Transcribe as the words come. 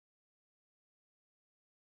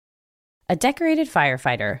A decorated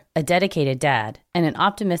firefighter, a dedicated dad, and an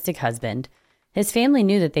optimistic husband. His family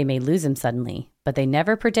knew that they may lose him suddenly, but they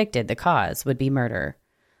never predicted the cause would be murder.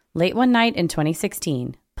 Late one night in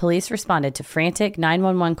 2016, police responded to frantic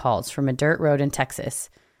 911 calls from a dirt road in Texas.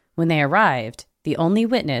 When they arrived, the only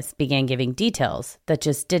witness began giving details that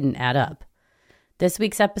just didn't add up. This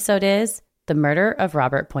week's episode is The Murder of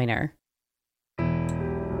Robert Poynter.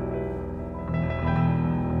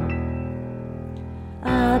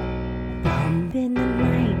 A bump in the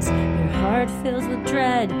night, your heart fills with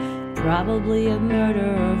dread. Probably a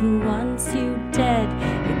murderer who wants you dead.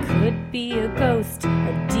 It could be a ghost,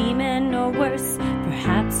 a demon, or worse.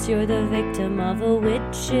 Perhaps you're the victim of a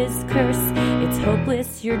witch's curse. It's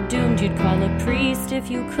hopeless, you're doomed. You'd call a priest if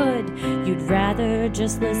you could. You'd rather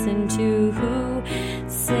just listen to who?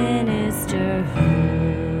 Sinisterhood.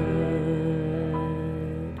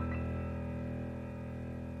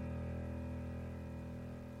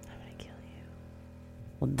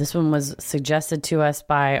 Well, this one was suggested to us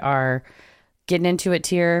by our Getting Into It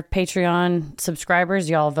tier Patreon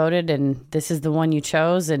subscribers. Y'all voted, and this is the one you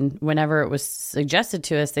chose. And whenever it was suggested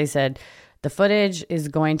to us, they said, the footage is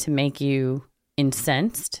going to make you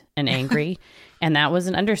incensed and angry. And that was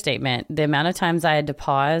an understatement. The amount of times I had to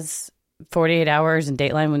pause 48 Hours and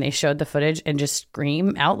Dateline when they showed the footage and just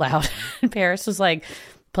scream out loud. And Paris was like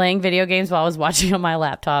playing video games while I was watching on my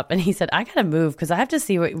laptop. And he said, I got to move because I have to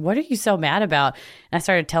see what are you so mad about? And I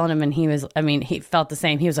started telling him, and he felt the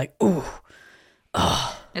same. He was like, ooh,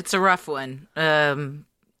 oh. It's a rough one,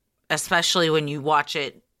 especially when you watch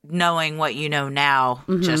it knowing what you know now,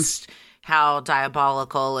 just how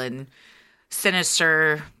diabolical and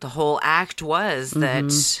sinister the whole act was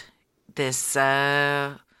that this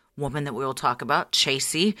woman that we will talk about,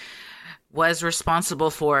 Chasey, was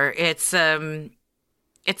responsible for. It's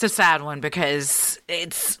a sad one because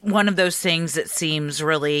it's one of those things that seems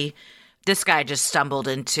really, this guy just stumbled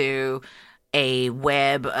into a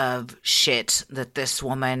web of shit that this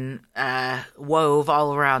woman wove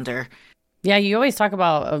all around her. Yeah, you always talk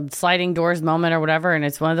about a sliding doors moment or whatever, and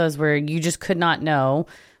it's one of those where you just could not know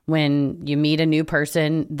when you meet a new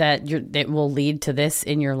person that it will lead to this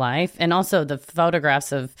in your life. And also the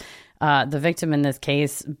photographs of the victim in this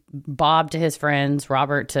case, Bob to his friends,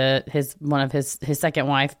 Robert to one of his second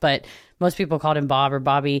wife, but most people called him Bob or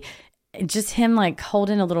Bobby. Just him like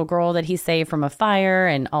holding a little girl that he saved from a fire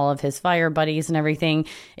and all of his fire buddies and everything.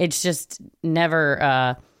 It's just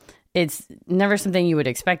never something you would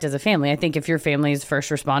expect as a family. I think if your family's first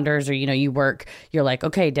responders or, you work, you're like,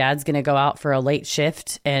 okay, dad's going to go out for a late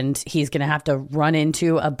shift and he's going to have to run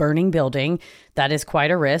into a burning building. That is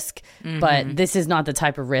quite a risk. But this is not the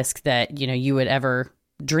type of risk that, you would ever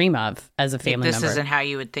dream of as a family member. This isn't how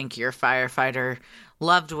you would think your firefighter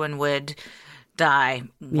loved one would die.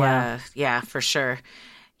 Yeah. Yeah, for sure.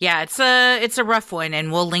 Yeah, it's a rough one.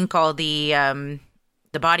 And we'll link all the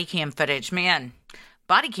body cam footage. Man,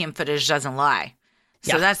 body cam footage doesn't lie.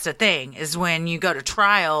 So that's the thing, is when you go to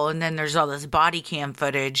trial and then there's all this body cam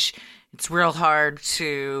footage, it's real hard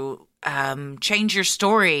to change your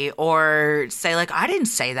story or say, like, I didn't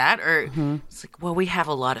say that. Or it's like, well, we have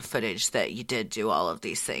a lot of footage that you did do all of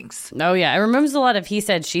these things. Oh, yeah. It removes a lot of he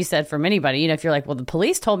said, she said from anybody. If you're like, well, the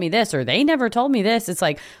police told me this or they never told me this. It's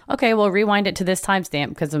like, okay, well, rewind it to this timestamp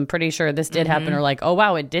because I'm pretty sure this did happen. Or like, oh,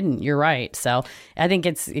 wow, it didn't. You're right. So I think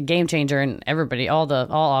it's a game changer, and everybody, all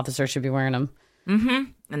officers should be wearing them.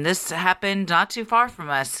 And this happened not too far from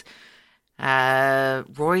us.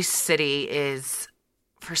 Royce City is,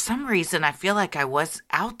 for some reason, I feel like I was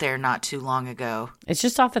out there not too long ago. It's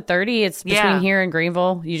just off of 30. It's between here and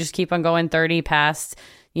Greenville. You just keep on going 30 past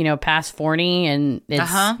 40, and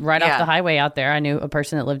it's right off the highway out there. I knew a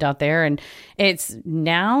person that lived out there, and it's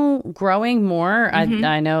now growing more. I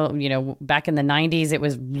know, back in the 90s, it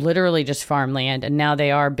was literally just farmland, and now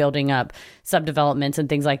they are building up subdevelopments and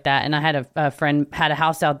things like that. And I had a friend had a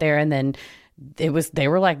house out there, and then they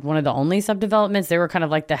were like one of the only subdevelopments. They were kind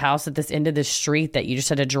of like the house at this end of the street that you just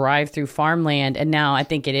had to drive through farmland. And now I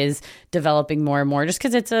think it is developing more and more just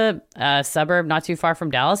because it's a suburb not too far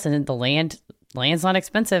from Dallas, and the land's not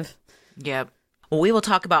expensive. Yep. Well, we will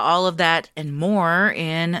talk about all of that and more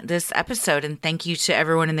in this episode. And thank you to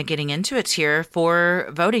everyone in the Getting Into It tier for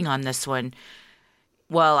voting on this one.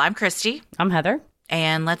 Well, I'm Christy. I'm Heather.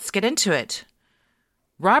 And let's get into it.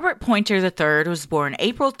 Robert Poynter III was born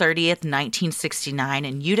April 30th, 1969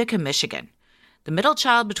 in Utica, Michigan. The middle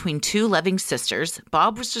child between two loving sisters,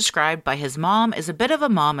 Bob was described by his mom as a bit of a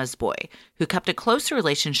mama's boy who kept a close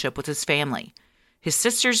relationship with his family. His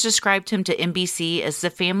sisters described him to NBC as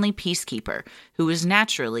the family peacekeeper who was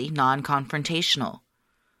naturally non-confrontational.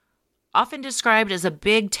 Often described as a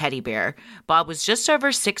big teddy bear, Bob was just over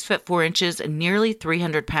 6'4" and nearly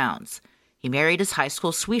 300 pounds. He married his high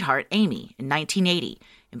school sweetheart, Amy, in 1980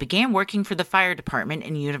 and began working for the fire department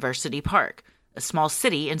in University Park, a small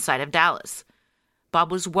city inside of Dallas. Bob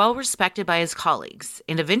was well respected by his colleagues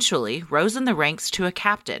and eventually rose in the ranks to a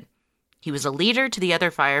captain. He was a leader to the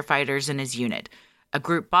other firefighters in his unit, a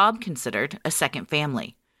group Bob considered a second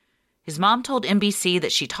family. His mom told NBC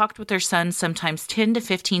that she talked with her son sometimes 10 to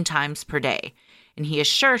 15 times per day, and he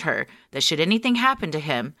assured her that should anything happen to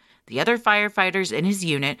him, the other firefighters in his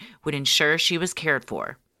unit would ensure she was cared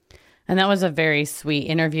for. And that was a very sweet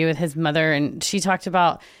interview with his mother. And she talked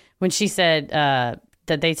about when she said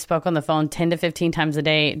that they spoke on the phone 10 to 15 times a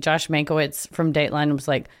day. Josh Mankiewicz from Dateline was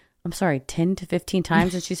like, I'm sorry, 10 to 15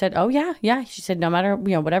 times? And she said, oh, yeah. She said, no matter,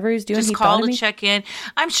 whatever he was doing, just he call thought of to me. check in.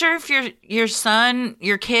 I'm sure if your son,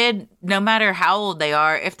 your kid, no matter how old they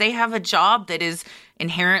are, if they have a job that is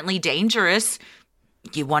inherently dangerous,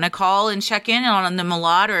 you want to call and check in on them a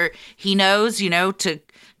lot, or he knows,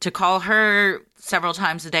 to call her several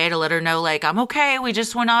times a day to let her know, like, I'm okay. We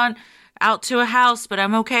just went out to a house, but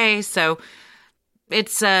I'm okay. So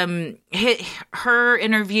it's her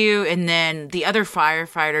interview and then the other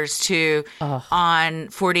firefighters too on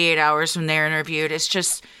 48 Hours when they're interviewed. It's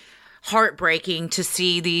just heartbreaking to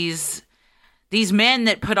see these men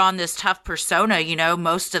that put on this tough persona,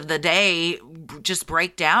 most of the day just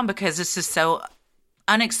break down because this is so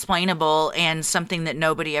unexplainable and something that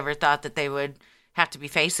nobody ever thought that they would have to be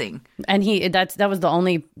facing. And that was the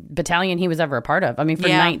only battalion he was ever a part of. I mean, for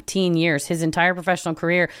 19 years, his entire professional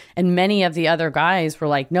career, and many of the other guys were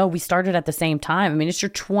like, no, we started at the same time. I mean, it's your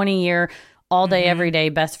 20-year, all day, every day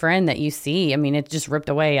best friend that you see. I mean, it just ripped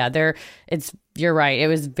away. Yeah, you're right. It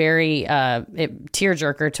was very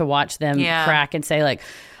tearjerker to watch them crack and say, like,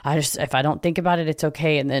 if I don't think about it, it's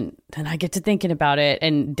okay. And then I get to thinking about it.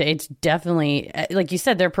 And it's definitely, like you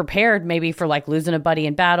said, they're prepared maybe for like losing a buddy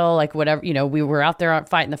in battle, like whatever, we were out there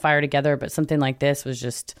fighting the fire together, but something like this was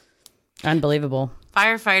just unbelievable.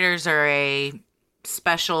 Firefighters are a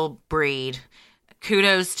special breed.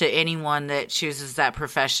 Kudos to anyone that chooses that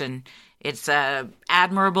profession. It's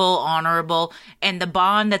admirable, honorable, and the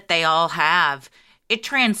bond that they all have, it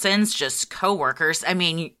transcends just coworkers. I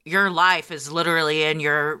mean, your life is literally in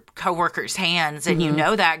your coworkers' hands, and you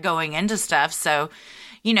know that going into stuff. So,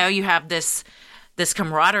 you have this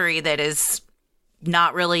camaraderie that is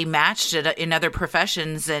not really matched in other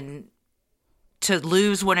professions, and to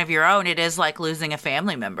lose one of your own, it is like losing a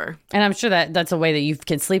family member. And I'm sure that's a way that you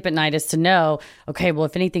can sleep at night, is to know, okay, well,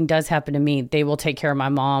 if anything does happen to me, they will take care of my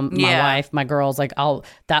mom, my wife, my girls. Like,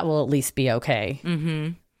 that will at least be okay.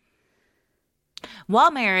 Mm-hmm. While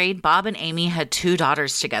married, Bob and Amy had 2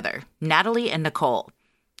 daughters together, Natalie and Nicole.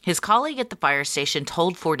 His colleague at the fire station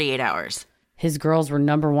told 48 Hours. His girls were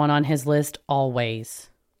number 1 on his list always.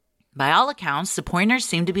 By all accounts, the Poynters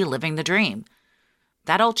seemed to be living the dream.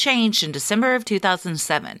 That all changed in December of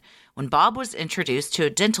 2007 when Bob was introduced to a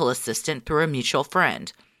dental assistant through a mutual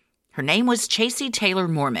friend. Her name was Chasey Taylor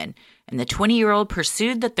Mormon, and the 20-year-old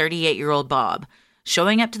pursued the 38-year-old Bob,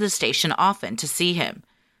 showing up to the station often to see him.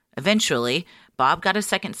 Eventually, Bob got a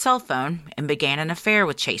second cell phone and began an affair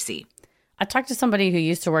with Chasey. I talked to somebody who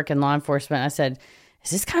used to work in law enforcement. I said, is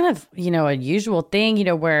this kind of, a usual thing,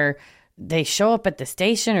 where they show up at the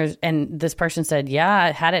station? And this person said, yeah,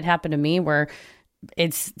 I had it happen to me, where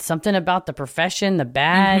it's something about the profession, the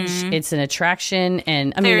badge, it's an attraction.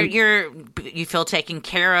 And I mean, you feel taken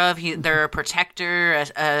care of. They're a protector,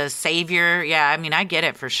 a savior. Yeah, I mean, I get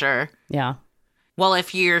it for sure. Yeah. Well,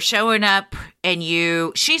 if you're showing up and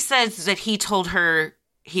she says that he told her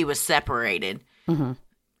he was separated. Mm-hmm.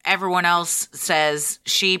 Everyone else says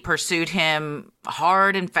she pursued him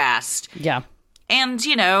hard and fast. Yeah. And,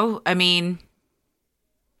 I mean,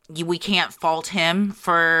 we can't fault him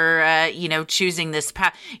for, choosing this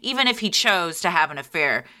path. Even if he chose to have an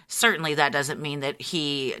affair, certainly that doesn't mean that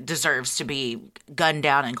he deserves to be gunned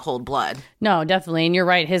down in cold blood. No, definitely. And you're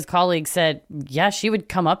right. His colleague said, yeah, she would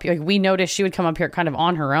come up here. We noticed she would come up here kind of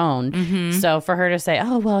on her own. Mm-hmm. So for her to say,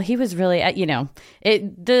 oh, well, he was really,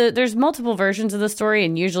 there's multiple versions of the story.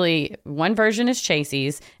 And usually one version is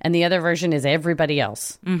Chasey's and the other version is everybody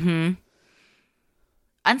else. Mm-hmm.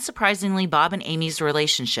 Unsurprisingly, Bob and Amy's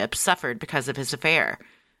relationship suffered because of his affair.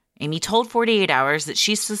 Amy told 48 Hours that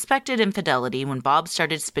she suspected infidelity when Bob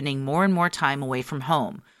started spending more and more time away from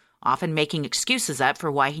home, often making excuses up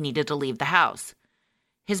for why he needed to leave the house.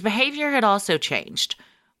 His behavior had also changed.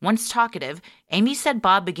 Once talkative, Amy said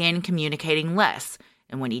Bob began communicating less,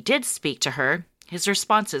 and when he did speak to her, his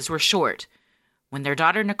responses were short. When their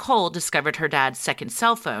daughter Nicole discovered her dad's second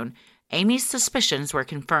cell phone, Amy's suspicions were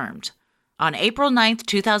confirmed. On April 9th,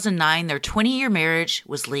 2009, their 20-year marriage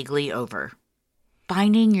was legally over.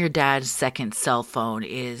 Finding your dad's second cell phone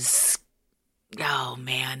is, oh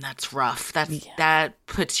man, that's rough. That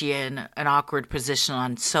puts you in an awkward position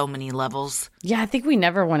on so many levels. Yeah, I think we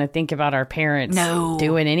never want to think about our parents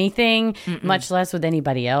doing anything, much less with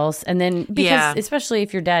anybody else. And then because especially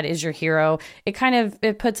if your dad is your hero,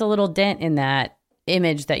 it puts a little dent in that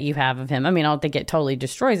image that you have of him. I mean, I don't think it totally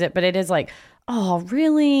destroys it, but it is like, oh,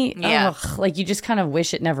 really? Yeah. Ugh. Like you just kind of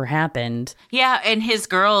wish it never happened. Yeah, and his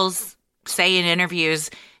girls say in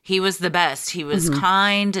interviews he was the best. He was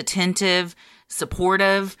kind, attentive,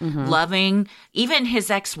 supportive, loving. Even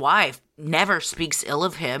his ex-wife never speaks ill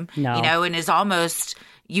of him, and is almost,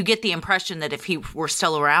 you get the impression that if he were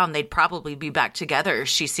still around, they'd probably be back together.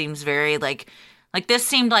 She seems very like this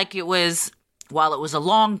seemed like it was, while it was a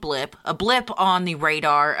long blip, a blip on the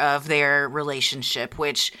radar of their relationship,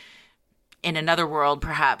 which in another world,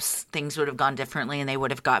 perhaps things would have gone differently and they would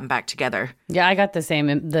have gotten back together. Yeah, I got the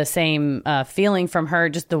same feeling from her,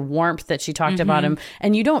 just the warmth that she talked about him.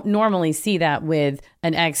 And you don't normally see that with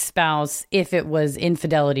an ex-spouse if it was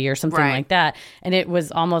infidelity or something like that. And it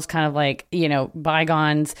was almost kind of like,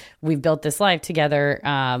 bygones, we've built this life together.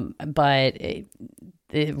 But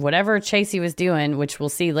whatever Chasey was doing, which we'll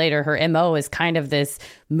see later, her MO is kind of this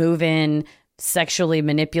move in, sexually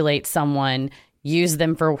manipulate someone, use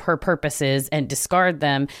them for her purposes and discard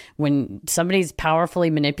them. When somebody's powerfully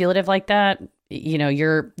manipulative like that, you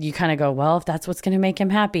kind of go, well, if that's what's going to make him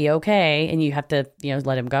happy, okay. And you have to,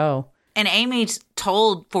 let him go. And Amy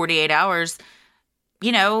told 48 Hours,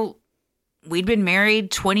 we'd been married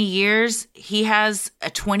 20 years. He has a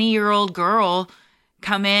 20-year-old girl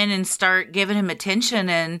come in and start giving him attention.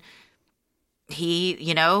 And he,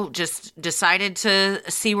 just decided to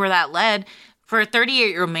see where that led. For a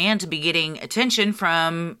 38-year-old man to be getting attention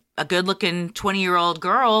from a good-looking 20-year-old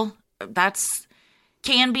girl,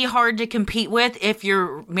 can be hard to compete with if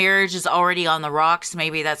your marriage is already on the rocks.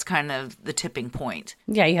 Maybe that's kind of the tipping point.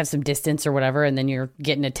 Yeah, you have some distance or whatever, and then you're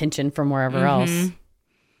getting attention from wherever else.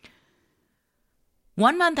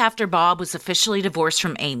 1 month after Bob was officially divorced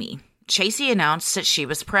from Amy, Chasey announced that she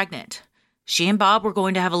was pregnant. She and Bob were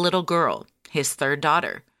going to have a little girl, his third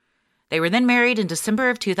daughter. They were then married in December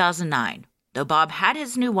of 2009. Though Bob had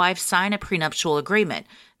his new wife sign a prenuptial agreement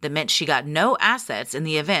that meant she got no assets in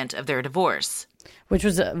the event of their divorce. Which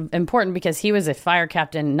was important because he was a fire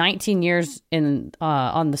captain, 19 years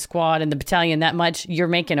on the squad and the battalion. That much, you're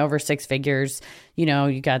making over six figures.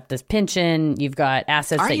 You got this pension, you've got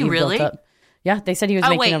assets that you've built up. Yeah, they said he was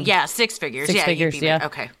making... Six figures. Six figures, yeah.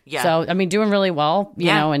 Okay, yeah. So, doing really well, you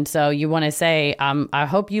know, and so you want to say, I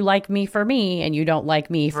hope you like me for me and you don't like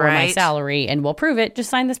me for my salary, and we'll prove it. Just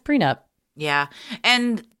sign this prenup. Yeah.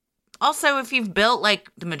 And also, if you've built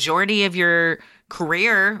the majority of your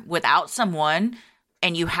career without someone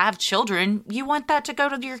and you have children, you want that to go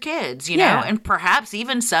to your kids, you know, and perhaps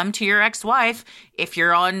even some to your ex-wife if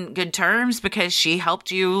you're on good terms because she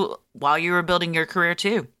helped you while you were building your career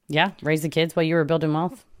too. Yeah. Raise the kids while you were building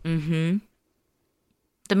wealth. Mm-hmm.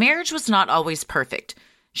 The marriage was not always perfect.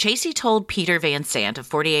 Chasey told Peter Van Sant of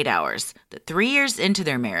 48 Hours that 3 years into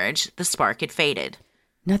their marriage, the spark had faded.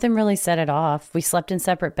 Nothing really set it off. We slept in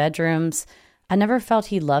separate bedrooms. I never felt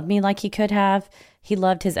he loved me like he could have. He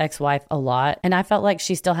loved his ex-wife a lot, and I felt like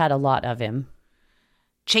she still had a lot of him.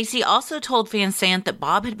 Chasey also told Van Sant that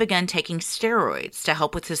Bob had begun taking steroids to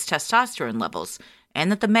help with his testosterone levels,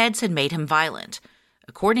 and that the meds had made him violent.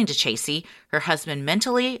 According to Chasey, her husband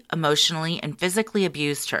mentally, emotionally, and physically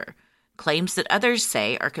abused her, claims that others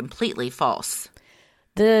say are completely false.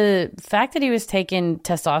 The fact that he was taking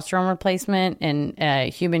testosterone replacement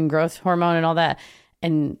and human growth hormone and all that,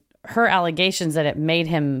 and her allegations that it made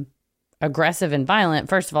him aggressive and violent,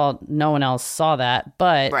 first of all, no one else saw that,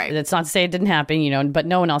 but that's not to say it didn't happen, but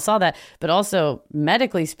no one else saw that. But also,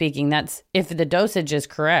 medically speaking, that's, if the dosage is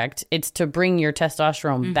correct, it's to bring your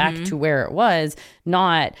testosterone back to where it was,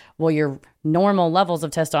 not, well, your normal levels of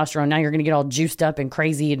testosterone, now you're going to get all juiced up and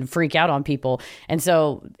crazy and freak out on people. And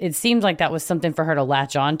so it seems like that was something for her to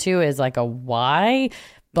latch onto as like a why,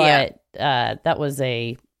 but that was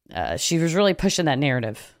she was really pushing that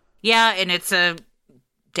narrative. Yeah, and it's a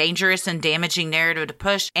dangerous and damaging narrative to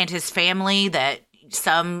push. And his family, that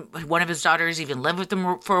one of his daughters even lived with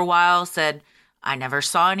him for a while, said, I never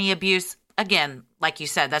saw any abuse. Again, like you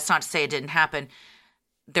said, that's not to say it didn't happen.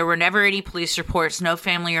 There were never any police reports. No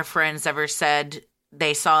family or friends ever said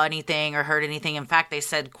they saw anything or heard anything. In fact, they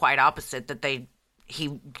said quite opposite, that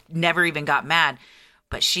he never even got mad.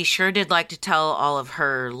 But she sure did like to tell all of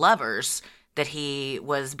her lovers that he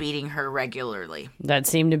was beating her regularly. That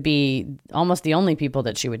seemed to be almost the only people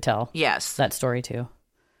that she would tell. Yes. That story too.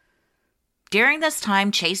 During this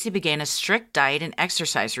time, Chasey began a strict diet and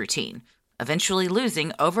exercise routine, eventually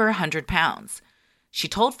losing over 100 pounds. She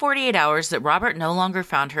told 48 Hours that Robert no longer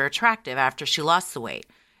found her attractive after she lost the weight,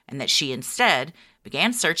 and that she instead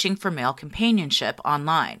began searching for male companionship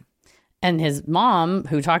online. And his mom,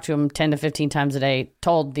 who talked to him 10 to 15 times a day,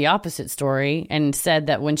 told the opposite story and said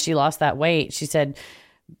that when she lost that weight, she said,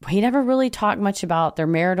 he never really talked much about their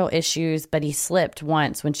marital issues, but he slipped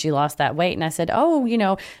once when she lost that weight. And I said,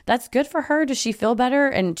 oh, that's good for her. Does she feel better?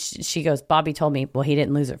 And she goes, Bobby told me, well, he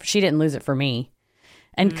didn't lose it. She didn't lose it for me.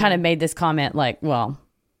 And kind of made this comment like, well,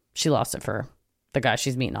 she lost it for the guy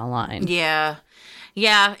she's meeting online. Yeah.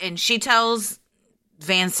 Yeah. And she tells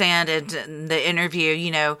Van Sant in the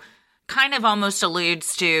interview, kind of almost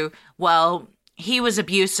alludes to, well, he was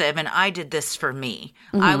abusive and I did this for me.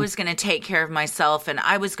 I was going to take care of myself and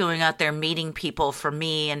I was going out there meeting people for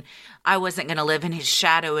me and I wasn't going to live in his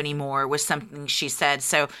shadow anymore was something she said.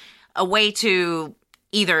 So a way to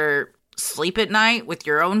either sleep at night with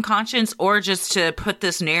your own conscience or just to put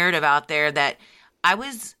this narrative out there that I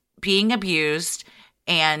was being abused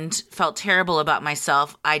and felt terrible about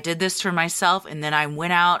myself. I did this for myself and then I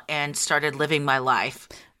went out and started living my life.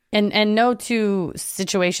 And no two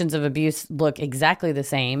situations of abuse look exactly the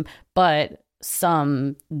same, but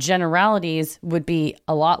some generalities would be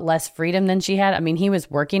a lot less freedom than she had. I mean, he was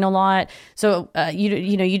working a lot. So,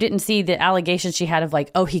 you didn't see the allegations she had of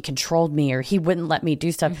like, oh, he controlled me or he wouldn't let me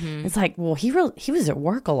do stuff. It's like, well, he was at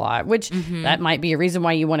work a lot, which that might be a reason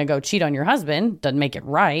why you want to go cheat on your husband. Doesn't make it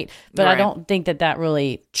right. But I don't think that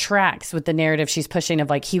really tracks with the narrative she's pushing of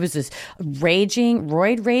like, he was this raging,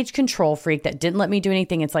 roid rage control freak that didn't let me do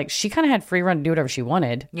anything. It's like, she kind of had free run to do whatever she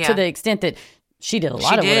wanted to the extent that she did a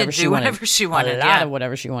lot of whatever she wanted. A lot of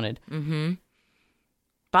whatever she wanted. Mm-hmm.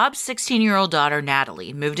 Bob's 16-year-old daughter,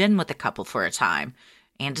 Natalie, moved in with the couple for a time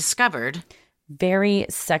and discovered very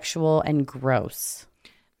sexual and gross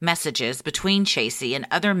messages between Chasey and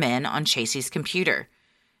other men on Chasey's computer.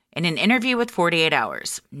 In an interview with 48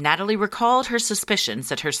 Hours, Natalie recalled her suspicions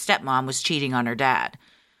that her stepmom was cheating on her dad.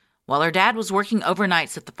 While her dad was working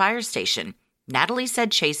overnights at the fire station, Natalie said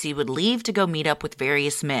Chasey would leave to go meet up with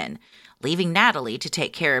various men, leaving Natalie to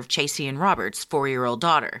take care of Chasey and Robert's 4-year-old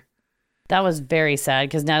daughter. That was very sad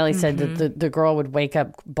because Natalie said that the girl would wake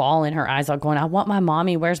up bawling her eyes out going, I want my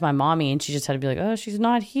mommy. Where's my mommy? And she just had to be like, oh, she's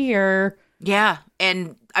not here. Yeah.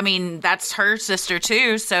 And I mean, that's her sister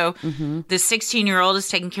too. So the 16-year-old is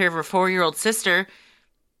taking care of her 4-year-old sister.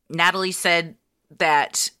 Natalie said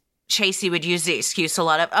that Chasey would use the excuse a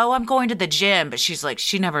lot of, oh, I'm going to the gym. But she's like,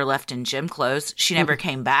 she never left in gym clothes. She never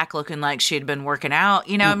came back looking like she'd been working out.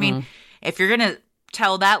 I mean, if you're going to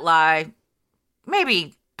tell that lie,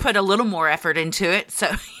 maybe put a little more effort into it.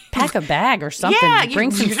 So pack a bag or something. Yeah,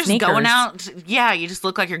 bring some you're just sneakers. Going out. Yeah, you just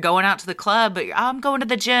look like you're going out to the club, but I'm going to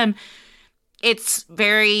the gym. It's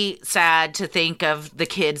very sad to think of the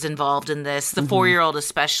kids involved in this, the 4-year-old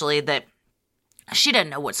especially, that she doesn't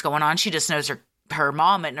know what's going on. She just knows her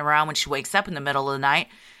mom isn't around when she wakes up in the middle of the night,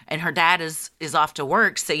 and her dad is off to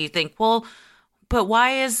work. So you think, well, but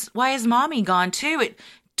why is mommy gone too? At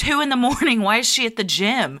 2 a.m, why is she at the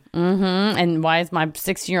gym? And why is my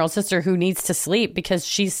 16-year-old sister who needs to sleep because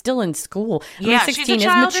she's still in school? I mean, 16 she's a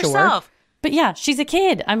child is mature. Herself. But yeah, she's a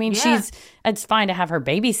kid. I mean, it's fine to have her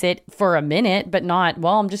babysit for a minute, but not,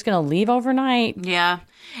 well, I'm just going to leave overnight. Yeah.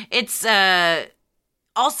 It's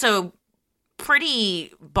also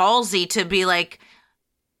pretty ballsy to be like,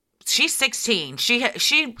 she's 16.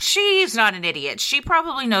 She's not an idiot. She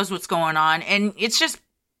probably knows what's going on. And it's just,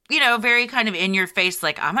 very kind of in your face,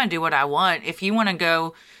 like, I'm going to do what I want. If you want to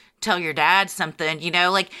go tell your dad something,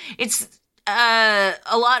 it's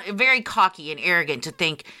very cocky and arrogant to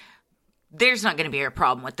think there's not going to be a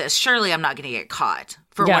problem with this. Surely I'm not going to get caught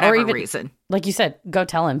for whatever reason. Like you said, go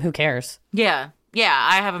tell him. Who cares? Yeah. Yeah.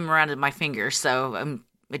 I have him around my finger, so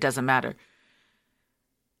it doesn't matter.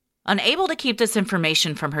 Unable to keep this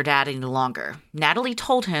information from her dad any longer, Natalie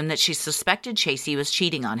told him that she suspected Chasey was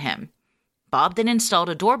cheating on him. Bob then installed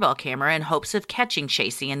a doorbell camera in hopes of catching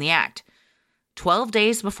Chasey in the act. 12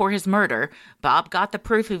 days before his murder, Bob got the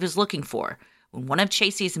proof he was looking for when one of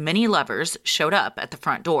Chasey's many lovers showed up at the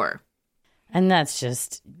front door. And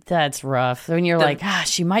that's rough. When you're like,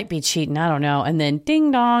 she might be cheating, I don't know. And then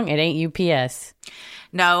ding dong, it ain't UPS.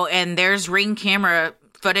 No, and there's Ring camera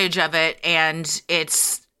footage of it, and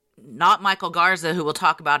it's not Michael Garza, who we'll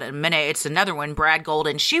talk about in a minute. It's another one, Brad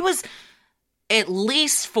Golden. She was at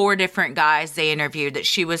least 4 different guys they interviewed that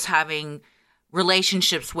she was having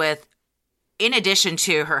relationships with in addition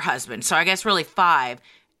to her husband. So I guess really 5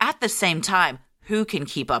 at the same time. who can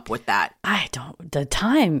keep up with that? The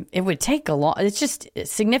time it would take it's just a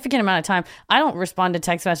significant amount of time. I don't respond to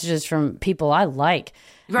text messages from people I like,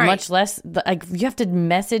 much less like you have to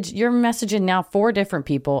message. You're messaging now 4 different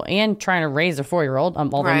people and trying to raise a 4-year-old,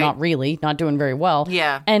 although not really, not doing very well.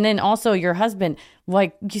 Yeah. And then also your husband,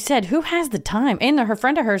 like you said, who has the time? And her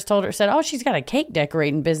friend of hers said, oh, she's got a cake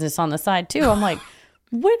decorating business on the side too. I'm like,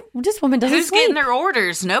 what? This woman doesn't Who's sleep. getting their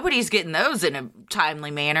orders? Nobody's getting those in a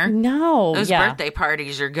timely manner. No. Those birthday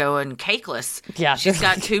parties are going cakeless. Yeah. She's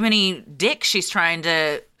got too many dicks she's trying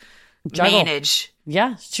to manage.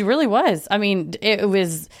 Yeah, she really was. I mean, it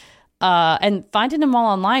was, and finding them all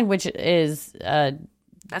online, which is That's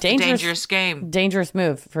a dangerous game. Dangerous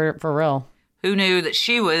move for real. Who knew that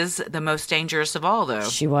she was the most dangerous of all, though?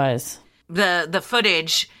 She was. The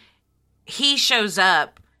footage, he shows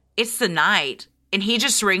up, it's the night, and he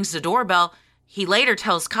just rings the doorbell. He later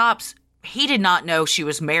tells cops he did not know she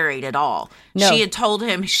was married at all. No. She had told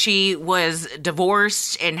him she was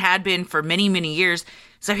divorced and had been for many, many years.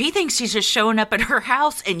 So he thinks he's just showing up at her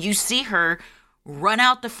house, and you see her run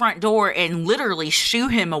out the front door and literally shoo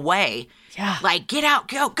him away. Yeah. Like, get out,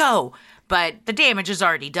 go. But the damage is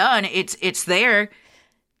already done. It's there.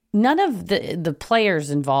 None of the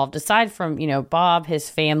players involved, aside from, Bob, his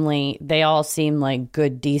family, they all seem like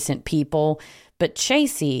good, decent people. But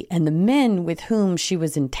Chasey and the men with whom she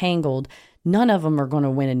was entangled, none of them are going to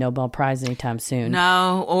win a Nobel Prize anytime soon.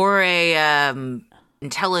 No, or a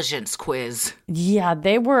intelligence quiz. Yeah,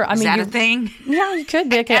 they were. Is that a thing? Yeah, you could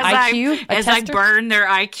be. Okay, IQ. As I burn their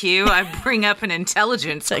IQ, I bring up an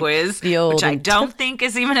intelligence quiz, which I don't think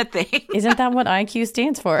is even a thing. Isn't that what IQ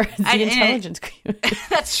stands for? The intelligence quiz.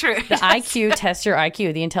 That's true. The IQ test your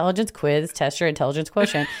IQ. The intelligence quiz test your intelligence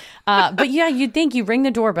quotient. But yeah, you'd think you ring the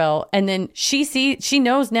doorbell, and then she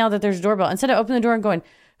knows now that there's a doorbell. Instead of opening the door and going,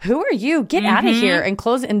 "Who are you? Get out of here!" and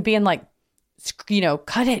close it and being like,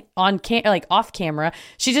 cut it on off camera.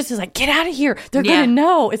 She just is like, get out of here. They're going to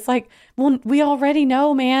know. It's like, well, we already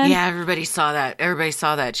know, man. Yeah, everybody saw that.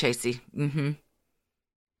 Chasey. Mm-hmm.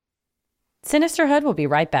 Sinisterhood will be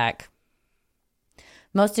right back.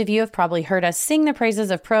 Most of you have probably heard us sing the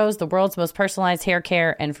praises of Prose, the world's most personalized hair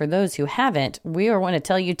care. And for those who haven't, we are going to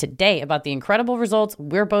tell you today about the incredible results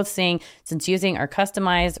we're both seeing since using our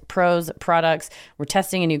customized Prose products. We're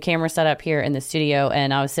testing a new camera setup here in the studio,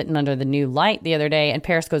 and I was sitting under the new light the other day, and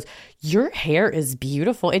Paris goes, your hair is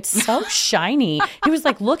beautiful. It's so shiny. He was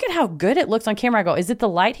like, look at how good it looks on camera. I go, is it the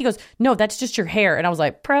light? He goes, no, that's just your hair. And I was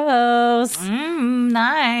like, Prose.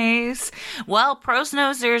 Nice. Well, Prose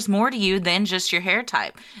knows there's more to you than just your hair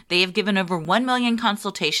type. They have given over 1 million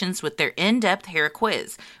consultations with their in-depth hair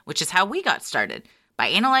quiz, which is how we got started. By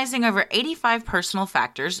analyzing over 85 personal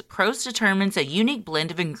factors, Prose determines a unique blend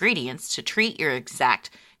of ingredients to treat your exact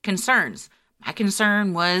concerns. My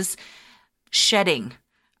concern was shedding.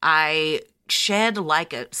 I shed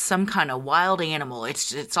like some kind of wild animal.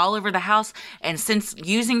 It's all over the house. And since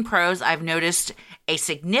using Prose, I've noticed a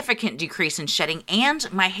significant decrease in shedding,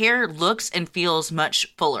 and my hair looks and feels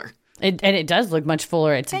much fuller. It does look much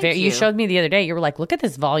fuller. You showed me the other day. You were like, look at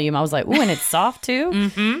this volume. I was like, ooh, and it's soft too.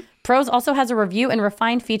 Mm-hmm. Prose also has a review and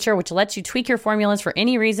refine feature, which lets you tweak your formulas for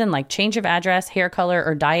any reason, like change of address, hair color,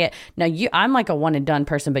 or diet. Now, I'm like a one and done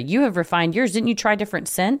person, but you have refined yours. Didn't you try different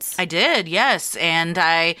scents? I did, yes. And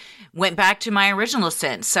I went back to my original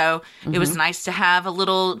scent. So it was nice to have a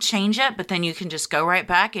little change up, but then you can just go right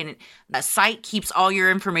back, and the site keeps all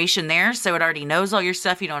your information there. So it already knows all your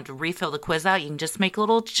stuff. You don't have to refill the quiz out. You can just make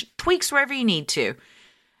little tweaks wherever you need to.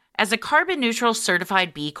 As a carbon-neutral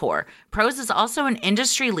certified B Corp, Prose is also an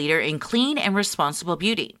industry leader in clean and responsible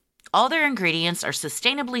beauty. All their ingredients are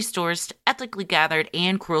sustainably sourced, ethically gathered,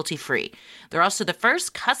 and cruelty-free. They're also the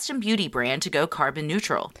first custom beauty brand to go carbon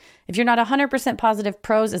neutral. If you're not 100% positive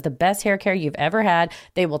Prose is the best hair care you've ever had,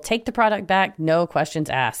 they will take the product back, no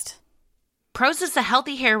questions asked. Prose is a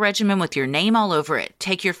healthy hair regimen with your name all over it.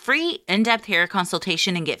 Take your free in-depth hair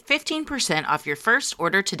consultation and get 15% off your first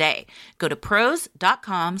order today. Go to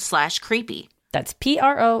prose.com/creepy. That's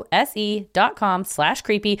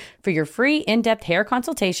prose.com/creepy for your free in-depth hair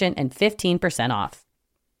consultation and 15% off.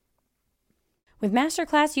 With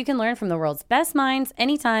Masterclass, you can learn from the world's best minds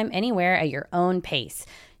anytime, anywhere at your own pace.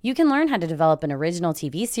 You can learn how to develop an original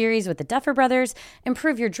TV series with the Duffer Brothers,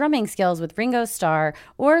 improve your drumming skills with Ringo Starr,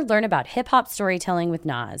 or learn about hip-hop storytelling with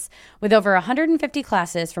Nas. With over 150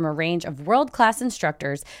 classes from a range of world-class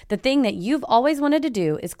instructors, the thing that you've always wanted to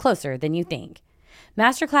do is closer than you think.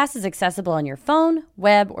 Masterclass is accessible on your phone,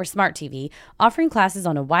 web, or smart TV, offering classes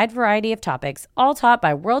on a wide variety of topics, all taught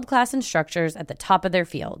by world-class instructors at the top of their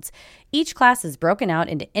fields. Each class is broken out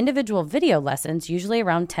into individual video lessons, usually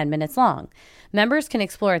around 10 minutes long. Members can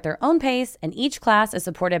explore at their own pace, and each class is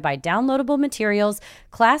supported by downloadable materials,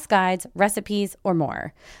 class guides, recipes, or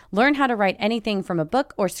more. Learn how to write anything from a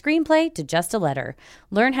book or screenplay to just a letter.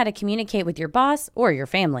 Learn how to communicate with your boss or your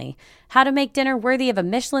family. How to make dinner worthy of a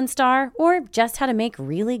Michelin star, or just how to make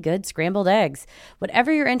really good scrambled eggs.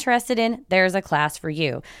 Whatever you're interested in, there's a class for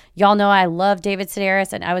you. Y'all know I love David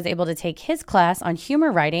Sedaris, and I was able to take his class on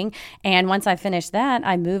humor writing. And once I finished that,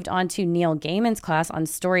 I moved on to Neil Gaiman's class on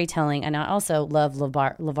storytelling. And I also love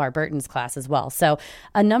LeVar Burton's class as well. So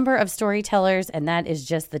a number of storytellers, and that is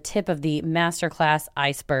just the tip of the masterclass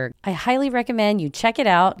iceberg. I highly recommend you check it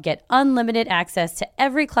out, get unlimited access to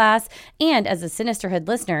every class, and as a Sinisterhood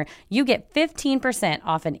listener, you get 15%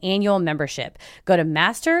 off an annual membership. Go to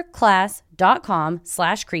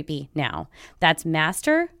masterclass.com/creepy now. That's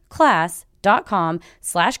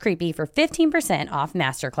masterclass.com/creepy for 15% off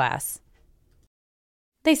Masterclass.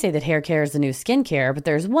 They say that hair care is the new skincare, but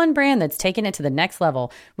there's one brand that's taken it to the next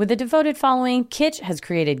level. With a devoted following, Kitsch has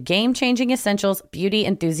created game-changing essentials beauty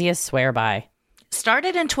enthusiasts swear by.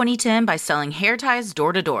 Started in 2010 by selling hair ties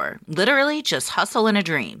door to door. Literally just hustle and a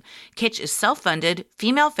dream. Kitsch is self-funded,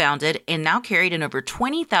 female-founded, and now carried in over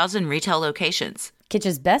 20,000 retail locations.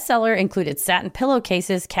 Kitsch's bestseller included satin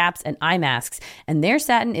pillowcases, caps, and eye masks, and their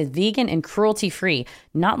satin is vegan and cruelty-free,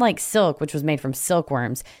 not like silk, which was made from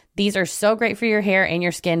silkworms. These are so great for your hair and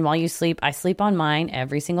your skin while you sleep. I sleep on mine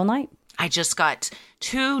every single night. I just got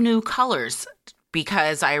 2 new colors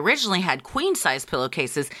because I originally had queen-size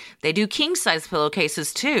pillowcases. They do king-size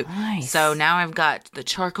pillowcases too. Nice. So now I've got the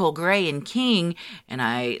charcoal gray and king, and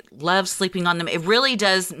I love sleeping on them. It really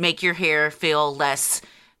does make your hair feel less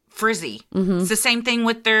frizzy. Mm-hmm. It's the same thing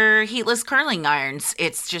with their heatless curling irons.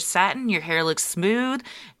 It's just satin. Your hair looks smooth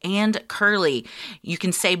and curly. You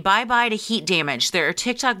can say bye-bye to heat damage. There are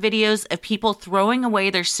TikTok videos of people throwing away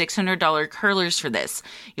their $600 curlers for this.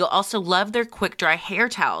 You'll also love their quick dry hair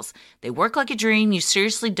towels. They work like a dream. You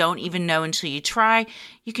seriously don't even know until you try.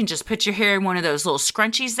 You can just put your hair in one of those little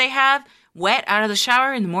scrunchies they have, wet out of the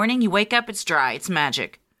shower. In the morning, you wake up, it's dry. It's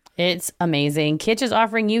magic. It's amazing. Kitsch is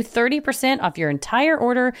offering you 30% off your entire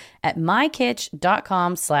order at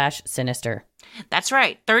mykitsch.com/sinister. That's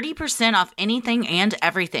right. 30% off anything and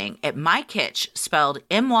everything at MyKitsch, spelled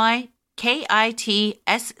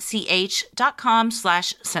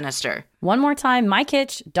MYKITSCH.com/sinister. One more time,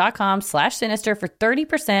 mykitsch.com/sinister for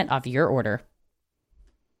 30% off your order.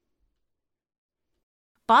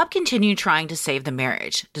 Bob continued trying to save the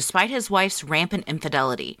marriage, despite his wife's rampant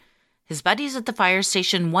infidelity. His buddies at the fire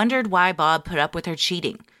station wondered why Bob put up with her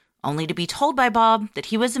cheating, only to be told by Bob that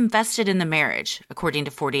he was invested in the marriage, according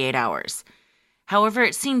to 48 Hours. However,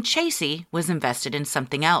 it seemed Chasey was invested in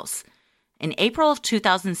something else. In April of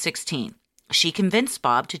 2016, she convinced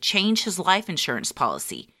Bob to change his life insurance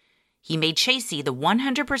policy. He made Chasey the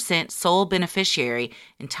 100% sole beneficiary,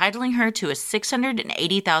 entitling her to a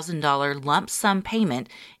 $680,000 lump sum payment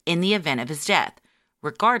in the event of his death,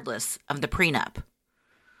 regardless of the prenup.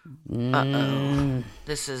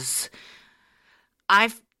 This is...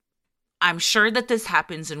 I'm sure that this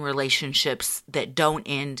happens in relationships that don't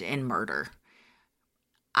end in murder.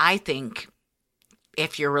 I think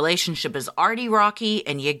if your relationship is already rocky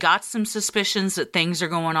and you got some suspicions that things are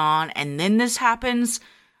going on and then this happens,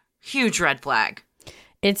 huge red flag.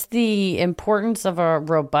 It's the importance of a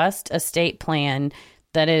robust estate plan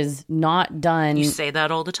that is not done. You say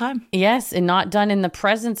that all the time. Yes, and not done in the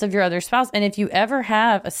presence of your other spouse. And if you ever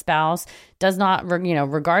have a spouse, does not,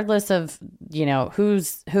 regardless of,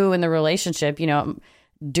 who's who in the relationship,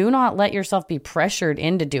 do not let yourself be pressured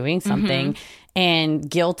into doing something and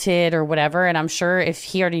guilted or whatever. And I'm sure if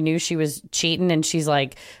he already knew she was cheating and she's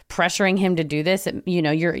like pressuring him to do this,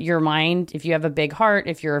 your mind, if you have a big heart,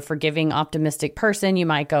 if you're a forgiving, optimistic person, you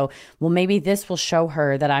might go, well, maybe this will show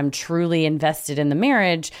her that I'm truly invested in the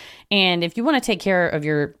marriage. And if you want to take care of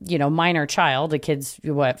your, minor child, the kid's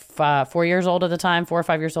 4 years old at the time, 4 or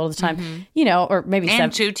 5 years old at the time, or maybe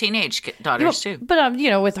and 2 teenage daughters too. But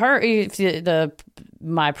with her, if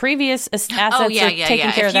my previous assets are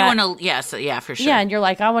taking care of that. Yes, for sure. Yeah, and you're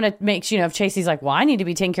like, I want to make sure, if Chasey's like, well, I need to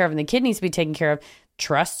be taken care of and the kid needs to be taken care of.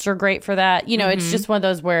 Trusts are great for that. It's just one of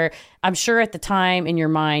those where I'm sure at the time in your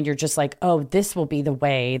mind, you're just like, oh, this will be the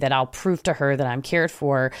way that I'll prove to her that I'm cared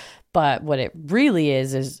for. But what it really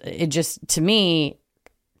is it just, to me,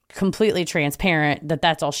 completely transparent that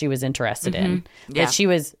that's all she was interested in. Yeah. That she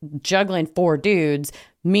was juggling 4 dudes.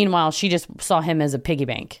 Meanwhile, she just saw him as a piggy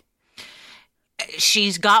bank.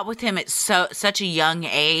 She's got with him at such a young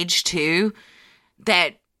age too,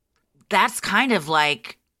 that's kind of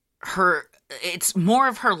like her it's more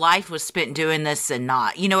of her life was spent doing this than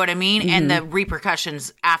not. You know what I mean? And the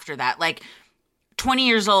repercussions after that. Like, 20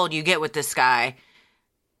 years old, you get with this guy.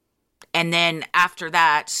 And then after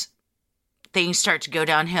that, things start to go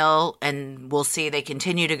downhill. And we'll see they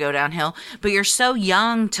continue to go downhill. But you're so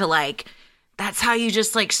young to, like, that's how you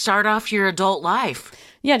just, like, start off your adult life.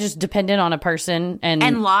 Yeah, just dependent on a person.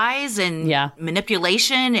 And lies and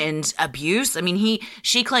manipulation and abuse. I mean,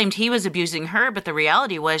 she claimed he was abusing her, but the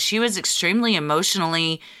reality was she was extremely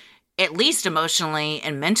emotionally, at least emotionally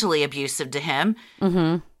and mentally abusive to him.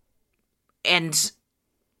 Mm-hmm. And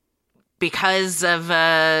because of,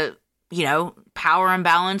 power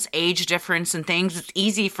imbalance, age difference and things, it's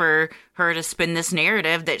easy for her to spin this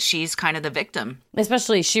narrative that she's kind of the victim.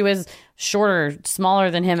 Especially she was shorter, smaller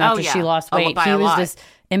than him after she lost weight. He was this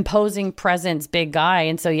imposing presence, big guy.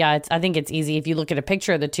 And so, I think it's easy if you look at a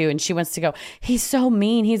picture of the two and she wants to go, he's so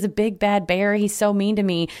mean. He's a big bad bear. He's so mean to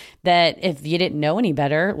me, that if you didn't know any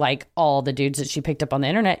better, like all the dudes that she picked up on the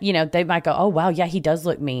internet, they might go, oh, wow, yeah, he does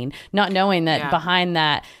look mean. Not knowing that behind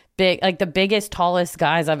that, like the biggest, tallest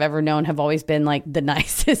guys I've ever known have always been like the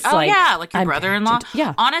nicest. Oh, like your brother-in-law.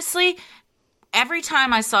 Yeah. Honestly, every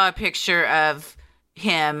time I saw a picture of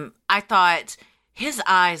him, I thought his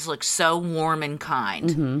eyes look so warm and kind.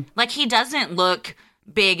 Mm-hmm. Like, he doesn't look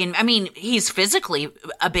big. And I mean, he's physically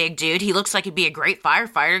a big dude. He looks like he'd be a great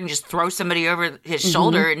firefighter and just throw somebody over his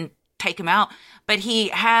shoulder and take him out. But he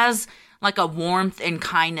has like a warmth and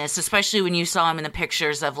kindness, especially when you saw him in the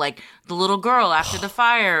pictures of like the little girl after the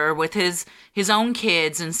fire or with his own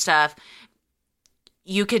kids and stuff.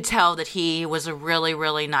 You could tell that he was a really,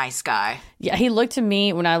 really nice guy. Yeah, he looked to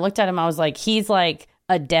me, when I looked at him, I was like, he's like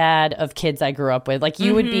a dad of kids I grew up with. Like,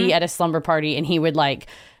 you would be at a slumber party and he would like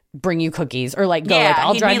bring you cookies or like go like,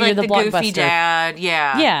 I'll drive you to the Blockbuster. Goofy dad.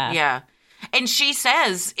 Yeah. And she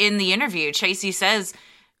says in the interview, Chasey says,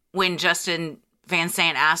 when Justin Van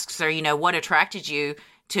Sant asks her, what attracted you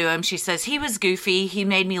to him, she says, he was goofy. He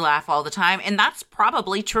made me laugh all the time. And that's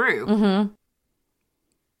probably true. Mm-hmm.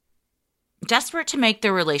 Desperate to make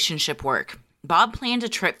their relationship work, Bob planned a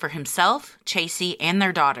trip for himself, Chasey, and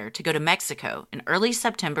their daughter to go to Mexico in early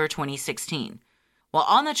September 2016. While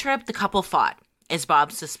on the trip, the couple fought, as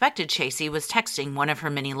Bob suspected Chasey was texting one of her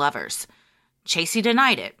many lovers. Chasey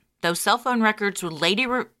denied it, though cell phone records would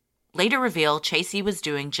later reveal Chasey was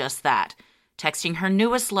doing just that, texting her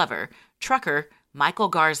newest lover, trucker Michael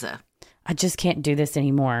Garza. I just can't do this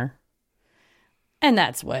anymore. And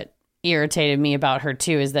that's what irritated me about her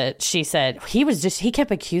too, is that she said he kept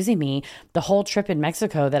accusing me the whole trip in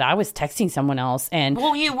Mexico that I was texting someone else. And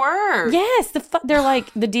well, you were. Yes, they're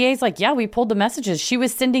like, the DA's like, yeah, we pulled the messages. She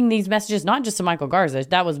was sending these messages not just to Michael Garza.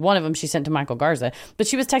 That was one of them she sent to Michael Garza, but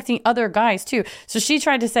she was texting other guys too. So she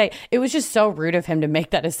tried to say it was just so rude of him to make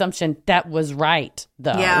that assumption. That was right,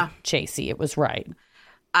 though. Yeah, Chasey, it was right.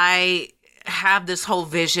 I have this whole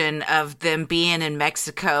vision of them being in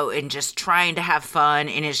Mexico and just trying to have fun,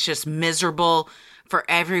 and it's just miserable for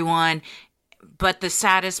everyone. But the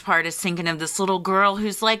saddest part is thinking of this little girl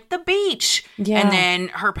who's like, the beach. Yeah. And then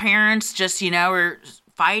her parents just, are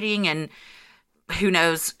fighting and who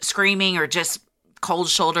knows, screaming or just cold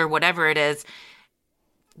shoulder, whatever it is.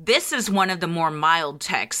 This is one of the more mild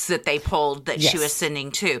texts that they pulled that she was sending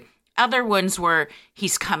too. Other ones were,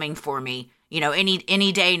 he's coming for me.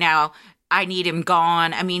 Any day now. I need him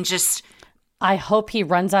gone. I mean, just... I hope he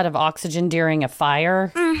runs out of oxygen during a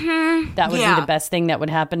fire. Mm-hmm. That would be the best thing that would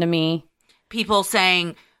happen to me. People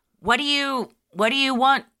saying, what do you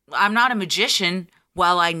want? I'm not a magician.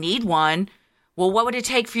 Well, I need one. Well, what would it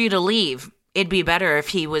take for you to leave? It'd be better if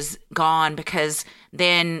he was gone, because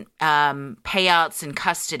then payouts and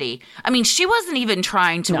custody. I mean, she wasn't even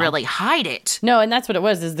trying to really hide it. No, and that's what it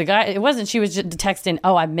was. Is the guy? It wasn't. She was just texting,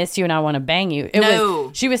 "Oh, I miss you and I want to bang you."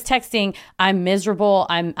 She was texting, "I'm miserable.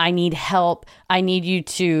 I need help. I need you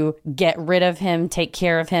to get rid of him, take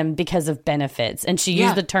care of him because of benefits." And she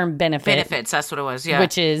used the term benefit. Benefits. That's what it was. Yeah,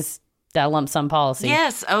 which is that lump sum policy.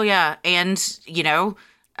 Yes. Oh, yeah. And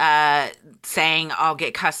saying I'll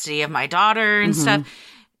get custody of my daughter and stuff.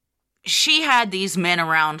 She had these men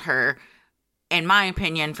around her, in my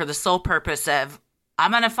opinion, for the sole purpose of, I'm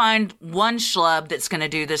going to find one schlub that's going to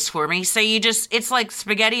do this for me. So it's like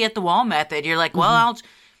spaghetti at the wall method. You're like, well,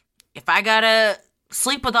 if I got to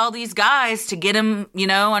sleep with all these guys to get them,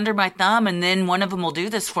 under my thumb, and then one of them will do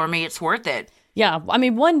this for me, it's worth it. Yeah, I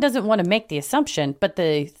mean, one doesn't want to make the assumption, but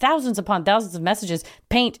the thousands upon thousands of messages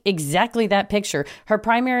paint exactly that picture. Her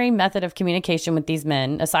primary method of communication with these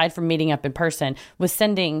men, aside from meeting up in person, was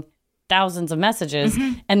sending thousands of messages,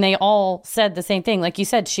 and they all said the same thing. Like you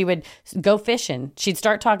said, she would go fishing. She'd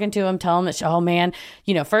start talking to him, tell him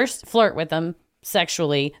that, first flirt with him,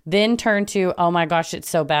 sexually, then turn to, oh my gosh, it's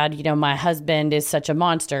so bad, you know, my husband is such a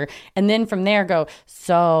monster, and then from there go,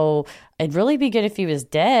 so it'd really be good if he was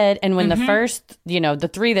dead. And when the first, you know, the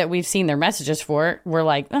 3 that we've seen their messages for were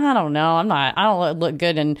like, I don't know, I don't look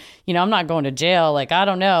good, and you know, I'm not going to jail, like, I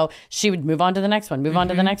don't know, she would move on to the next one, move on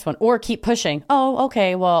to the next one, or keep pushing. Oh,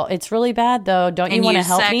 okay, well, it's really bad though, don't you want to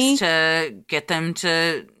help me? To get them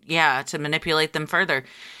to manipulate them further.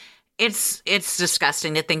 It's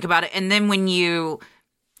disgusting to think about it. And then when you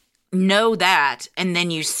know that, and then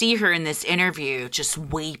you see her in this interview just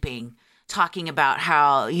weeping, talking about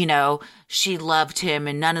how, you know, she loved him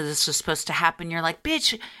and none of this was supposed to happen. You're like,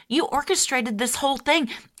 bitch, you orchestrated this whole thing.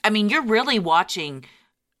 I mean, you're really watching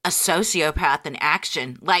a sociopath in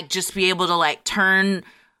action, like just be able to like turn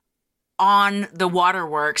on the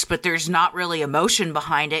waterworks, but there's not really emotion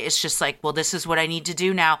behind it. It's just like, well, this is what I need to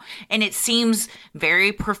do now. And it seems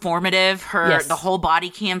very performative. The whole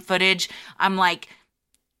body cam footage. I'm like,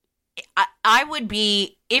 I would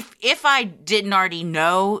be, if I didn't already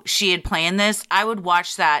know she had planned this, I would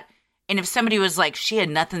watch that. And if somebody was like, she had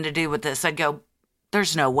nothing to do with this, I'd go,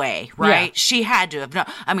 there's no way, right? Yeah. She had to have known.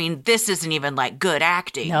 I mean, this isn't even like good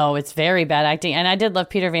acting. No, it's very bad acting. And I did love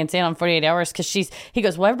Peter Van Sant on 48 Hours because he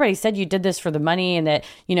goes, well, everybody said you did this for the money and that,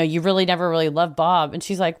 you know, you really never really loved Bob. And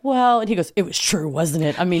she's like, well, and he goes, it was true, wasn't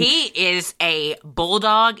it? I mean, he is a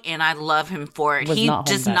bulldog and I love him for it. He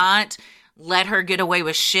does not let her get away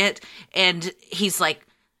with shit. And he's like,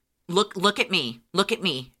 look at me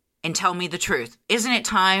and tell me the truth. Isn't it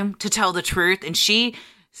time to tell the truth? And she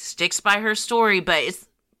sticks by her story, but it's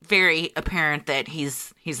very apparent that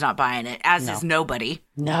he's not buying it, as is nobody.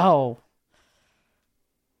 No.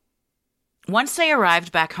 Once they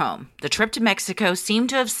arrived back home, the trip to Mexico seemed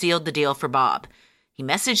to have sealed the deal for Bob. He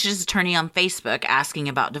messaged his attorney on Facebook asking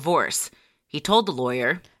about divorce. He told the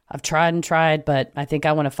lawyer, I've tried and tried, but I think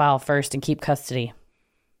I want to file first and keep custody.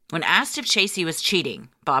 When asked if Chasey was cheating,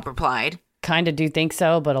 Bob replied, kind of do think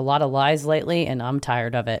so, but a lot of lies lately, and I'm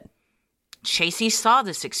tired of it. Chasey saw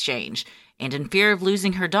this exchange and, in fear of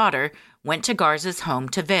losing her daughter, went to Garza's home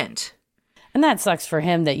to vent. And that sucks for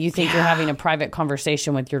him that you think you're having a private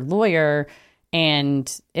conversation with your lawyer,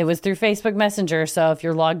 and it was through Facebook Messenger. So if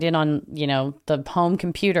you're logged in on, you know, the home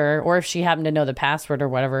computer, or if she happened to know the password or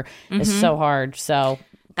whatever, it's so hard. So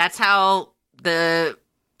that's how the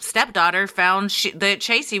stepdaughter found that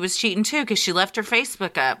Chasey was cheating too, because she left her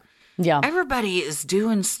Facebook up. Yeah. Everybody is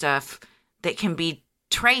doing stuff that can be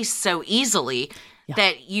traced so easily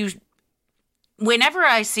that whenever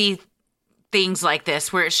I see things like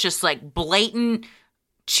this where it's just like blatant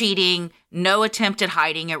cheating, no attempt at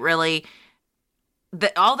hiding it really,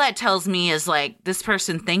 all that tells me is like this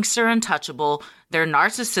person thinks they're untouchable, they're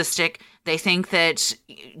narcissistic, they think that,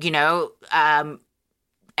 you know,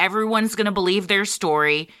 everyone's going to believe their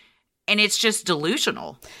story, and it's just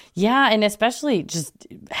delusional. Yeah, and especially just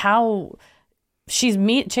how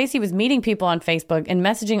Chasey was meeting people on Facebook and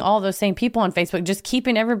messaging all those same people on Facebook, just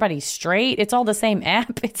keeping everybody straight. It's all the same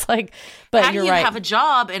app. It's like, but how you're do you right. have a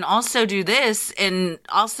job and also do this and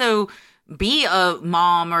also be a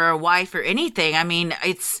mom or a wife or anything? I mean,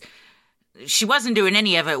 she wasn't doing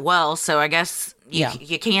any of it well, so I guess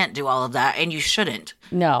you can't do all of that, and you shouldn't.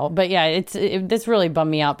 No, but yeah, this really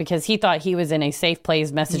bummed me out because he thought he was in a safe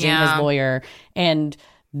place messaging his lawyer, and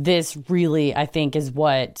this really, I think, is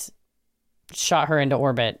what shot her into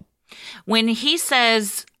orbit. When he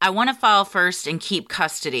says, I want to file first and keep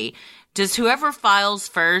custody, does whoever files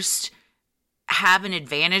first have an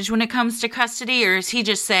advantage when it comes to custody? Or is he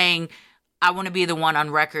just saying, I want to be the one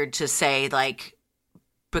on record to say, like,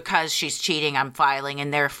 because she's cheating, I'm filing,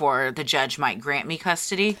 and therefore the judge might grant me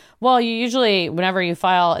custody? Well, you usually, whenever you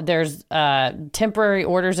file, there's temporary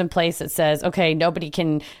orders in place that says, okay, nobody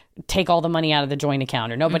can take all the money out of the joint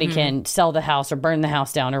account, or nobody can sell the house or burn the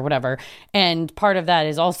house down or whatever. And part of that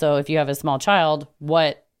is also, if you have a small child,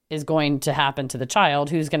 what is going to happen to the child,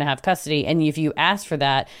 who's going to have custody. And if you ask for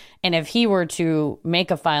that, and if he were to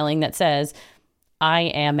make a filing that says, I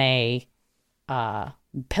am a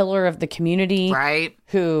pillar of the community, right?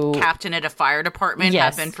 Who captain at a fire department,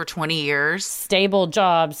 have been for 20 years, stable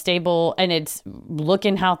job, and it's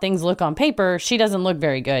looking how things look on paper. She doesn't look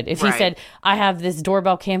very good. If he said, I have this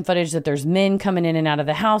doorbell cam footage that there's men coming in and out of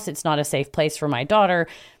the house, it's not a safe place for my daughter,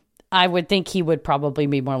 I would think he would probably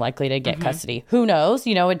be more likely to get custody. Who knows?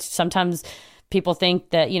 You know, it's sometimes people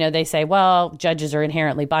think that, you know, they say, well, judges are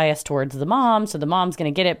inherently biased towards the mom, so the mom's going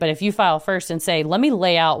to get it. But if you file first and say, let me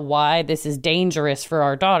lay out why this is dangerous for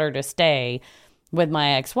our daughter to stay with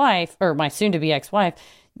my ex-wife, or my soon-to-be ex-wife,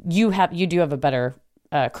 you do have a better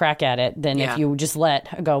crack at it than if you just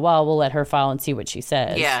we'll let her file and see what she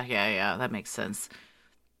says. Yeah, that makes sense.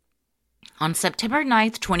 On September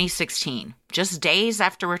 9th, 2016, just days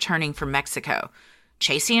after returning from Mexico,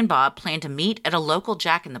 Chasey and Bob planned to meet at a local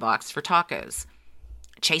Jack in the Box for tacos.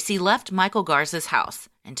 Chasey left Michael Garza's house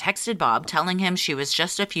and texted Bob telling him she was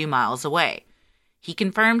just a few miles away. He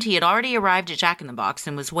confirmed he had already arrived at Jack in the Box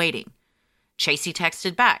and was waiting. Chasey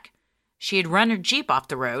texted back. She had run her Jeep off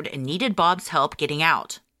the road and needed Bob's help getting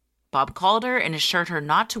out. Bob called her and assured her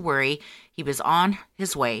not to worry. He was on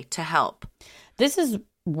his way to help. This is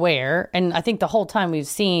where, and I think the whole time we've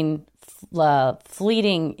seen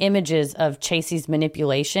fleeting images of Chasey's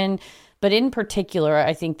manipulation, but in particular,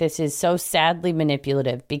 I think this is so sadly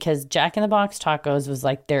manipulative because Jack in the Box tacos was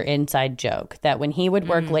like their inside joke that when he would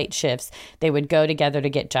work late shifts, they would go together to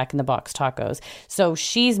get Jack in the Box tacos. So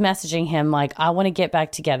she's messaging him like, I want to get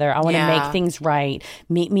back together. I want to make things right.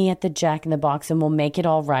 Meet me at the Jack in the Box and we'll make it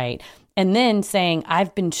all right. And then saying,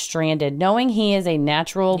 I've been stranded, knowing he is a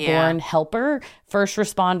natural born helper, first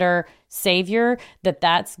responder, savior,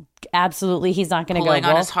 that's absolutely, he's not going to go. Pulling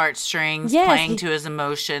on his heartstrings, playing to his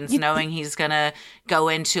emotions, knowing he's going to go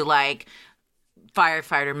into like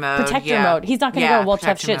firefighter mode. Protector mode. He's not going to go, well,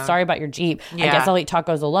 tough shit, sorry about your Jeep. I guess I'll eat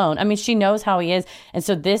tacos alone. I mean, she knows how he is. And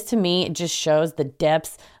so this to me, it just shows the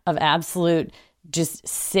depths of absolute just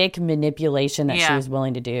sick manipulation that she was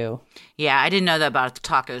willing to do. Yeah, I didn't know that about the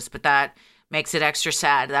tacos, but that makes it extra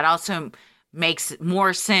sad. That also makes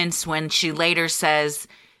more sense when she later says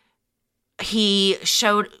he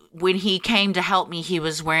showed, when he came to help me, he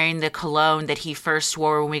was wearing the cologne that he first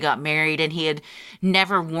wore when we got married, and he had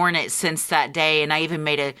never worn it since that day, and I even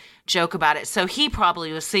made a joke about it. So he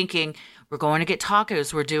probably was thinking, we're going to get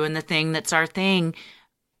tacos, we're doing the thing that's our thing.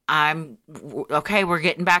 We're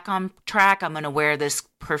getting back on track. I'm going to wear this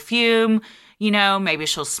perfume, maybe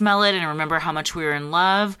she'll smell it and remember how much we were in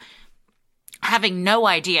love. Having no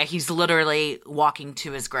idea he's literally walking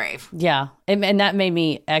to his grave. Yeah. And that made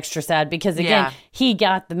me extra sad because, again, he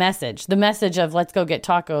got the message. The message of let's go get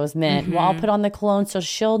tacos meant, well, I'll put on the cologne so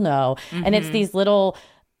she'll know. And it's these little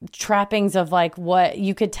trappings of like what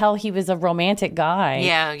you could tell he was a romantic guy.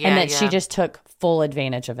 And that she just took full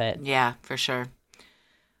advantage of it. Yeah, for sure.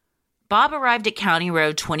 Bob arrived at County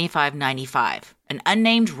Road 2595, an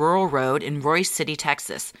unnamed rural road in Royce City,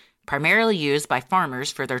 Texas, primarily used by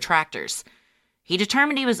farmers for their tractors. He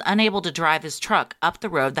determined he was unable to drive his truck up the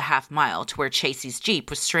road the half mile to where Chasey's Jeep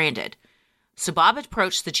was stranded. So Bob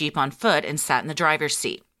approached the Jeep on foot and sat in the driver's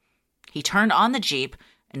seat. He turned on the Jeep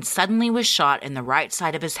and suddenly was shot in the right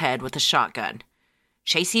side of his head with a shotgun.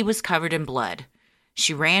 Chasey was covered in blood.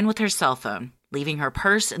 She ran with her cell phone, leaving her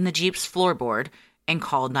purse in the Jeep's floorboard, and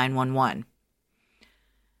called 911.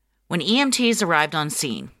 When EMTs arrived on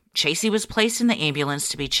scene, Chasey was placed in the ambulance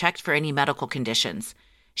to be checked for any medical conditions.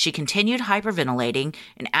 She continued hyperventilating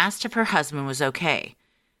and asked if her husband was okay.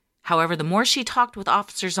 However, the more she talked with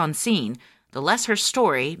officers on scene, the less her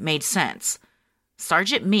story made sense.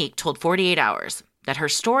 Sergeant Meek told 48 Hours that her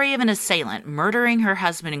story of an assailant murdering her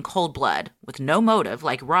husband in cold blood with no motive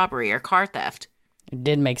like robbery or car theft. It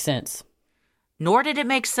didn't make sense. Nor did it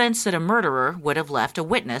make sense that a murderer would have left a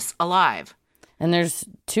witness alive. And there's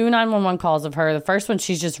 2 911 calls of her. The first one,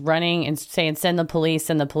 she's just running and saying, send the police,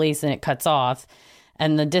 and it cuts off.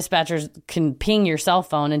 And the dispatchers can ping your cell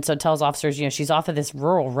phone, and so it tells officers, she's off of this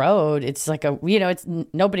rural road. It's like it's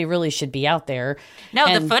nobody really should be out there.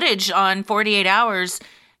 No, the footage on 48 Hours,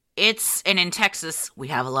 and in Texas, we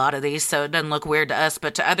have a lot of these, so it doesn't look weird to us,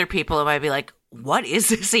 but to other people, it might be like, what is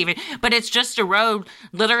this even? But it's just a road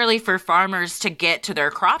literally for farmers to get to their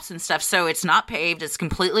crops and stuff. So it's not paved. It's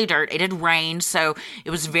completely dirt. It had rained, so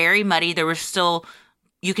it was very muddy. There was still,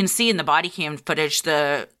 you can see in the body cam footage,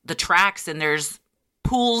 the tracks, and there's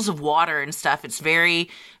pools of water and stuff. It's very,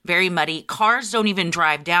 very muddy. Cars don't even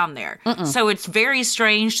drive down there. So it's very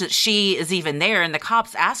strange that she is even there. And the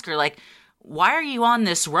cops ask her, like, why are you on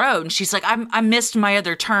this road? And she's like, I missed my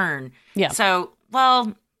other turn. Yeah. So,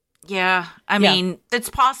 well, yeah. I mean, it's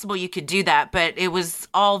possible you could do that, but it was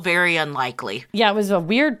all very unlikely. Yeah, it was a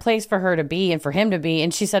weird place for her to be and for him to be.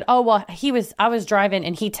 And she said, oh, well, I was driving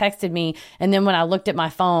and he texted me. And then when I looked at my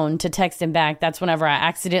phone to text him back, that's whenever I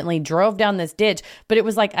accidentally drove down this ditch. But it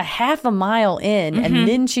was like a half a mile in, and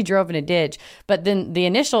then she drove in a ditch. But then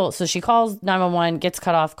so she calls 911, gets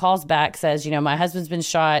cut off, calls back, says, my husband's been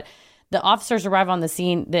shot. The officers arrive on the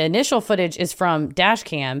scene. The initial footage is from dash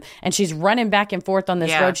cam, and she's running back and forth on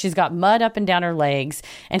this road. She's got mud up and down her legs,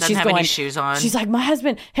 and Doesn't have any shoes on. She's like, my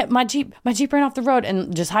husband, my Jeep ran off the road,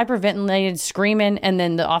 and just hyperventilated, screaming. And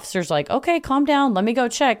then the officer's like, okay, calm down, let me go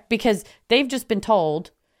check, because they've just been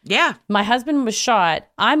told Yeah. My husband was shot.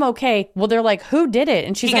 I'm okay. Well, they're like, who did it?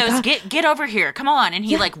 And she's he like, goes, get over here. Come on. And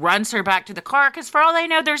he like runs her back to the car because for all they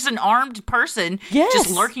know, there's an armed person just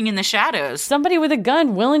lurking in the shadows. Somebody with a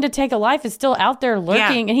gun willing to take a life is still out there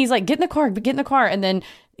lurking. And he's like, get in the car. And then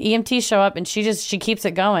EMTs show up and she keeps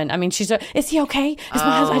it going. I mean, is he okay? Is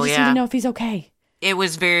my husband? I just need to know if he's okay. It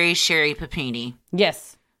was very Sherry Papini.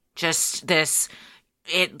 Yes. Just this,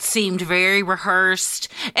 it seemed very rehearsed.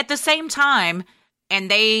 At the same time, and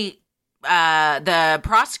the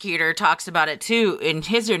prosecutor talks about it too in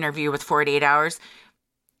his interview with 48 Hours,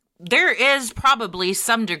 there is probably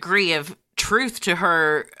some degree of truth to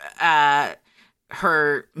her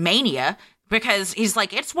mania, because he's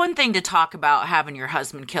like, it's one thing to talk about having your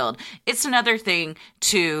husband killed. It's another thing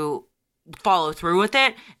to follow through with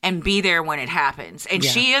it and be there when it happens. And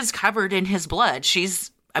she is covered in his blood.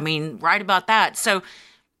 She's, right about that. So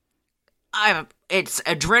it's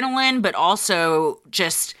adrenaline, but also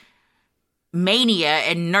just mania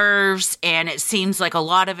and nerves. And it seems like a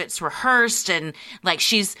lot of it's rehearsed, and like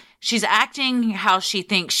she's acting how she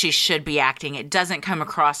thinks she should be acting. It doesn't come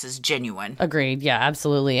across as genuine. Agreed. Yeah,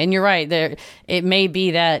 absolutely. And you're right. It may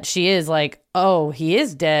be that she is like, oh, he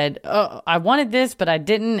is dead. Oh, I wanted this, but I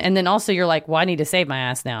didn't. And then also you're like, well, I need to save my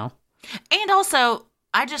ass now. And also,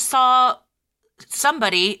 I just saw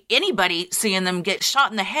anybody seeing them get shot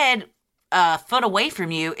in the head a foot away from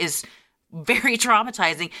you is very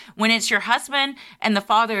traumatizing. When it's your husband and the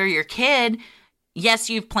father of your kid, yes,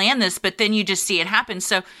 you've planned this, but then you just see it happen.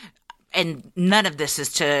 So, and none of this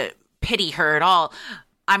is to pity her at all.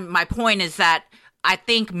 My point is that I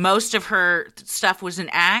think most of her stuff was an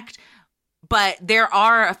act, but there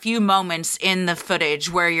are a few moments in the footage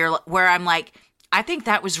where I'm like, I think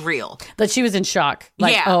that was real. That she was in shock.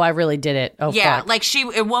 Like, oh, I really did it. Oh, yeah. fuck. Like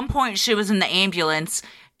at one point she was in the ambulance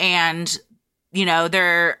and,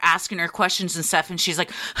 they're asking her questions and stuff. And she's like,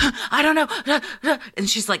 I don't know. And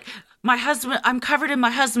she's like, I'm covered in my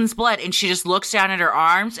husband's blood. And she just looks down at her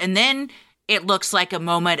arms. And then it looks like a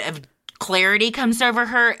moment of clarity comes over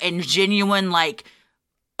her and genuine, like,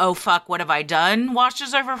 oh, fuck, what have I done?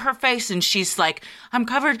 Washes over her face. And she's like, I'm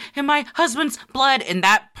covered in my husband's blood. And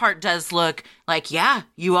that part does look like, yeah,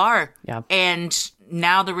 you are. Yeah. And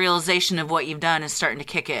now the realization of what you've done is starting to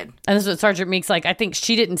kick in. And this is what Sergeant Meek's like. I think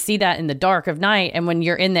she didn't see that in the dark of night. And when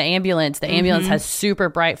you're in the ambulance has super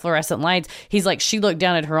bright fluorescent lights. He's like, she looked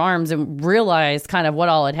down at her arms and realized kind of what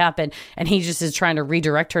all had happened. And he just is trying to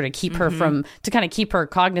redirect her to keep her to kind of keep her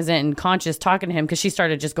cognizant and conscious talking to him, because she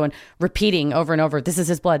started just repeating over and over, this is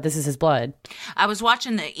his blood, this is his blood. I was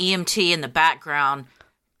watching the EMT in the background,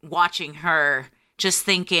 watching her, just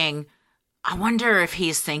thinking, I wonder if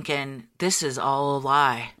he's thinking, this is all a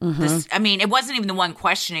lie. It wasn't even the one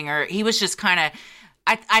questioning her. He was just kind of,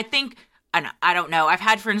 I think, I don't know. I've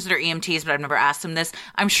had friends that are EMTs, but I've never asked them this.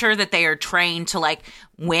 I'm sure that they are trained to, like,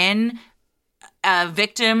 when a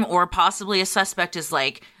victim or possibly a suspect is,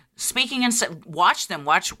 like, speaking and watch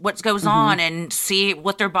what goes on and see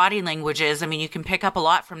what their body language is. You can pick up a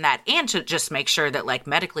lot from that, and to just make sure that, like,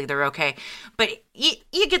 medically they're okay. But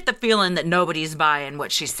you get the feeling that nobody's buying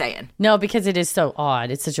what she's saying. No, because it is so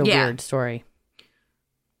odd. It's such a weird story.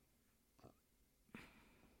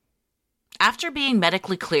 After being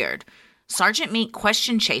medically cleared, Sergeant Meek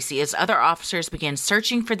questioned Chasey as other officers began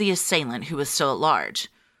searching for the assailant, who was still at large.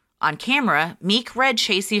 On camera, Meek read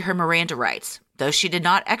Chasey her Miranda rights, though she did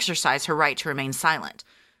not exercise her right to remain silent.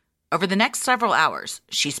 Over the next several hours,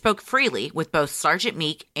 she spoke freely with both Sergeant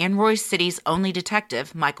Meek and Royce City's only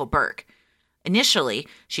detective, Michael Burke. Initially,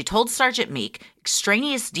 she told Sergeant Meek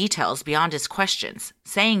extraneous details beyond his questions,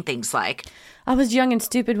 saying things like, I was young and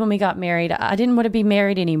stupid when we got married. I didn't want to be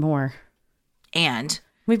married anymore. And,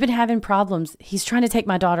 we've been having problems. He's trying to take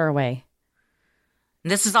my daughter away.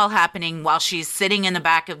 This is all happening while she's sitting in the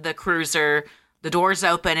back of the cruiser. The door's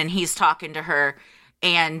open and he's talking to her.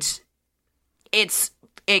 And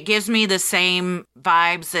it gives me the same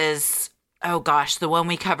vibes as, oh gosh, the one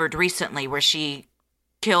we covered recently where she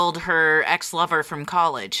killed her ex-lover from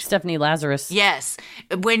college. Stephanie Lazarus. Yes.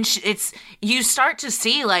 When you start to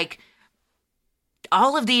see, like,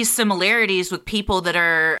 all of these similarities with people that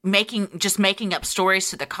are making up stories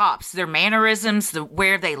to the cops, their mannerisms,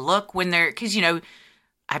 where they look when they're, because,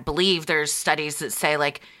 I believe there's studies that say,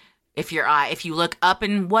 like, if you look up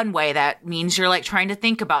in one way, that means you're, like, trying to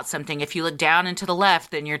think about something. If you look down and to the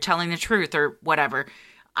left, then you're telling the truth or whatever.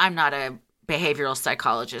 I'm not a behavioral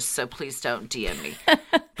psychologist, so please don't DM me.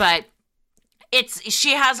 But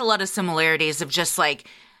she has a lot of similarities of just, like,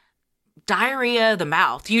 diarrhea of the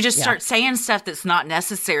mouth. You just start saying stuff that's not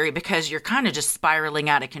necessary because you're kind of just spiraling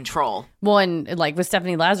out of control. Well, and like with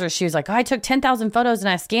Stephanie Lazarus, she was like, I took 10,000 photos and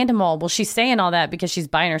I scanned them all. Well, she's saying all that because she's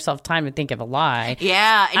buying herself time to think of a lie.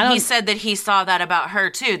 Yeah, and he said that he saw that about her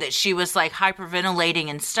too, that she was like hyperventilating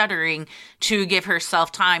and stuttering to give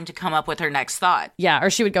herself time to come up with her next thought. Yeah, or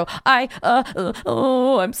she would go,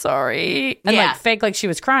 I'm sorry. And like fake like she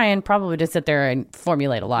was crying, probably to sit there and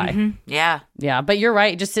formulate a lie. Mm-hmm. Yeah. Yeah, but you're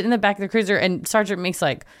right. Just sit in the back of the cruiser and Sergeant Meek's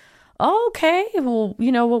like, oh, okay, well,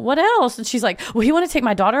 what else? And she's like, well, he wanted to take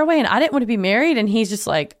my daughter away and I didn't want to be married. And he's just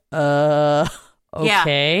like, okay.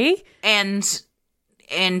 Yeah. And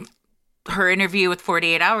in her interview with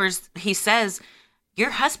 48 Hours, he says,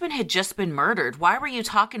 your husband had just been murdered. Why were you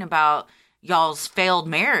talking about y'all's failed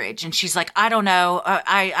marriage? And she's like, I don't know.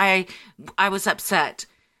 I was upset.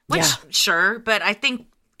 Which, sure, but I think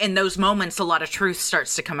in those moments, a lot of truth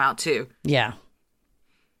starts to come out too. Yeah.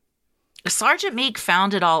 Sergeant Meek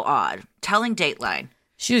found it all odd, telling Dateline.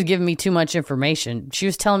 She was giving me too much information. She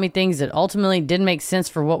was telling me things that ultimately didn't make sense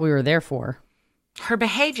for what we were there for. Her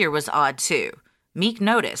behavior was odd too. Meek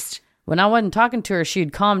noticed. When I wasn't talking to her,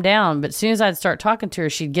 she'd calm down, but as soon as I'd start talking to her,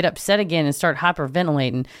 she'd get upset again and start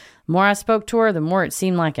hyperventilating. The more I spoke to her, the more it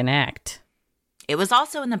seemed like an act. It was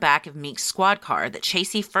also in the back of Meek's squad car that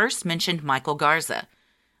Chasey first mentioned Michael Garza.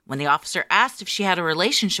 When the officer asked if she had a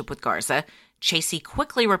relationship with Garza, Chasey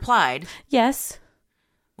quickly replied, yes.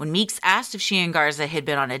 When Meeks asked if she and Garza had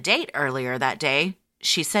been on a date earlier that day,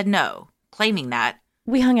 she said no, claiming that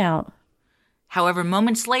we hung out. However,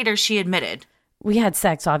 moments later, she admitted, we had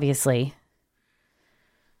sex, obviously.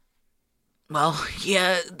 Well,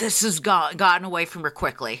 yeah, this has gotten away from her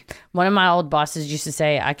quickly. One of my old bosses used to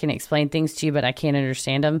say, I can explain things to you, but I can't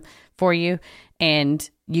understand them for you. And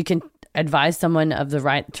you can advise someone of the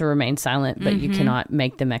right to remain silent, but you cannot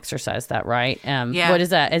make them exercise that right. What is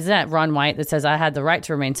that? Is that Ron White that says, I had the right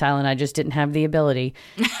to remain silent, I just didn't have the ability?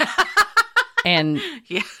 And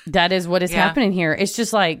that is what is happening here. It's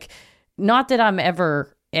just like, not that I'm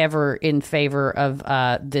ever in favor of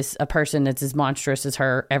a person that's as monstrous as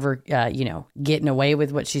her ever, getting away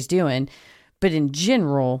with what she's doing. But in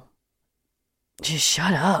general, just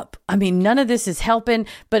shut up. I mean, none of this is helping.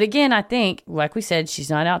 But again, I think, like we said, she's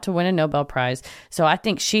not out to win a Nobel Prize. So I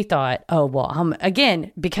think she thought, oh, well,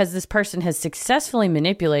 again, because this person has successfully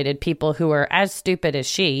manipulated people who are as stupid as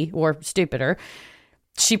she or stupider,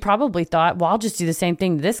 she probably thought, well, I'll just do the same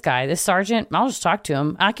thing to this guy, this sergeant. I'll just talk to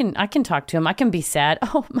him. I can talk to him. I can be sad.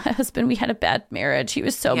 Oh, my husband, we had a bad marriage. He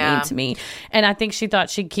was so mean to me. And I think she thought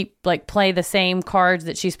she'd keep play the same cards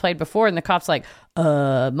that she's played before. And the cop's like,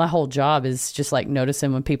 my whole job is just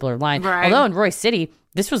noticing when people are lying. Right. Although in Royce City,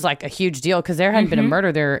 this was a huge deal because there hadn't been a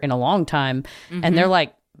murder there in a long time. And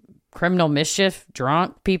they're criminal mischief,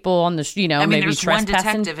 drunk people on the, maybe there's trespassing. One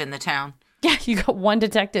detective in the town. Yeah, you got one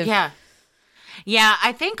detective. Yeah. Yeah,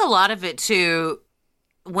 I think a lot of it, too,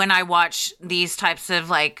 when I watch these types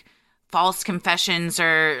of, false confessions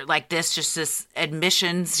or this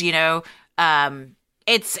admissions,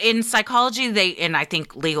 it's in psychology, and I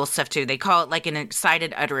think legal stuff, too, they call it, an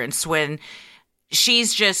excited utterance when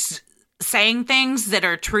she's just saying things that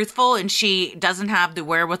are truthful and she doesn't have the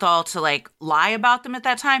wherewithal to, lie about them at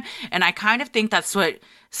that time. And I kind of think that's what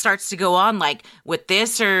starts to go on, with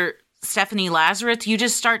this or Stephanie Lazarus, you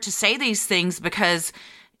just start to say these things because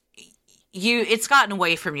it's gotten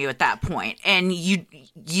away from you at that point, and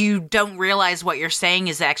you don't realize what you're saying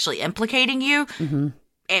is actually implicating you,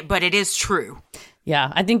 but it is true.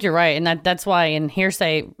 Yeah, I think you're right, and that's why in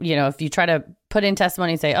hearsay, if you try to put in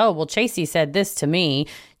testimony and say, oh, well, Chasey said this to me,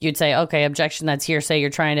 you'd say, okay, objection, that's hearsay. You're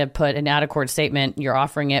trying to put an out-of-court statement. You're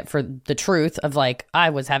offering it for the truth of I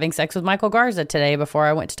was having sex with Michael Garza today before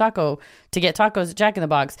I went to get tacos at Jack in the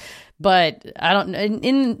Box. But I don't,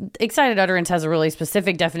 in excited utterance has a really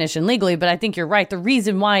specific definition legally, but I think you're right. The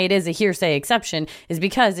reason why it is a hearsay exception is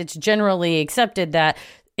because it's generally accepted that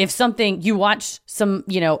if something, you watch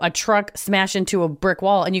a truck smash into a brick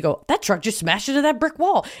wall and you go, that truck just smashed into that brick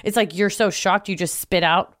wall. It's you're so shocked you just spit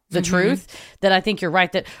out the truth that I think you're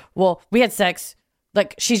right that, well, we had sex.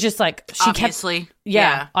 She's just she obviously.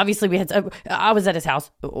 Obviously we had, I was at his house.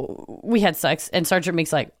 We had sex. And Sergeant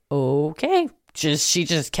Meek's okay. She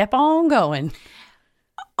just kept on going.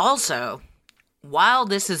 Also, while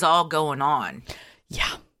this is all going on.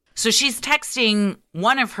 Yeah. So she's texting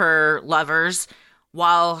one of her lovers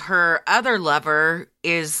while her other lover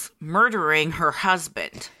is murdering her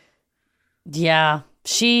husband. Yeah,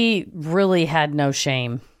 she really had no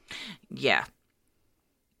shame. Yeah.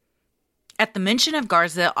 At the mention of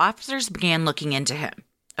Garza, officers began looking into him.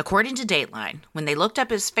 According to Dateline, when they looked up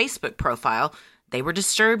his Facebook profile, They were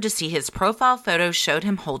disturbed to see his profile photo showed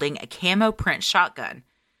him holding a camo print shotgun.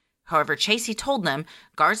 However, Chasey told them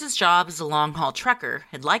Garza's job as a long-haul trucker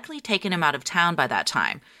had likely taken him out of town by that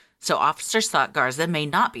time, so officers thought Garza may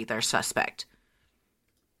not be their suspect.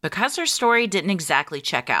 Because her story didn't exactly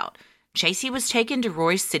check out, Chasey was taken to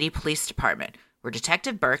Roy's City Police Department, where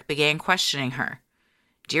Detective Burke began questioning her.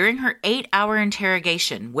 During her 8-hour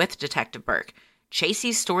interrogation with Detective Burke,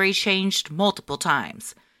 Chasey's story changed multiple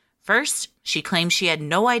times. First, she claimed she had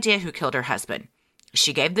no idea who killed her husband.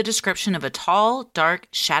 She gave the description of a tall, dark,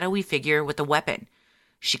 shadowy figure with a weapon.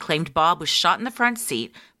 She claimed Bob was shot in the front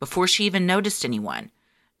seat before she even noticed anyone.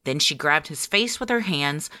 Then she grabbed his face with her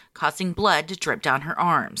hands, causing blood to drip down her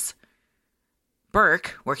arms.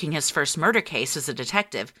 Burke, working his first murder case as a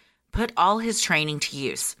detective, put all his training to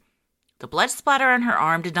use. The blood splatter on her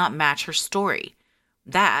arm did not match her story.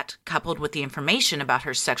 That, coupled with the information about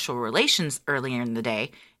her sexual relations earlier in the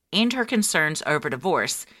day and her concerns over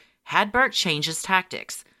divorce, had Burke change his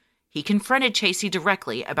tactics. He confronted Chasey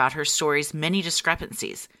directly about her story's many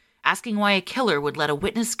discrepancies, asking why a killer would let a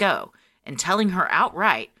witness go, and telling her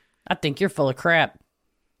outright, I think you're full of crap.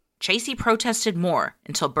 Chasey protested more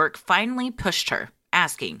until Burke finally pushed her,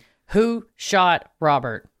 asking, Who shot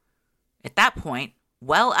Robert? At that point,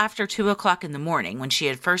 well after 2 o'clock in the morning when she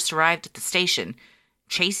had first arrived at the station,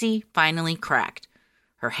 Chasey finally cracked.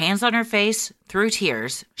 Her hands on her face, through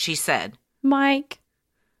tears, she said, Mike.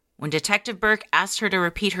 When Detective Burke asked her to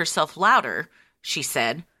repeat herself louder, she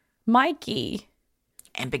said, Mikey.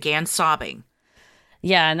 And began sobbing.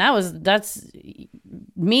 Yeah, and that's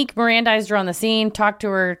Meek Mirandized her on the scene, talked to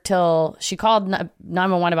her till she called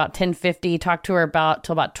 911 about 10:50, talked to her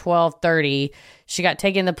till about 12:30. She got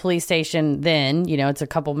taken to the police station then, it's a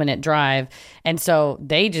couple minute drive. And so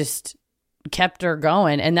they just kept her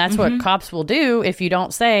going. And that's what cops will do if you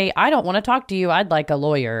don't say, I don't want to talk to you. I'd like a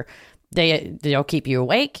lawyer. They'll keep you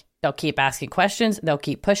awake. They'll keep asking questions. They'll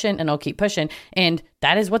keep pushing and they'll keep pushing. And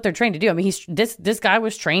that is what they're trained to do. I mean, this guy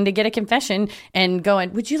was trained to get a confession and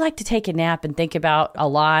going, would you like to take a nap and think about a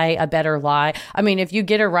lie, a better lie? I mean, if you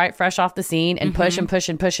get her right fresh off the scene and push and push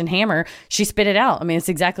and push and hammer, she spit it out. I mean, it's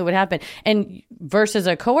exactly what happened. And versus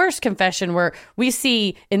a coerced confession where we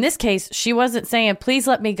see, in this case, she wasn't saying, please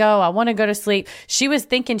let me go. I want to go to sleep. She was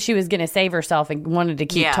thinking she was going to save herself and wanted to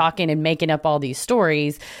keep talking and making up all these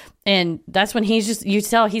stories. And that's when you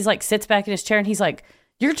tell he's like sits back in his chair and he's like,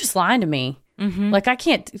 you're just lying to me. Like, I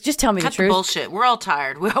can't, just tell me Cut the truth. Bullshit. We're all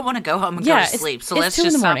tired. We all want to go home and go to sleep. So let's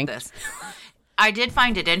just stop this. I did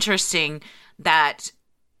find it interesting that,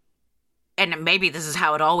 and maybe this is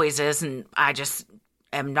how it always is, and I just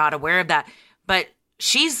am not aware of that, but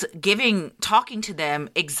she's talking to them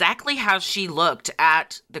exactly how she looked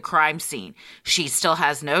at the crime scene. She still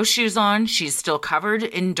has no shoes on. She's still covered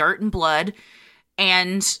in dirt and blood.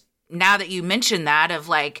 And now that you mention that of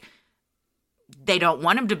like, they don't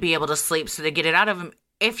want him to be able to sleep, so they get it out of him.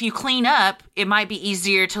 If you clean up, it might be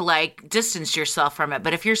easier to like distance yourself from it.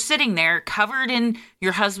 But if you're sitting there covered in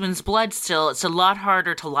your husband's blood still, it's a lot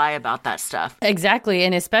harder to lie about that stuff. Exactly.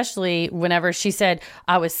 And especially whenever she said,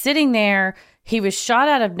 I was sitting there, he was shot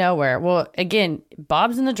out of nowhere. Well, again,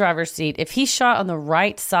 Bob's in the driver's seat. If he's shot on the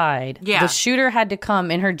right side, the shooter had to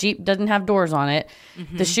come, and her Jeep doesn't have doors on it.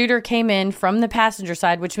 The shooter came in from the passenger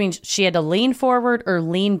side, which means she had to lean forward or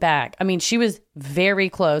lean back. I mean, she was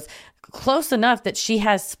very close enough that she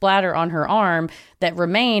has splatter on her arm that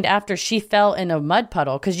remained after she fell in a mud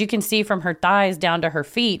puddle, because you can see from her thighs down to her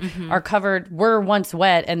feet were once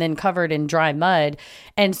wet and then covered in dry mud.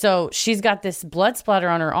 And so she's got this blood splatter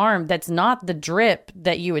on her arm that's not the drip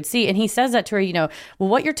that you would see. And he says that to her, well,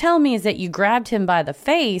 what you're telling me is that you grabbed him by the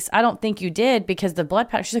face. I don't think you did, because the blood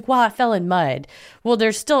pattern. She's like, well, I fell in mud. Well,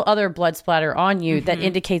 there's still other blood splatter on you that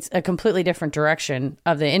indicates a completely different direction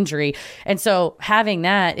of the injury. And so having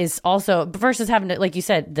that is also, versus having to, like you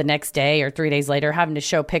said, the next day or 3 days later, having to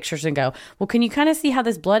show pictures and go, well, can you kind of see how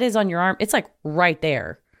this blood is on your arm? It's like right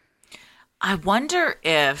there. I wonder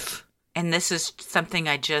if, and this is something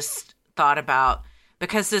I just thought about,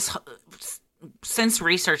 because since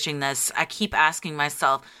researching this, I keep asking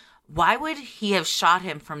myself, why would he have shot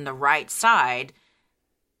him from the right side?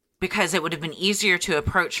 Because it would have been easier to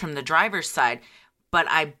approach from the driver's side. But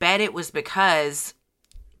I bet it was because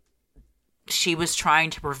she was trying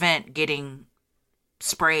to prevent getting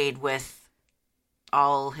sprayed with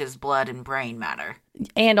all his blood and brain matter.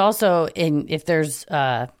 And also, if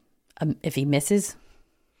he misses,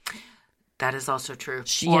 That is also true.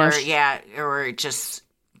 Or just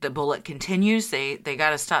the bullet continues. They got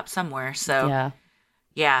to stop somewhere. So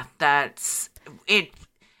yeah, that's it.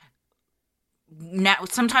 Now,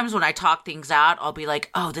 sometimes when I talk things out, I'll be like,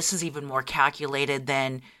 oh, this is even more calculated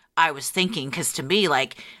than I was thinking, because to me,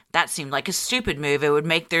 like, that seemed like a stupid move. It would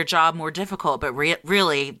make their job more difficult, but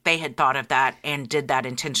really, they had thought of that and did that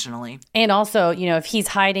intentionally. And also, you know, if he's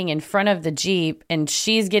hiding in front of the Jeep and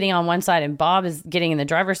she's getting on one side and Bob is getting in the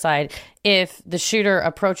driver's side, if the shooter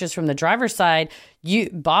approaches from the driver's side,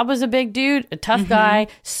 Bob was a big dude, a tough guy,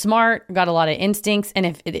 smart, got a lot of instincts. And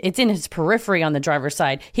if it's in his periphery on the driver's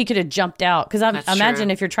side, he could have jumped out. Because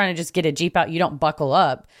imagine if you're trying to just get a Jeep out, you don't buckle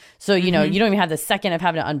up. So, you know, you don't even have the second of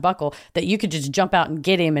having to unbuckle, that you could just jump out and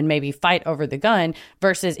get him and maybe fight over the gun.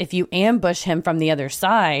 Versus if you ambush him from the other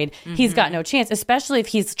side, he's got no chance, especially if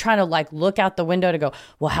he's trying to like look out the window to go,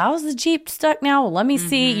 well, how's the Jeep stuck now? Well, let me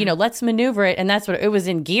see, you know, let's maneuver it. And that's what it was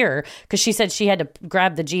in gear, because she said she had to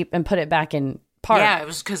grab the Jeep and put it back in park. Yeah, it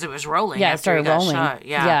was because it was rolling. Yeah, it started rolling. Shot.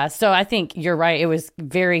 Yeah. So I think you're right. It was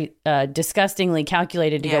very disgustingly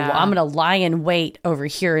calculated to go, well, I'm going to lie in wait over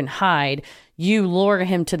here and hide. You lure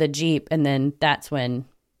him to the Jeep, and then that's when.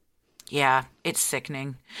 Yeah, it's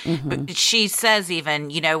sickening. But she says even,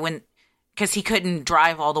 you know, because he couldn't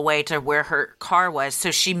drive all the way to where her car was.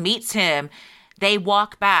 So she meets him. They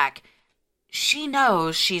walk back. She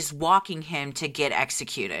knows she's walking him to get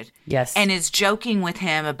executed. Yes. And is joking with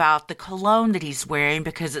him about the cologne that he's wearing,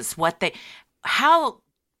 because it's what they... How?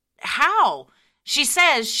 She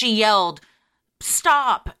says she yelled,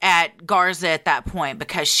 stop, at Garza at that point,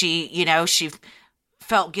 because she, you know, she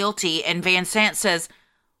felt guilty. And Van Sant says,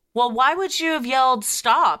 well, why would you have yelled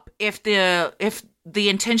stop if the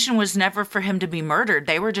intention was never for him to be murdered?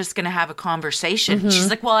 They were just going to have a conversation. She's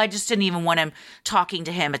like, well, I just didn't even want him talking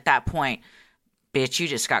to him at that point. Bitch, you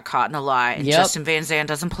just got caught in a lie. And Justin Van Zandt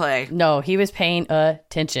doesn't play. No, he was paying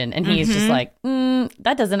attention. And he's just like,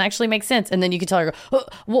 that doesn't actually make sense. And then you can tell her, oh,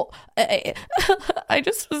 well,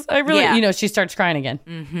 you know, she starts crying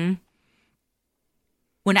again.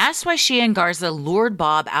 When asked why she and Garza lured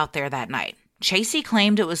Bob out there that night, Chasey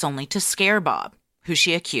claimed it was only to scare Bob, who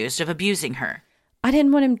she accused of abusing her. I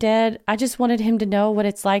didn't want him dead. I just wanted him to know what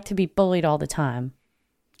it's like to be bullied all the time.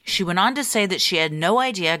 She went on to say that she had no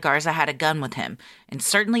idea Garza had a gun with him and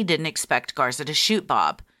certainly didn't expect Garza to shoot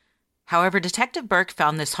Bob. However, Detective Burke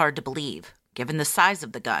found this hard to believe, given the size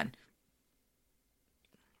of the gun.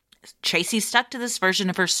 Chasey stuck to this version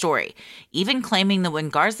of her story, even claiming that when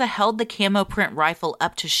Garza held the camo print rifle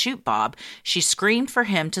up to shoot Bob, she screamed for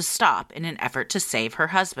him to stop in an effort to save her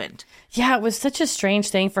husband. Yeah, it was such a strange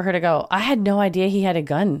thing for her to go, I had no idea he had a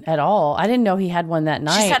gun at all. I didn't know he had one that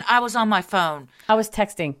night. She said, I was on my phone. I was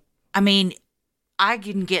texting. I mean, I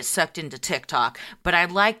can get sucked into TikTok, but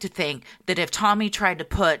I'd like to think that if Tommy tried to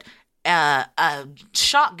put a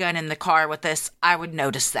shotgun in the car with us, I would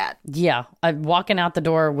notice that. Yeah, I'm walking out the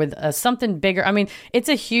door with something bigger. I mean, it's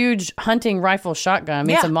a huge hunting rifle shotgun. I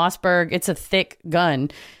mean, it's a Mossberg. It's a thick gun.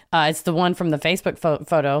 It's the one from the Facebook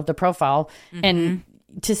photo, the profile. And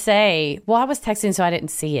to say, well, I was texting, so I didn't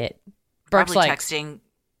see it. Burke's probably texting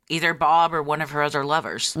either Bob or one of her other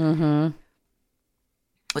lovers. With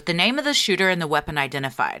the name of the shooter and the weapon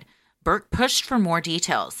identified, Burke pushed for more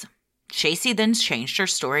details. Chasey then changed her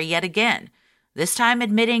story yet again, this time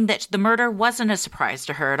admitting that the murder wasn't a surprise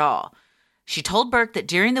to her at all. She told Burke that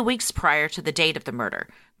during the weeks prior to the date of the murder,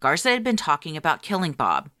 Garza had been talking about killing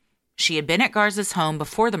Bob. She had been at Garza's home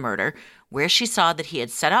before the murder, where she saw that he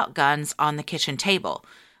had set out guns on the kitchen table,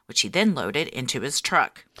 which he then loaded into his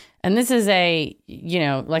truck. And this is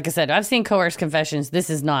like I said, I've seen coerced confessions. This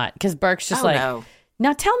is not, because Burke's just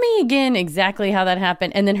now tell me again exactly how that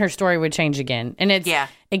happened. And then her story would change again. And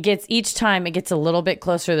each time it gets a little bit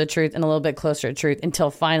closer to the truth and a little bit closer to truth until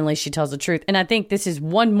finally she tells the truth. And I think this is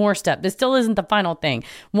one more step. This still isn't the final thing.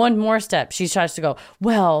 One more step. She tries to go,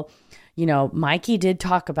 well, you know, Mikey did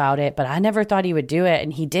talk about it, but I never thought he would do it.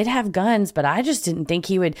 And he did have guns, but I just didn't think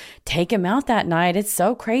he would take him out that night. It's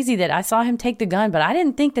so crazy that I saw him take the gun, but I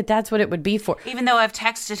didn't think that that's what it would be for. Even though I've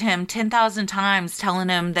texted him 10,000 times telling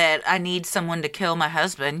him that I need someone to kill my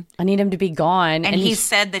husband. I need him to be gone. And he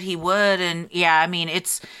said that he would. And yeah, I mean,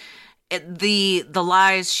 the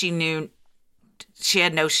lies she knew, she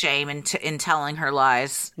had no shame in telling her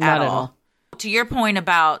lies at all. To your point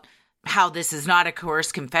about how this is not a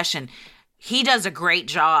coerced confession, he does a great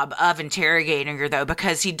job of interrogating her, though,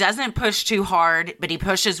 because he doesn't push too hard, but he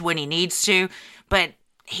pushes when he needs to. But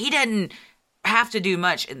he didn't have to do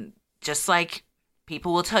much. And just like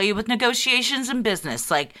people will tell you with negotiations in business,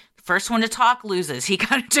 like the first one to talk loses. He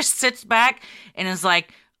kind of just sits back and is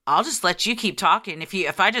like, I'll just let you keep talking.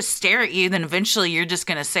 If I just stare at you, then eventually you're just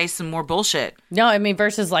going to say some more bullshit. No, I mean,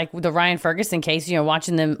 versus like the Ryan Ferguson case,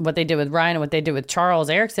 watching them, what they did with Ryan and what they did with Charles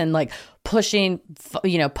Erickson, like pushing,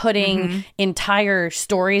 putting entire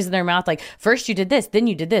stories in their mouth. Like, first you did this, then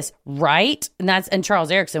you did this, right? And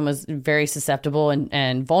Charles Erickson was very susceptible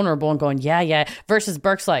and vulnerable and going, yeah. Versus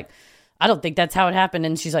Burke's like, I don't think that's how it happened.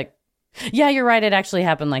 And she's like, yeah, you're right. It actually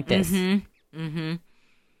happened like this.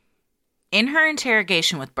 In her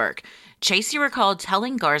interrogation with Burke, Chasey recalled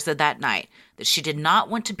telling Garza that night that she did not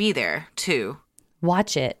want to be there to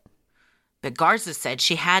watch it. But Garza said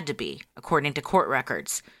she had to be, according to court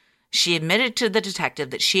records. She admitted to the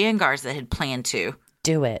detective that she and Garza had planned to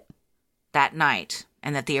do it that night,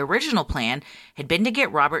 and that the original plan had been to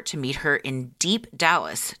get Robert to meet her in deep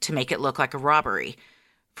Dallas to make it look like a robbery.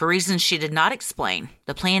 For reasons she did not explain,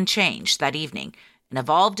 the plan changed that evening and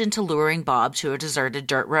evolved into luring Bob to a deserted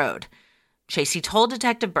dirt road. Chasey told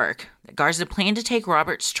Detective Burke that Garza planned to take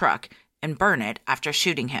Robert's truck and burn it after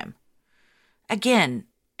shooting him. Again,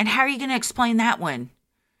 and how are you going to explain that one?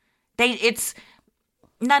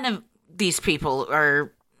 None of these people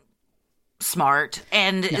are smart.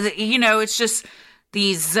 And, it's just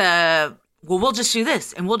these, we'll just do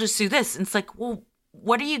this and we'll just do this. And it's like, well,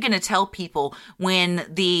 what are you going to tell people when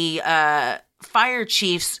the fire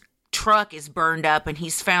chief's truck is burned up and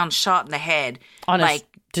he's found shot in the head? On a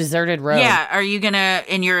deserted road. Yeah, are you going to,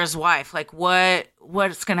 and you're his wife, like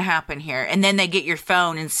what's going to happen here? And then they get your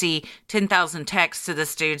phone and see 10,000 texts to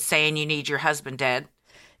this dude saying you need your husband dead.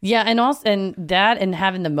 Yeah, and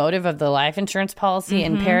having the motive of the life insurance policy.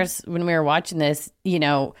 And Paris, when we were watching this, we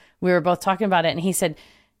were both talking about it, and he said,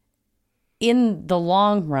 in the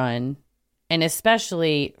long run, and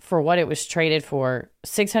especially for what it was traded for,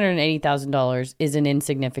 $680,000 is an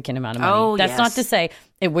insignificant amount of money. Oh, That's yes. not to say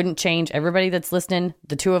it wouldn't change everybody that's listening,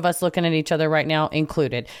 the two of us looking at each other right now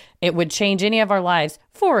included. It would change any of our lives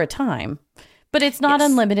for a time. But it's not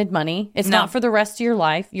unlimited money. It's not for the rest of your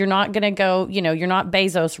life. You're not going to go, you're not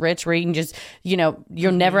Bezos rich where you can just, you'll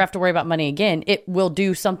never have to worry about money again. It will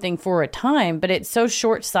do something for a time, but it's so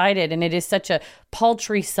short-sighted and it is such a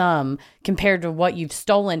paltry sum compared to what you've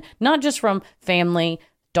stolen, not just from family,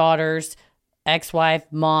 daughters, ex-wife,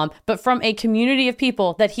 mom, but from a community of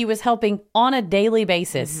people that he was helping on a daily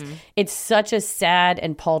basis. It's such a sad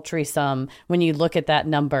and paltry sum when you look at that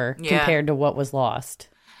number compared to what was lost.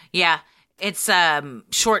 Yeah. It's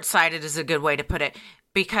short-sighted is a good way to put it,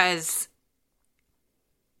 because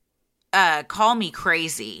call me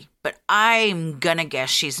crazy, but I'm going to guess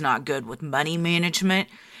she's not good with money management,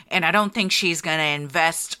 and I don't think she's going to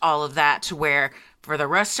invest all of that to where for the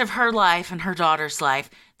rest of her life and her daughter's life,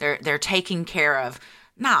 they're taken care of.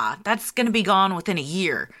 Nah, that's going to be gone within a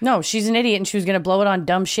year. No, she's an idiot and she was going to blow it on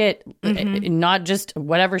dumb shit. Not just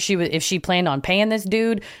whatever if she planned on paying this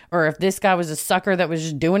dude or if this guy was a sucker that was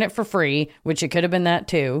just doing it for free, which it could have been that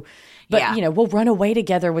too. But, we'll run away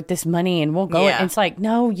together with this money and we'll go. Yeah. And it's like,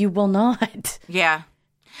 no, you will not. Yeah.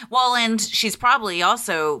 Well, and she's probably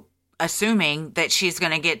also assuming that she's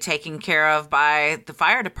going to get taken care of by the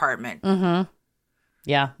fire department.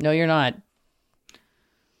 Yeah. No, you're not.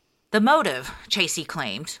 The motive, Chasey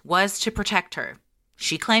claimed, was to protect her.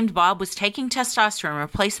 She claimed Bob was taking testosterone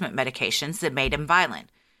replacement medications that made him violent.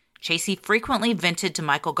 Chasey frequently vented to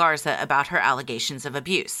Michael Garza about her allegations of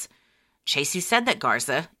abuse. Chasey said that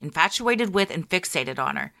Garza, infatuated with and fixated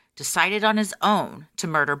on her, decided on his own to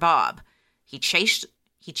murder Bob. He chased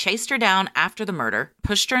her down after the murder,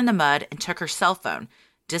 pushed her in the mud, and took her cell phone,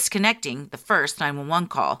 disconnecting the first 911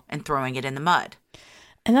 call and throwing it in the mud.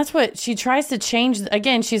 And that's what she tries to change.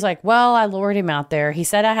 Again, she's like, well, I lured him out there. He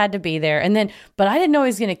said I had to be there. And then, but I didn't know he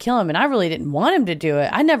was going to kill him. And I really didn't want him to do it.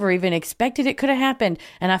 I never even expected it could have happened.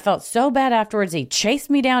 And I felt so bad afterwards. He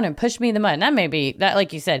chased me down and pushed me in the mud. And that may be, that,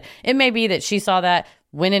 like you said, it may be that she saw that,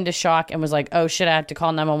 went into shock and was like, oh shit, I have to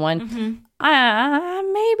call 911.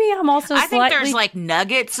 Maybe I'm also I think there's like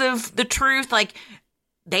nuggets of the truth. Like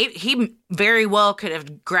he very well could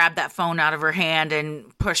have grabbed that phone out of her hand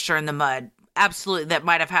and pushed her in the mud. Absolutely, that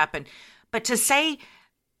might have happened. But to say,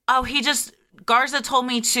 Garza told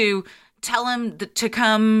me to tell him to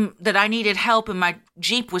come, that I needed help and my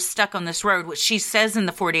Jeep was stuck on this road, which she says in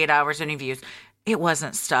the 48 Hours interviews, it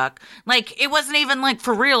wasn't stuck. Like, it wasn't even like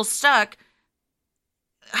for real stuck.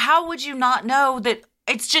 How would you not know that?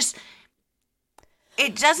 It's just,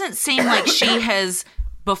 it doesn't seem like she has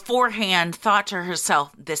beforehand thought to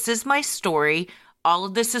herself, this is my story. All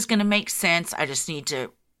of this is going to make sense. I just need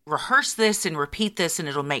to rehearse this and repeat this and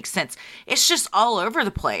it'll make sense. It's just all over the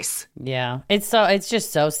place. Yeah. It's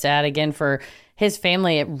just so sad again for his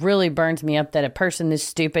family, it really burns me up that a person this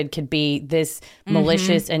stupid could be this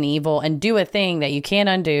malicious and evil and do a thing that you can't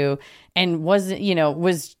undo, and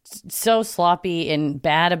was so sloppy and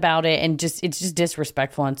bad about it, and it's just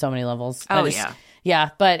disrespectful on so many levels. Yeah,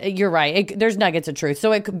 but you're right. There's nuggets of truth.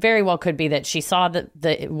 So it very well could be that she saw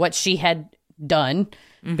what she had done,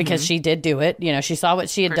 because she did do it. She saw what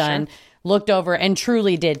she had done, looked over, and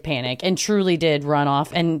truly did panic and truly did run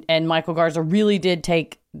off. And Michael Garza really did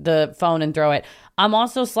take the phone and throw it. I'm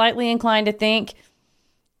also slightly inclined to think,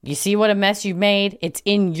 you see what a mess you've made? It's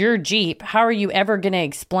in your Jeep. How are you ever going to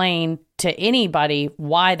explain to anybody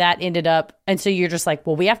why that ended up? And so you're just like,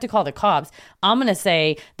 well, we have to call the cops. I'm going to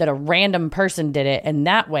say that a random person did it. And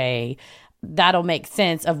that way, that'll make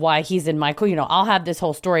sense of why he's in Michael. I'll have this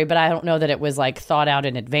whole story, but I don't know that it was like thought out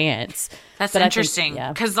in advance. That's interesting.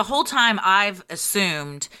 Because the whole time I've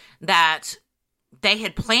assumed that they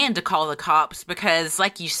had planned to call the cops because,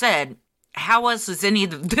 like you said, how else is any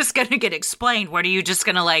of this going to get explained? What, are you just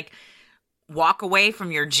going to like walk away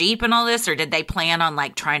from your Jeep and all this? Or did they plan on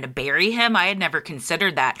like trying to bury him? I had never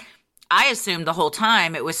considered that. I assumed the whole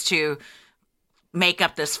time it was to make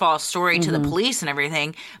up this false story to the police and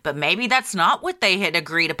everything, but maybe that's not what they had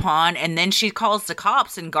agreed upon. And then she calls the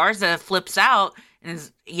cops and Garza flips out and,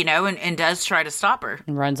 and does try to stop her.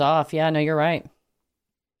 And runs off. Yeah, no, you're right.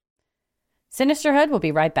 Sinisterhood will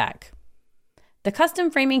be right back. The custom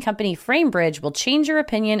framing company FrameBridge will change your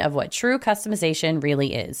opinion of what true customization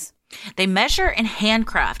really is. They measure and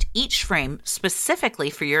handcraft each frame specifically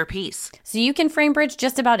for your piece. So you can FrameBridge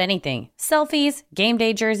just about anything. Selfies, game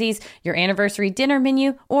day jerseys, your anniversary dinner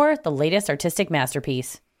menu, or the latest artistic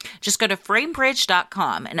masterpiece. Just go to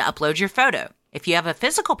framebridge.com and upload your photo. If you have a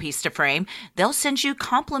physical piece to frame, they'll send you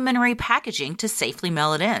complimentary packaging to safely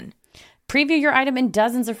mail it in. Preview your item in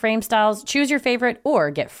dozens of frame styles, choose your favorite, or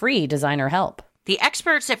get free designer help. The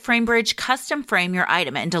experts at FrameBridge custom frame your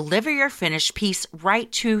item and deliver your finished piece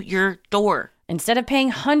right to your door. Instead of paying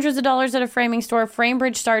hundreds of dollars at a framing store,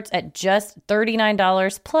 FrameBridge starts at just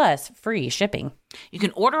 $39 plus free shipping. You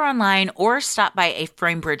can order online or stop by a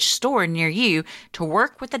FrameBridge store near you to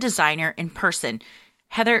work with a designer in person.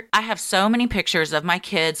 Heather, I have so many pictures of my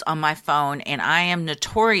kids on my phone, and I am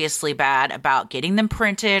notoriously bad about getting them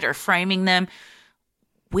printed or framing them.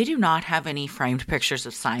 We do not have any framed pictures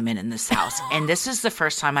of Simon in this house. And this is the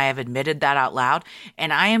first time I have admitted that out loud.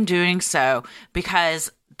 And I am doing so because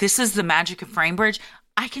this is the magic of FrameBridge.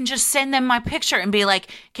 I can just send them my picture and be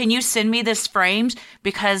like, can you send me this framed?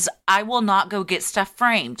 Because I will not go get stuff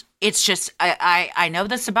framed. It's just, I know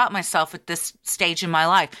this about myself at this stage in my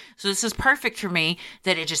life. So this is perfect for me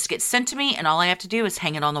that it just gets sent to me and all I have to do is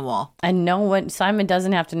hang it on the wall. And no one, Simon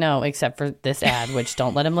doesn't have to know, except for this ad, which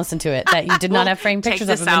don't let him listen to it, that you did not have framed pictures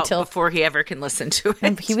of him until before he ever can listen to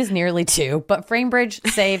it. He was nearly 2, but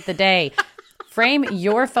FrameBridge saved the day. Frame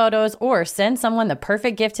your photos or send someone the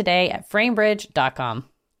perfect gift today at framebridge.com.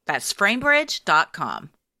 That's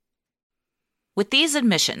framebridge.com. With these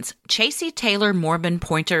admissions, Chasey Taylor Mormon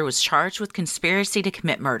Poynter was charged with conspiracy to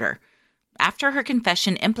commit murder. After her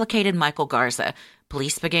confession implicated Michael Garza,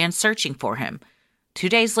 police began searching for him. 2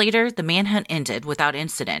 days later, the manhunt ended without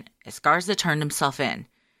incident as Garza turned himself in.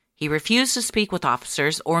 He refused to speak with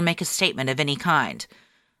officers or make a statement of any kind.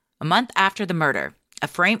 A month after the murder, a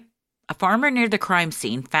farmer near the crime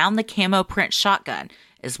scene found the camo print shotgun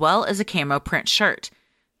as well as a camo print shirt.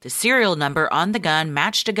 The serial number on the gun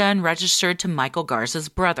matched a gun registered to Michael Garza's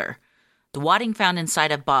brother. The wadding found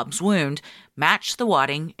inside of Bob's wound matched the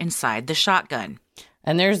wadding inside the shotgun.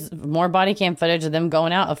 And there's more body cam footage of them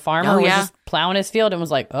going out. A farmer was just plowing his field and was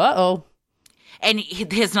like, uh-oh. And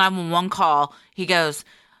his 911 call, he goes,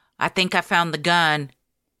 I think I found the gun,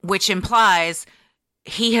 which implies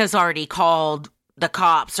he has already called the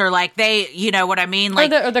cops, or like they, you know what I mean?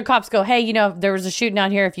 Like, or the cops go, hey, there was a shooting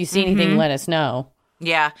out here. If you see anything, let us know.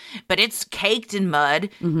 Yeah, but it's caked in mud.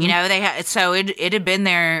 So it had been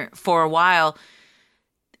there for a while,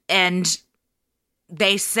 and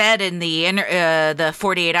they said in the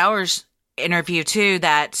 48 Hours interview too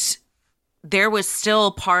that there was still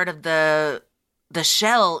part of the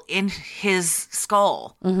shell in his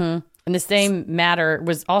skull. Mm-hmm. And the same matter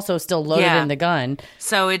was also still loaded in the gun.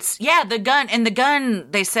 So it's the gun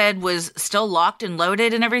they said was still locked and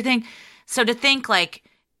loaded and everything. So to think like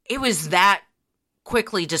it was that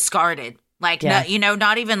quickly discarded, like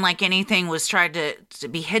not even like anything was tried to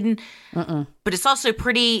be hidden. But it's also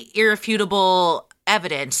pretty irrefutable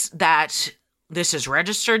evidence that this is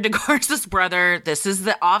registered to Garza's brother. This is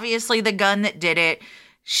obviously the gun that did it.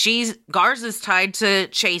 Garza's tied to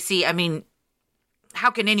Chasey. I mean,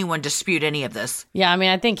 how can anyone dispute any of this? Yeah, I mean,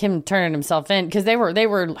 I think him turning himself in, because they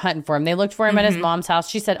were hunting for him. They looked for him at his mom's house.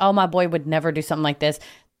 She said, oh, my boy would never do something like this.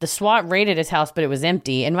 The SWAT raided his house, but it was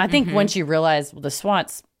empty. And I think once you realize, well, the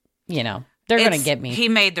SWAT's, they're going to get me. He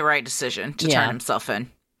made the right decision to turn himself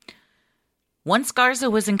in. Once Garza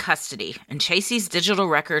was in custody and Chasey's digital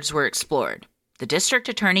records were explored, the district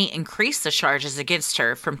attorney increased the charges against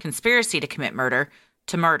her from conspiracy to commit murder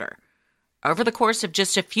to murder. Over the course of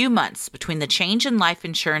just a few months between the change in life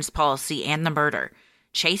insurance policy and the murder,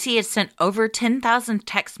 Chasey had sent over 10,000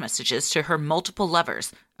 text messages to her multiple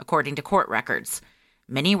lovers, according to court records.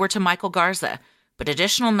 Many were to Michael Garza, but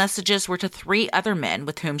additional messages were to 3 other men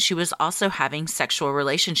with whom she was also having sexual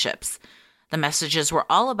relationships. The messages were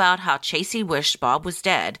all about how Chasey wished Bob was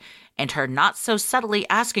dead and her not so subtly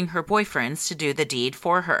asking her boyfriends to do the deed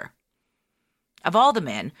for her. Of all the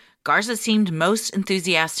men, Garza seemed most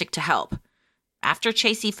enthusiastic to help. After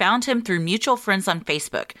Chasey found him through mutual friends on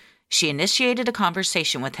Facebook, she initiated a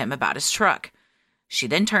conversation with him about his truck. She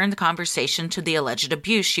then turned the conversation to the alleged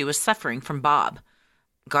abuse she was suffering from Bob.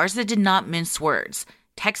 Garza did not mince words,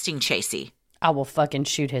 texting Chasey, I will fucking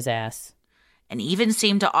shoot his ass. And even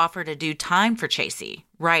seemed to offer to do time for Chasey,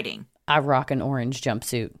 writing, I rock an orange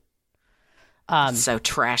jumpsuit. So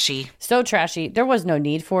trashy. So trashy. There was no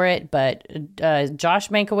need for it, but Josh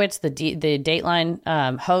Mankiewicz, the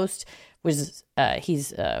Dateline host, was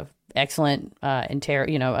he's excellent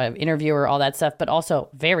interviewer, all that stuff, but also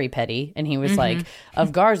very petty. And he was like,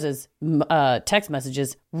 of Garza's text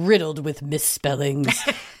messages riddled with misspellings.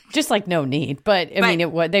 Just like no need. But I mean,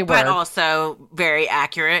 they were. But also very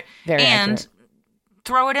accurate. Very accurate.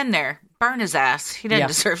 Throw it in there. Burn his ass. He doesn't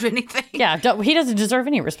deserve anything. Yeah, he doesn't deserve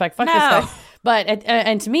any respect. Fuck this guy. But,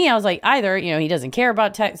 and to me, I was like, either, he doesn't care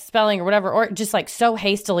about text spelling or whatever, or just like so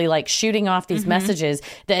hastily like shooting off these messages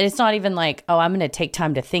that it's not even like, oh, I'm going to take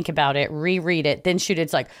time to think about it, reread it, then shoot it.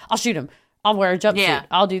 It's like, I'll shoot him. I'll wear a jumpsuit. Yeah.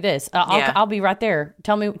 I'll do this. I'll be right there.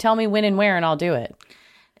 Tell me when and where, and I'll do it.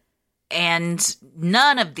 And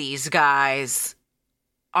none of these guys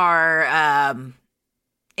are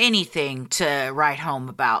anything to write home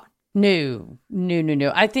about. No.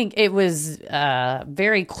 I think it was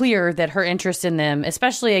very clear that her interest in them,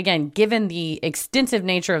 especially, again, given the extensive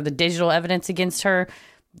nature of the digital evidence against her,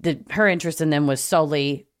 her interest in them was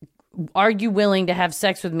solely, are you willing to have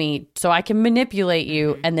sex with me so I can manipulate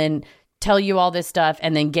you and then tell you all this stuff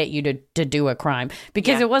and then get you to do a crime?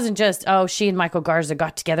 Because it wasn't just, oh, she and Michael Garza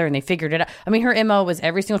got together and they figured it out. I mean, her MO was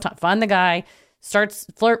every single time, find the guy,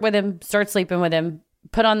 flirt with him, start sleeping with him,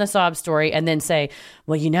 put on the sob story, and then say,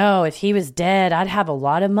 well, if he was dead, I'd have a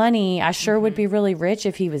lot of money. I sure would be really rich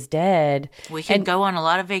if he was dead. We could go on a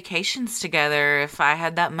lot of vacations together if I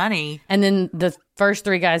had that money. And then the first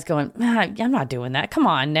 3 guys going, I'm not doing that. Come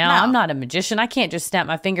on now. No. I'm not a magician. I can't just snap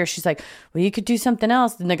my fingers. She's like, well, you could do something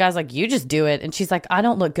else. And the guy's like, you just do it. And she's like, I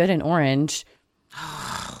don't look good in orange.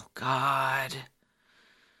 Oh, God.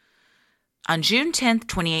 On June 10th,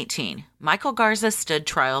 2018, Michael Garza stood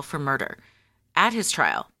trial for murder. At his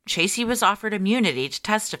trial, Chasey was offered immunity to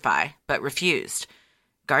testify, but refused.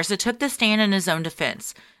 Garza took the stand in his own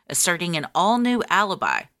defense, asserting an all-new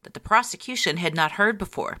alibi that the prosecution had not heard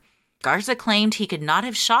before. Garza claimed he could not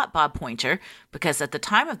have shot Bob Poynter because at the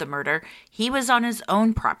time of the murder, he was on his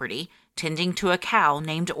own property, tending to a cow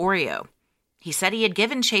named Oreo. He said he had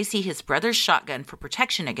given Chasey his brother's shotgun for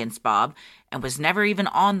protection against Bob and was never even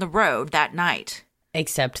on the road that night.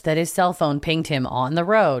 Except that his cell phone pinged him on the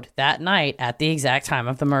road that night at the exact time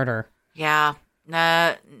of the murder. Yeah.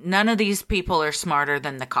 None of these people are smarter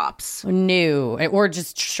than the cops. No. Or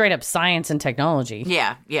just straight up science and technology.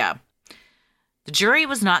 Yeah. The jury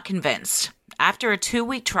was not convinced. After a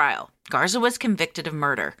 2-week trial, Garza was convicted of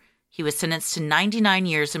murder. He was sentenced to 99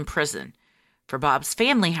 years in prison. For Bob's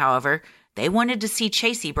family, however, they wanted to see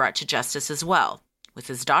Chasey brought to justice as well, with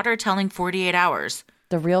his daughter telling 48 Hours.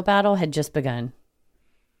 The real battle had just begun.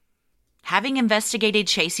 Having investigated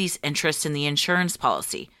Chasey's interest in the insurance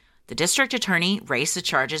policy, the district attorney raised the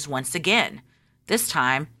charges once again, this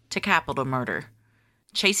time to capital murder.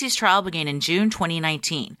 Chasey's trial began in June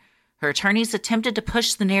 2019. Her attorneys attempted to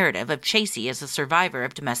push the narrative of Chasey as a survivor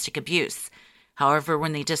of domestic abuse. However,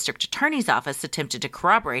 when the district attorney's office attempted to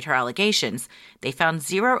corroborate her allegations, they found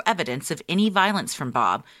zero evidence of any violence from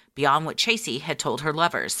Bob beyond what Chasey had told her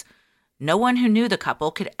lovers. No one who knew the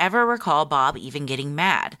couple could ever recall Bob even getting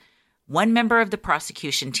mad. One member of the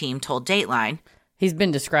prosecution team told Dateline, he's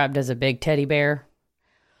been described as a big teddy bear.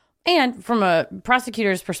 And from a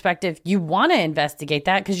prosecutor's perspective, you want to investigate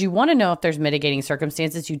that because you want to know if there's mitigating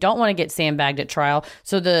circumstances. You don't want to get sandbagged at trial.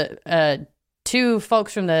 So the 2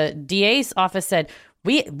 folks from the DA's office said,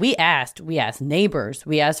 We asked neighbors,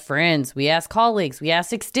 we asked friends, we asked colleagues, we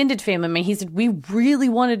asked extended family. I mean, he said, we really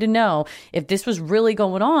wanted to know if this was really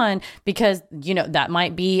going on because, that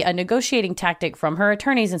might be a negotiating tactic from her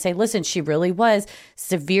attorneys and say, listen, she really was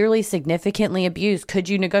severely, significantly abused. Could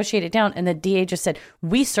you negotiate it down? And the DA just said,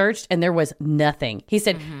 we searched and there was nothing. He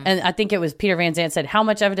said, and I think it was Peter Van Zandt said, how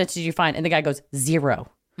much evidence did you find? And the guy goes, 0.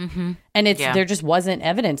 And there just wasn't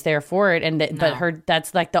evidence there for it. And but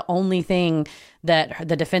that's like the only thing that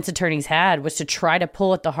the defense attorneys had was to try to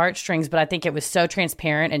pull at the heartstrings. But I think it was so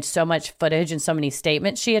transparent and so much footage and so many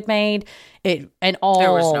statements she had made. There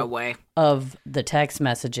was no way of the text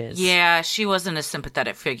messages. Yeah, she wasn't a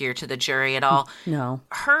sympathetic figure to the jury at all. No.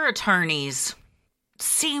 Her attorneys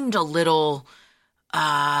seemed a little,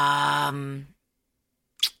 I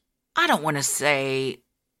don't want to say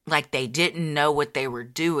like they didn't know what they were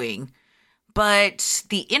doing, but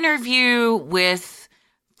the interview with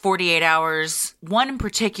 48 Hours, one in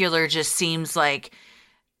particular just seems like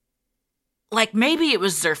maybe it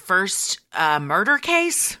was their first murder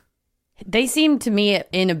case. They seem to me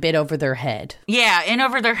in a bit over their head. Yeah, in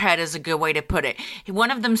over their head is a good way to put it. One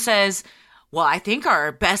of them says, well, I think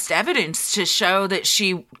our best evidence to show that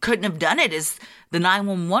she couldn't have done it is the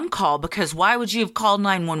 911 call, because why would you have called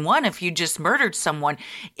 911 if you just murdered someone?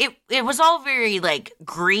 It was all very like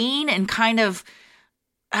green and kind of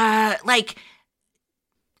like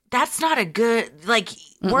that's not a good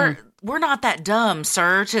we're not that dumb,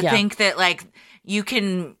 sir, to think that like you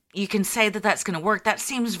can say that that's going to work. That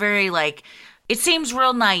seems very like it seems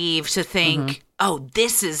real naive to think, oh,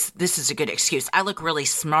 this is a good excuse. I look really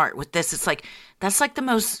smart with this. It's like that's like the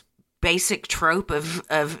most basic trope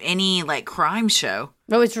of any like crime show.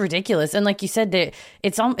 Oh, it's ridiculous. And like you said,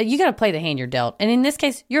 you got to play the hand you're dealt. And in this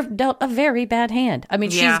case, you're dealt a very bad hand. I mean,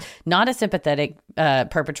 she's not a sympathetic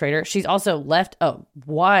perpetrator. She's also left a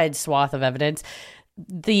wide swath of evidence.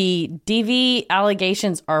 The DV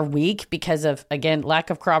allegations are weak because of, again, lack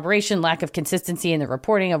of corroboration, lack of consistency in the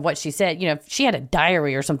reporting of what she said. If she had a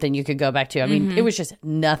diary or something you could go back to. I mean, it was just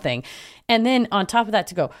nothing. And then on top of that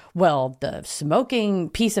to go, well, the smoking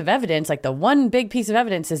piece of evidence, like the one big piece of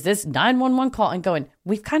evidence is this 911 call, and going,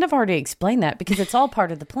 we've kind of already explained that because it's all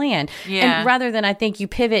part of the plan. And rather than I think you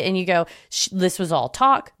pivot and you go, this was all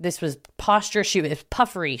talk. This was posture. She was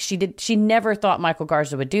puffery. She never thought Michael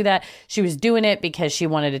Garza would do that. She was doing it because she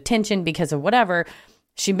wanted attention because of whatever.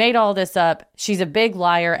 She made all this up. She's a big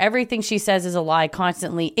liar. Everything she says is a lie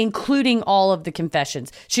constantly, including all of the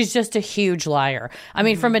confessions. She's just a huge liar. I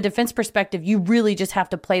mean, from a defense perspective, you really just have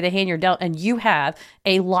to play the hand you're dealt, and you have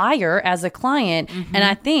a liar as a client. And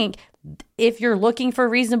I think if you're looking for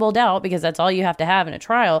reasonable doubt, because that's all you have to have in a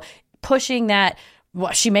trial, pushing that,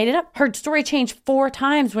 well, she made it up. Her story changed 4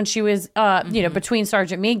 times when she was, between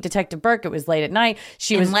Sergeant Meek, Detective Burke. It was late at night.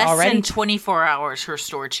 She was less already than 24 hours. Her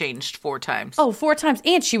story changed 4 times. Oh, 4 times.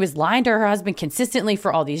 And she was lying to her husband consistently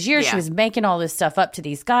for all these years. She was making all this stuff up to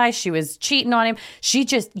these guys. She was cheating on him.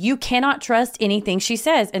 You cannot trust anything she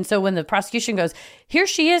says. And so when the prosecution goes, here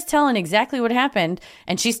she is telling exactly what happened,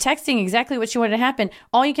 and she's texting exactly what she wanted to happen,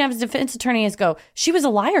 all you can have as a defense attorney is go, she was a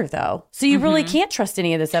liar, though. So you really can't trust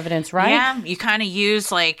any of this evidence, right? Yeah, you kind of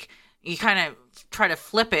you kind of try to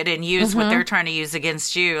flip it and use what they're trying to use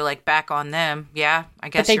against you, like back on them. Yeah, I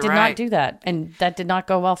guess you're right. But they did not do that, and that did not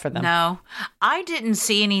go well for them. No, I didn't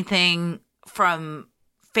see anything from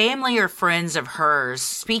family or friends of hers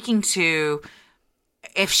speaking to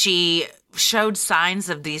if she showed signs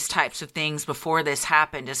of these types of things before this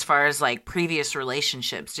happened, as far as like previous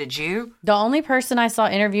relationships. Did you? The only person I saw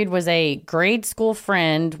interviewed was a grade school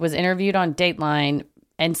friend, was interviewed on Dateline,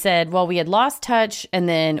 and said, well, we had lost touch. And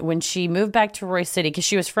then when she moved back to Roy City, because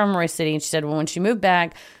she was from Roy City, and she said, well, when she moved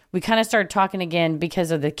back, we kind of started talking again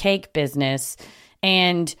because of the cake business.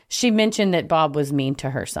 And she mentioned that Bob was mean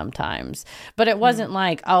to her sometimes. But it wasn't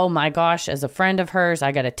like, oh my gosh, as a friend of hers,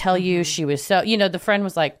 I got to tell you, she was so, the friend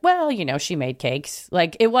was like, well, she made cakes.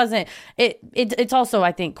 Like, it wasn't, it's also,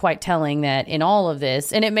 I think, quite telling that in all of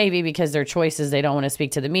this, and it may be because their choices, they don't want to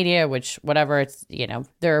speak to the media, which whatever, it's,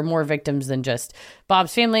 there are more victims than just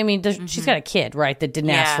Bob's family. I mean, she's got a kid, right, that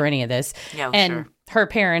didn't ask for any of this. Yeah, and sure. Her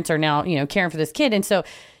parents are now, caring for this kid. And so,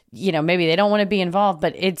 maybe they don't want to be involved,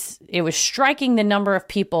 but it was striking the number of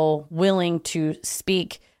people willing to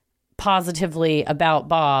speak positively about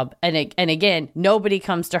Bob. And again, nobody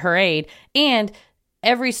comes to her aid. And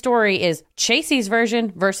every story is Chasey's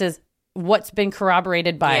version versus what's been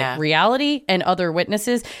corroborated by reality and other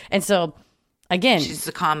witnesses. And so, again, she's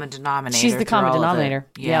the common denominator. She's the common denominator.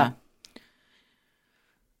 Yeah.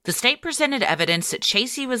 The state presented evidence that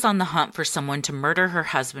Chasey was on the hunt for someone to murder her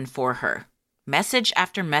husband for her. Message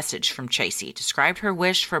after message from Chasey described her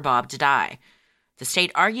wish for Bob to die. The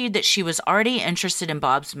state argued that she was already interested in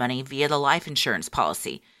Bob's money via the life insurance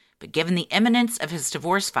policy, but given the imminence of his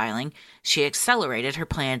divorce filing, she accelerated her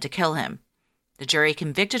plan to kill him. The jury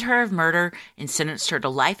convicted her of murder and sentenced her to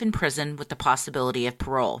life in prison with the possibility of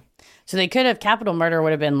parole. So they could have, capital murder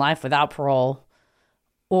would have been life without parole,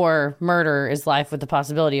 or murder is life with the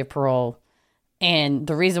possibility of parole. And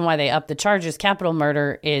the reason why they upped the charges, capital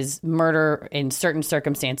murder is murder in certain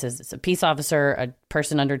circumstances. It's a peace officer, a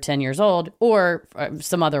person under 10 years old, or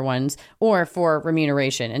some other ones, or for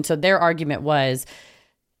remuneration. And so their argument was,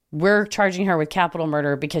 we're charging her with capital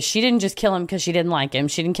murder because she didn't just kill him because she didn't like him.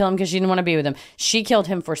 She didn't kill him because she didn't want to be with him. She killed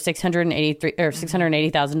him for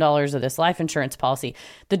 $680,000 of this life insurance policy.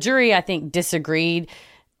 The jury, I think, disagreed.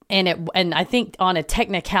 And I think on a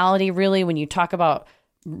technicality, really, when you talk about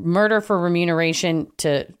murder for remuneration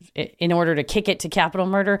in order to kick it to capital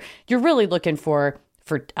murder, you're really looking for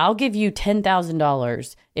I'll give you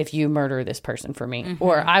 $10,000 if you murder this person for me,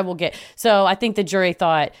 or I will get. So I think the jury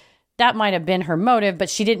thought that might have been her motive,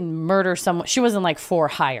 but she didn't murder someone. She wasn't like for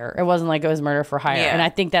hire. It wasn't like it was murder for hire. Yeah. And I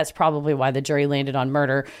think that's probably why the jury landed on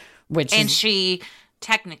murder, she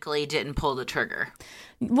technically didn't pull the trigger.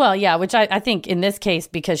 Well, yeah, which I think in this case,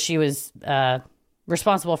 because she was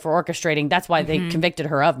responsible for orchestrating, that's why they convicted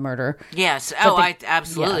her of murder. Yes. I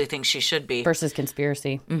absolutely think she should be. Versus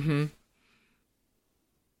conspiracy. Mm-hmm.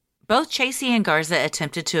 Both Chasey and Garza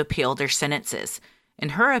attempted to appeal their sentences. In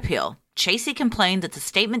her appeal, Chasey complained that the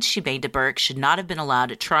statements she made to Burke should not have been allowed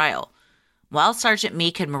at trial. While Sergeant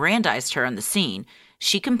Meek had Mirandized her on the scene,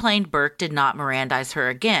 she complained Burke did not Mirandize her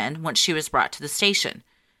again once she was brought to the station.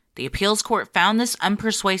 The appeals court found this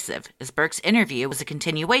unpersuasive, as Burke's interview was a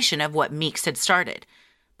continuation of what Meeks had started.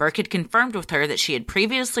 Burke had confirmed with her that she had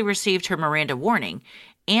previously received her Miranda warning,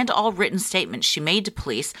 and all written statements she made to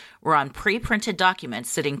police were on pre-printed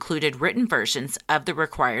documents that included written versions of the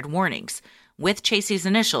required warnings, with Chasey's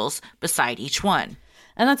initials beside each one.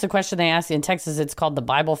 And that's a question they ask in Texas. It's called the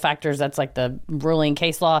Bible factors. That's like the ruling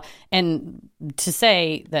case law. And to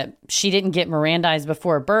say that she didn't get Mirandized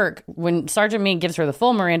before Burke, when Sergeant Meek gives her the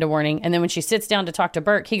full Miranda warning, and then when she sits down to talk to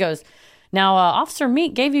Burke, he goes, now, Officer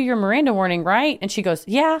Meek gave you your Miranda warning, right? And she goes,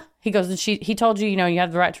 yeah. He goes, and he told you, you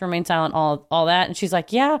have the right to remain silent, all that. And she's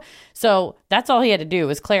like, yeah. So that's all he had to do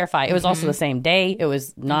was clarify. It was also the same day. It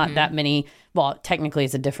was not that many. Well, technically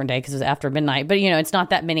it's a different day because it was after midnight. But, it's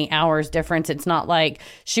not that many hours difference. It's not like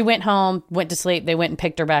she went home, went to sleep, they went and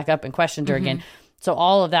picked her back up and questioned her again. So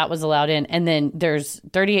all of that was allowed in. And then there's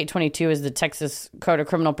 3822 is the Texas Code of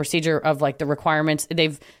Criminal Procedure of like the requirements.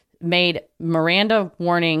 They've made Miranda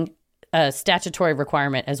warning a statutory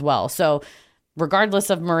requirement as well. So regardless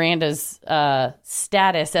of Miranda's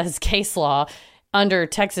status as case law, under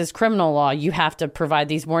Texas criminal law, you have to provide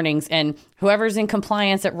these warnings. And whoever's in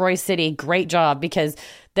compliance at Roy City, great job, because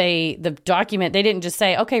the document, they didn't just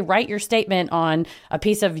say, okay, write your statement on a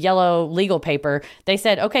piece of yellow legal paper. They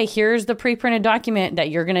said, okay, here's the pre-printed document that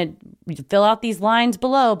you're going to fill out these lines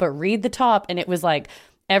below, but read the top. And it was like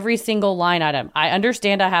every single line item. I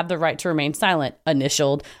understand I have the right to remain silent,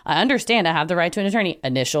 initialed. I understand I have the right to an attorney,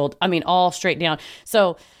 initialed. I mean, all straight down.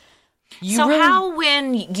 So how,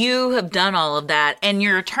 when you have done all of that and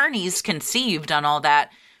your attorneys can see you've done all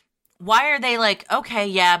that, why are they like, okay,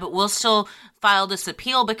 yeah, but we'll still file this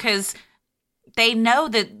appeal because they know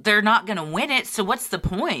that they're not going to win it. So what's the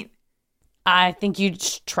point? I think you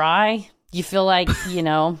try. You feel like, but feel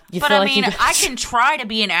I can try to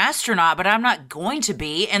be an astronaut, but I'm not going to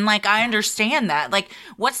be. And I understand that.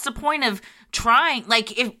 What's the point of trying?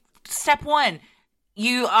 If step one,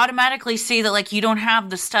 you automatically see that you don't have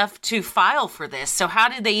the stuff to file for this. So how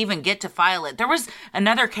did they even get to file it? There was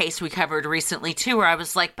another case we covered recently too, where I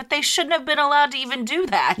was like, but they shouldn't have been allowed to even do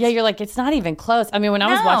that. Yeah, you're like, it's not even close. I mean, when I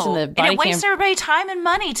was watching the body and it wastes everybody time and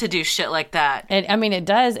money to do shit like that. And it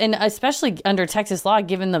does. And especially under Texas law,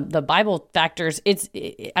 given the Bible factors,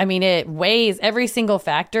 it weighs every single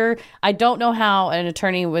factor. I don't know how an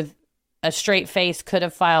attorney with a straight face could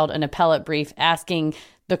have filed an appellate brief asking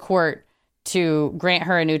the court to grant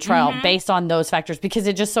her a new trial based on those factors, because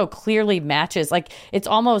it just so clearly matches. It's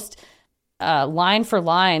almost line for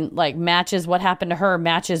line, matches what happened to her,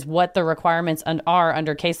 matches what the requirements are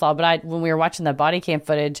under case law. But when we were watching the body cam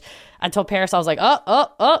footage, I told Paris, I was like,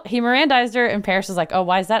 oh, he Mirandized her. And Paris was like, oh,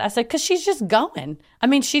 why is that? I said, because she's just going. I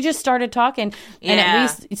mean, she just started talking. And at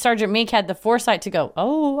least Sergeant Meek had the foresight to go,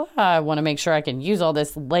 oh, I want to make sure I can use all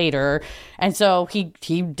this later. And so he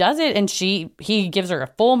does it, and he gives her a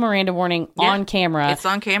full Miranda warning on camera. It's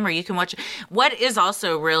on camera. You can watch it. What is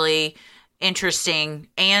also really interesting,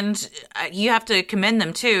 and you have to commend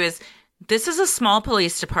them too, is this is a small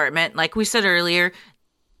police department. Like we said earlier,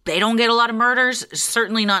 They don't get a lot of murders,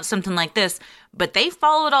 certainly not something like this, but they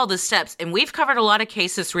followed all the steps. And we've covered a lot of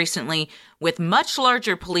cases recently with much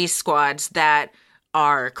larger police squads that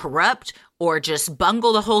are corrupt or just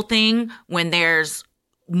bungle the whole thing when there's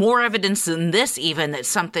more evidence than this, even that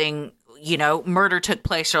something, murder took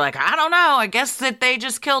place. They're like, I don't know, I guess that they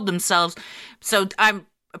just killed themselves. So I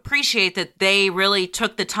appreciate that they really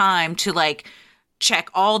took the time to like check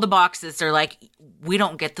all the boxes. They're like, we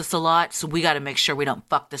don't get this a lot, so we got to make sure we don't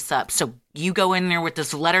fuck this up. So you go in there with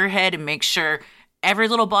this letterhead and make sure every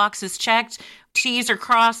little box is checked, T's are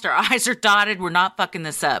crossed, our I's are dotted. We're not fucking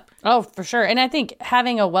this up. Oh, for sure. And I think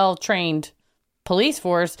having a well-trained police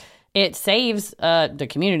force, it saves the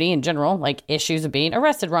community in general, like issues of being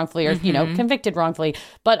arrested wrongfully or, convicted wrongfully.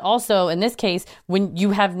 But also in this case, when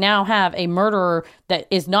you have a murderer that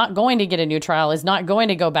is not going to get a new trial, is not going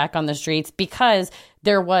to go back on the streets because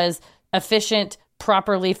there was efficient,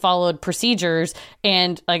 properly followed procedures.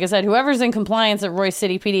 And like I said, whoever's in compliance at Royce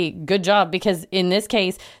City PD, good job, because in this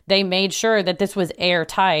case, they made sure that this was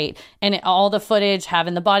airtight, and all the footage,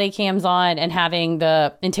 having the body cams on and having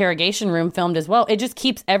the interrogation room filmed as well, it just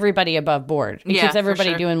keeps everybody above board. It keeps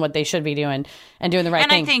everybody doing what they should be doing and doing the right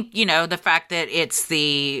thing. And I think, the fact that it's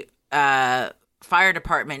the fire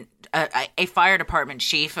department, a fire department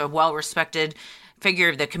chief, a well-respected figure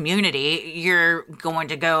of the community, you're going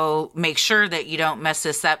to go make sure that you don't mess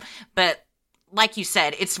this up. But like you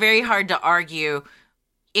said, it's very hard to argue.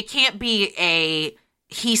 It can't be a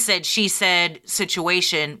he said, she said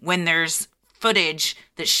situation when there's footage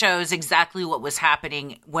that shows exactly what was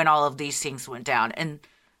happening when all of these things went down. And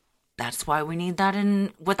that's why we need that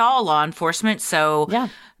with all law enforcement. So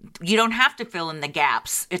you don't have to fill in the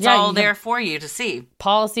gaps. It's all there for you to see.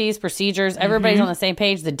 Policies, procedures, everybody's on the same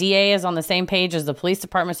page. The DA is on the same page as the police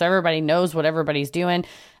department, so everybody knows what everybody's doing.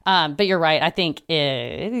 But you're right. I think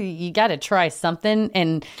you got to try something.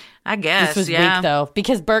 And I guess this was weak, though,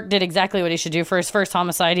 because Burke did exactly what he should do for his first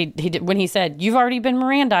homicide. He did when he said, "You've already been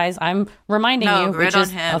Mirandized. I'm reminding you," which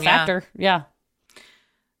is a factor. Yeah.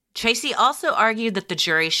 Chasey also argued that the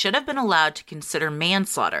jury should have been allowed to consider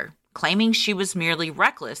manslaughter, claiming she was merely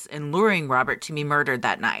reckless in luring Robert to be murdered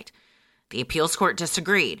that night. The appeals court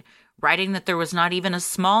disagreed, writing that there was not even a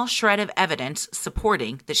small shred of evidence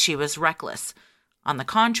supporting that she was reckless. On the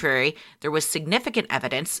contrary, there was significant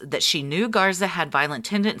evidence that she knew Garza had violent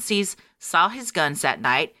tendencies, saw his guns that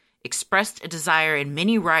night, expressed a desire in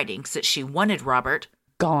many writings that she wanted Robert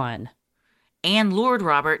gone, and lured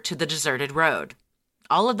Robert to the deserted road.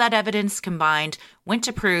 All of that evidence combined went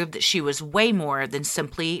to prove that she was way more than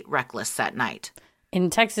simply reckless that night. In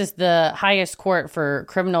Texas, the highest court for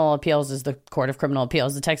criminal appeals is the Court of Criminal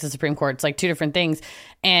Appeals, the Texas Supreme Court. It's like two different things.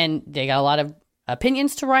 And they got a lot of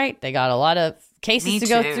opinions to write. They got a lot of cases to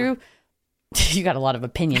go through. You got a lot of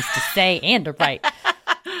opinions to say and to write.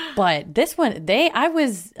 But this one, I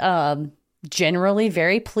was generally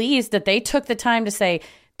very pleased that they took the time to say,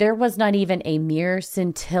 there was not even a mere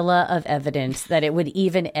scintilla of evidence that it would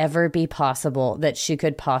even ever be possible that she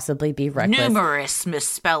could possibly be reckless. Numerous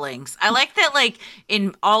misspellings. I like that, like,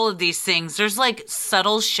 in all of these things, there's, like,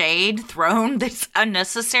 subtle shade thrown that's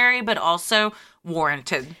unnecessary, but also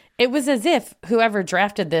warranted. It was as if whoever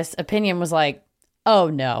drafted this opinion was like, oh,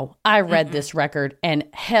 no, I read this record, and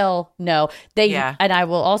hell no. And I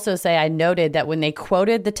will also say I noted that when they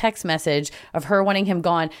quoted the text message of her wanting him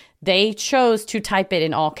gone, they chose to type it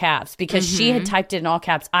in all caps because she had typed it in all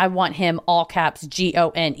caps. I want him, all caps,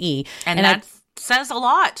 Gone. And that says a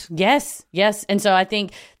lot. Yes. And so I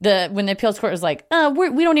think when the appeals court was like,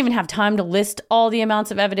 we don't even have time to list all the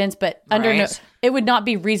amounts of evidence, but it would not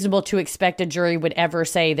be reasonable to expect a jury would ever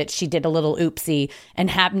say that she did a little oopsie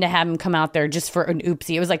and happened to have him come out there just for an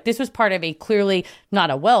oopsie. It was like this was part of a clearly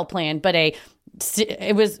not a well planned, but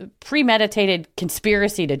it was premeditated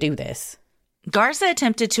conspiracy to do this. Garza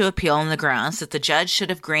attempted to appeal on the grounds that the judge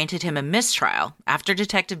should have granted him a mistrial after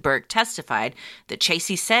Detective Burke testified that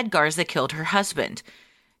Chasey said Garza killed her husband.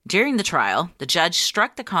 During the trial, the judge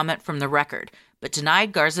struck the comment from the record, but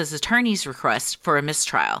denied Garza's attorney's request for a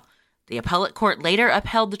mistrial. The appellate court later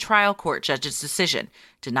upheld the trial court judge's decision,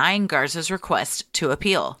 denying Garza's request to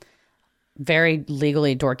appeal. Very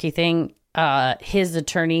legally dorky thing. His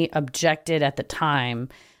attorney objected at the time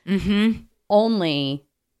only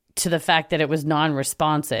to the fact that it was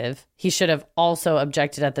non-responsive. He should have also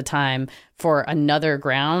objected at the time for another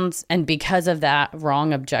grounds. And because of that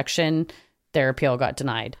wrong objection, their appeal got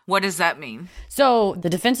denied. What does that mean? So the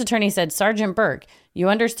defense attorney said, Sergeant Burke, you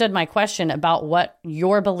understood my question about what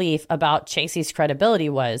your belief about Chasey's credibility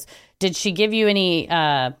was. Did she give you any,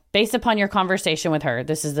 based upon your conversation with her,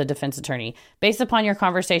 this is the defense attorney, based upon your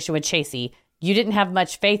conversation with Chasey, you didn't have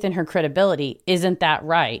much faith in her credibility. Isn't that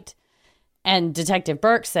right? And Detective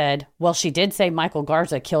Burke said, well, she did say Michael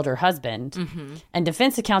Garza killed her husband. And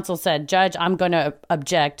defense counsel said, Judge, I'm going to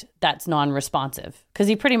object. That's non-responsive. Because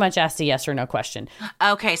he pretty much asked a yes or no question.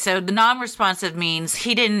 Okay, so the non-responsive means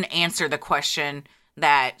he didn't answer the question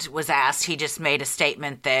that was asked. He just made a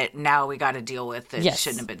statement that now we got to deal with that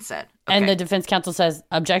shouldn't have been said. Okay. And the defense counsel says,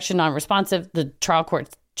 objection non-responsive. The trial court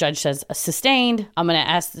judge says, sustained.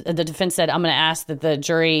 The defense said, I'm going to ask that the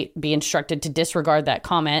jury be instructed to disregard that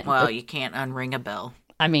comment. Well, you can't unring a bell.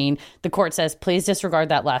 I mean, the court says, please disregard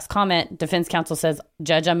that last comment. Defense counsel says,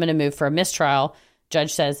 Judge, I'm going to move for a mistrial.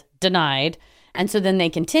 Judge says, denied. And so then they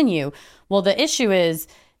continue. Well, the issue is,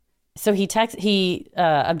 so he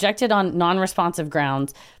objected on non-responsive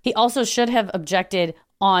grounds. He also should have objected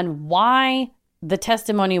on why the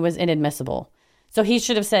testimony was inadmissible. So he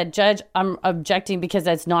should have said, Judge, I'm objecting because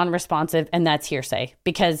that's non-responsive and that's hearsay.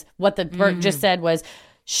 Because what the Burke just said was,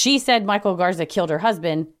 she said Michael Garza killed her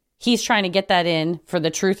husband. He's trying to get that in for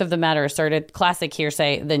the truth of the matter asserted. Classic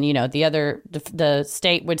hearsay. Then, the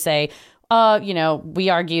state would say, we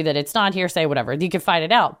argue that it's not hearsay, whatever. You could fight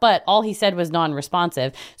it out. But all he said was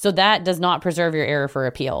non-responsive. So that does not preserve your error for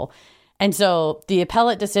appeal. And so the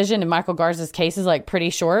appellate decision in Michael Garza's case is like pretty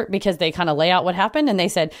short because they kind of lay out what happened. And they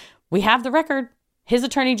said, we have the record. His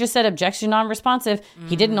attorney just said objection non-responsive.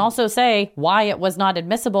 He didn't also say why it was not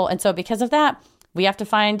admissible. And so because of that, we have to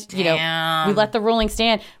find, we let the ruling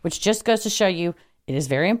stand, which just goes to show you it is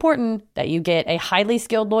very important that you get a highly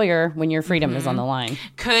skilled lawyer when your freedom is on the line.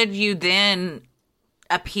 Could you then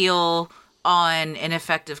appeal on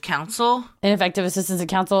ineffective counsel? Ineffective assistance of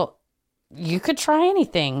counsel, you could try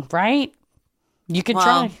anything, right? You could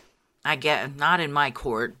try. I get not in my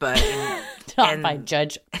court, but not by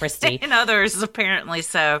Judge Christie. In others, apparently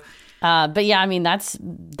so. But yeah, I mean, that's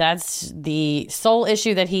the sole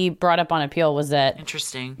issue that he brought up on appeal was that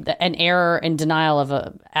interesting an error in denial of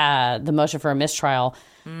the motion for a mistrial.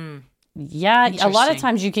 Yeah, a lot of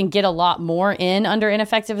times you can get a lot more in under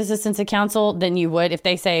ineffective assistance of counsel than you would if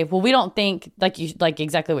they say, well, we don't think like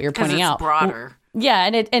exactly what you're pointing out. Broader. Well,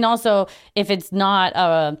 yeah, and also if it's not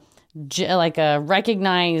a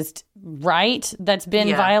recognized right that's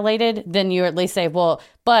been violated, then you at least say, well,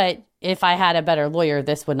 but if I had a better lawyer,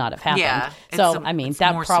 this would not have happened. Yeah, so,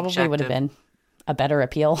 that probably would have been a better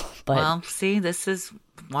appeal. But well, see, this is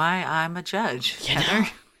why I'm a judge, Heather.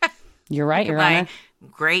 You're right, Your Honor.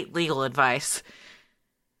 Great legal advice.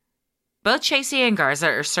 Both Chasey and Garza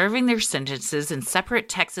are serving their sentences in separate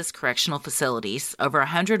Texas correctional facilities over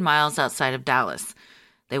 100 miles outside of Dallas.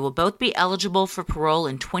 They will both be eligible for parole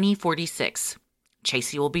in 2046.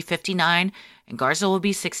 Chasey will be 59 and Garza will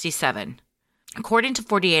be 67. According to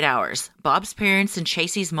 48 Hours, Bob's parents and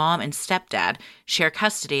Chasey's mom and stepdad share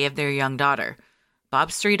custody of their young daughter.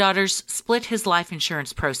 Bob's 3 daughters split his life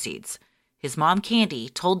insurance proceeds. His mom, Candy,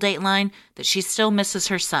 told Dateline that she still misses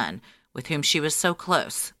her son, with whom she was so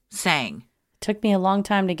close, saying, "Took me a long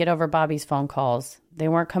time to get over Bobby's phone calls. They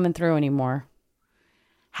weren't coming through anymore."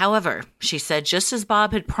 However, she said just as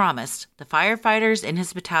Bob had promised, the firefighters in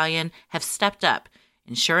his battalion have stepped up,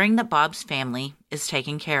 ensuring that Bob's family is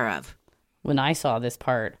taken care of. When I saw this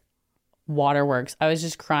part, waterworks, I was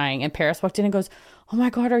just crying. And Paris walked in and goes, "Oh my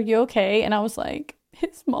God, are you okay?" And I was like,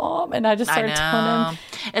 his mom. And I just started telling him.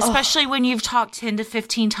 Especially when you've talked 10 to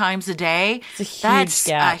 15 times a day. It's a huge That's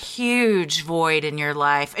gap. a huge void in your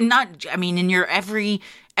life. And in your every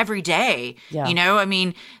day.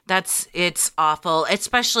 Yeah. It's awful.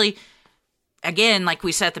 Especially, again, like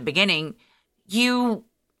we said at the beginning, you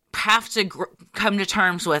have to come to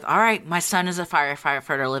terms with, all right, my son is a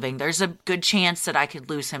firefighter living. There's a good chance that I could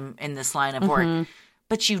lose him in this line of work.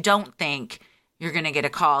 But you don't think you're going to get a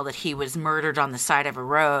call that he was murdered on the side of a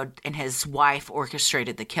road and his wife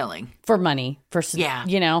orchestrated the killing. For money.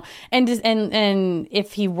 And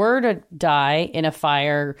if he were to die in a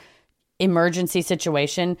fire emergency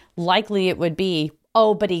situation, likely it would be,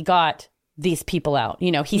 but he got these people out.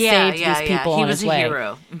 He saved these people on his way. He was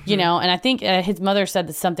a hero. And I think his mother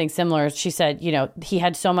said something similar. She said, he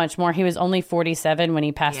had so much more. He was only 47 when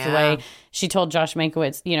he passed away. She told Josh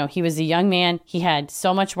Mankiewicz, he was a young man. He had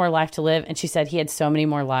so much more life to live. And she said he had so many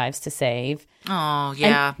more lives to save. Oh,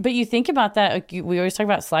 yeah. But you think about that. We always talk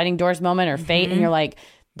about sliding doors moment or fate. And you're like,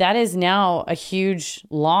 that is now a huge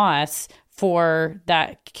loss for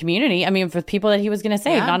that community. I mean, for people that he was going to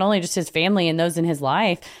save, not only just his family and those in his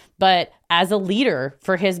life, but as a leader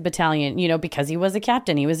for his battalion, because he was a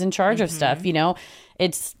captain, he was in charge of stuff,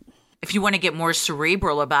 it's. If you want to get more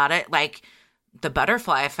cerebral about it, like the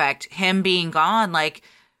butterfly effect, him being gone, like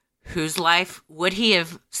whose life would he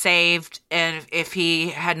have saved and if he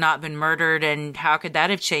had not been murdered, and how could that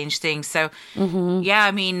have changed things? So, yeah,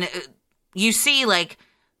 I mean, you see, like,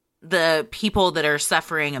 the people that are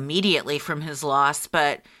suffering immediately from his loss,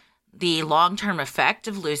 but the long-term effect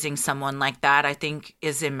of losing someone like that, I think,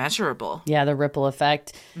 is immeasurable. Yeah, the ripple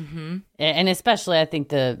effect. Mm-hmm. And especially, I think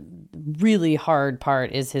the really hard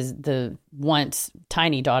part is the once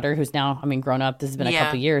tiny daughter, who's now, I mean, grown up. This has been a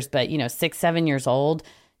couple years, but, 6, 7 years old,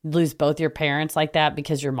 lose both your parents like that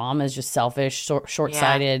because your mom is just selfish,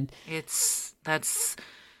 short-sighted. Yeah,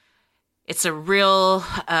 it's a real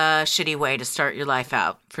shitty way to start your life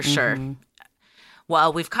out, for sure.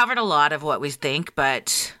 Well, we've covered a lot of what we think,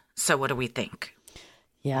 but so what do we think?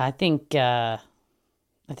 Yeah, I think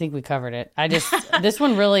we covered it. This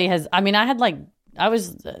one really has, I mean, I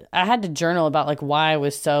had to journal about like why I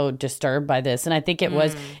was so disturbed by this. And I think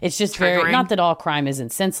it's just very, not that all crime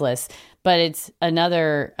isn't senseless, but it's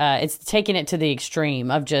it's taking it to the extreme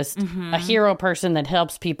of just a hero person that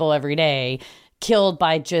helps people every day, killed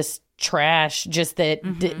by just trash, just that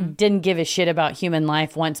didn't give a shit about human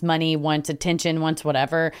life, wants money, wants attention, wants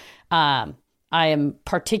whatever. I am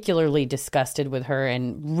particularly disgusted with her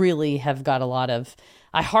and really have got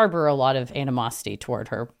I harbor a lot of animosity toward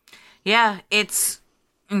her. Yeah, it's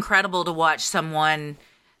incredible to watch someone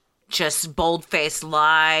just bold-faced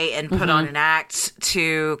lie and put on an act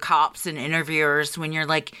to cops and interviewers when you're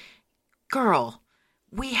like, girl,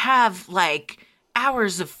 we have like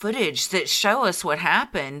hours of footage that show us what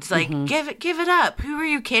happened. Like, give it up. Who are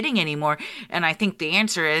you kidding anymore? And I think the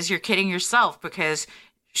answer is you're kidding yourself, because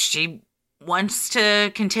she wants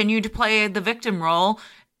to continue to play the victim role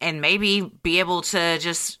and maybe be able to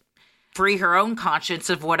just free her own conscience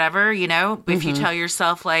of whatever, if you tell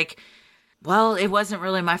yourself like, well, it wasn't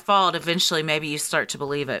really my fault, eventually maybe you start to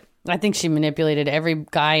believe it. I think she manipulated every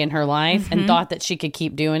guy in her life and thought that she could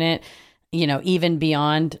keep doing it, even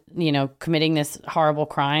beyond, committing this horrible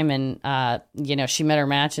crime. And, she met her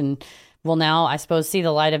match and will now, I suppose, see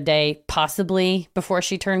the light of day possibly before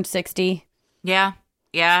she turned 60. Yeah.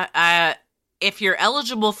 Yeah. If you're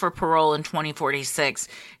eligible for parole in 2046,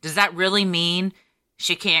 does that really mean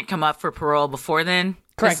she can't come up for parole before then?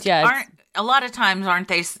 Correct. Yeah. A lot of times,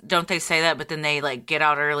 don't they say that, but then they like get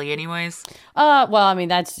out early anyways? Well, I mean,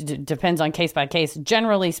 that depends on case by case.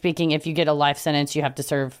 Generally speaking, if you get a life sentence, you have to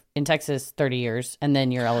serve in Texas 30 years and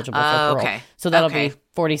then you're eligible for parole. Okay. So that'll be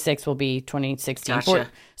 46 will be 2016. Gotcha.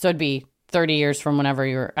 So it'd be 30 years from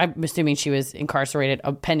whenever I'm assuming she was incarcerated,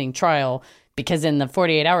 a pending trial, because in the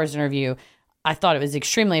 48 hours interview, I thought it was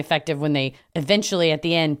extremely effective when they eventually at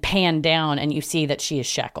the end pan down and you see that she is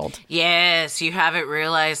shackled. Yes, you haven't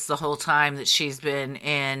realized the whole time that she's been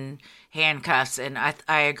in handcuffs. And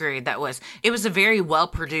I agree. It was a very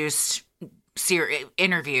well-produced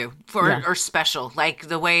interview or special, like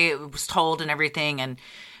the way it was told and everything.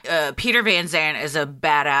 And Peter Van Zandt is a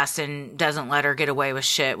badass and doesn't let her get away with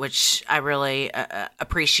shit, which I really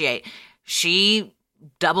appreciate. She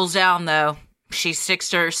doubles down, though. She sticks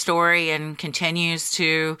to her story and continues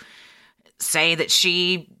to say that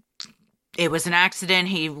it was an accident.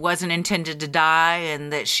 He wasn't intended to die,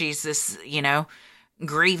 and that she's this,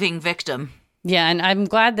 grieving victim. Yeah, and I'm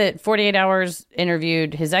glad that 48 Hours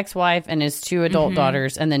interviewed his ex-wife and his 2 adult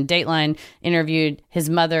daughters, and then Dateline interviewed his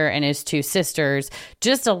mother and his 2 sisters,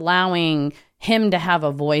 just allowing him to have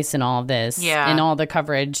a voice in all of this, in all the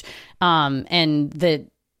coverage, and that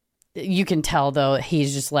you can tell, though,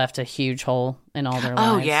 he's just left a huge hole in all their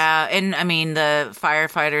lives. Oh, yeah. And, I mean, the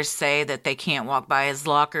firefighters say that they can't walk by his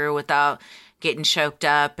locker without getting choked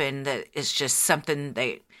up, and that it's just something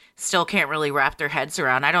they still can't really wrap their heads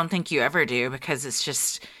around. I don't think you ever do, because it's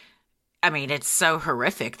just, I mean, it's so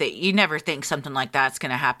horrific that you never think something like that's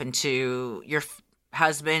going to happen to your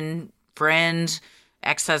husband, friend,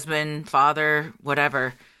 ex-husband, father,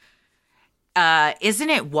 whatever. Isn't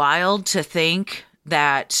it wild to think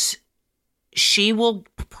that she will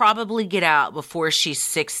probably get out before she's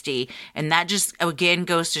 60. And that just, again,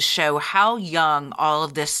 goes to show how young all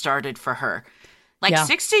of this started for her. Like,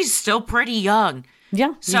 60 is still pretty young.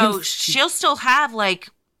 Yeah. So she'll still have, like,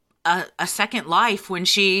 a second life when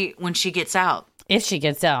she gets out. If she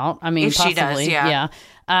gets out. I mean, if possibly. She does,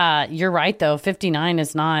 yeah. You're right, though. 59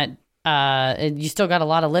 is not... you still got a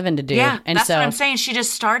lot of living to do. Yeah, and that's what I'm saying. She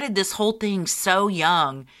just started this whole thing so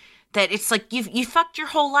young that it's like you fucked your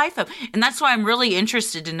whole life up. And that's why I'm really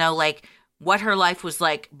interested to know, like, what her life was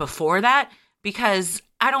like before that, because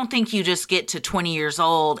I don't think you just get to 20 years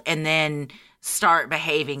old and then start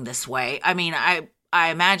behaving this way. I mean, I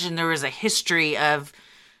imagine there was a history of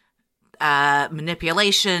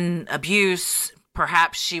manipulation, abuse.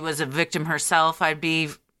 Perhaps she was a victim herself. I'd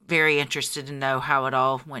be very interested to know how it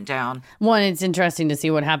all went down. One, it's interesting to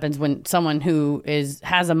see what happens when someone who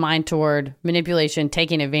has a mind toward manipulation,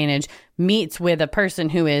 taking advantage, meets with a person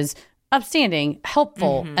who is upstanding,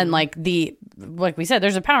 helpful, and like we said,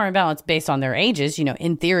 there's a power imbalance based on their ages. You know,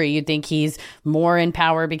 in theory, you'd think he's more in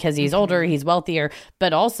power because he's older, he's wealthier,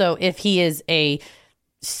 but also if he is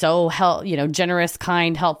generous,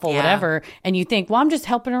 kind, helpful, whatever, and you think, well, I'm just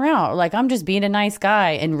helping her out, like I'm just being a nice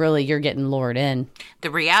guy, and really you're getting lured in.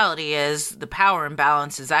 The reality is the power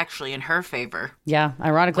imbalance is actually in her favor. Yeah,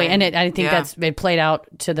 ironically. And I think it played out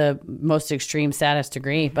to the most extreme, saddest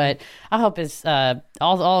degree. But I hope his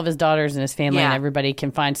all of his daughters and his family and everybody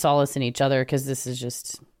can find solace in each other, because this is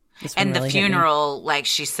just... And really the funeral, like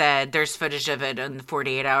she said, there's footage of it in the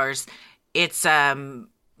 48 hours. It's...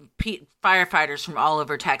 firefighters from all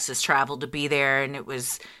over Texas traveled to be there, and it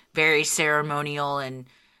was very ceremonial and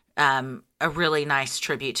a really nice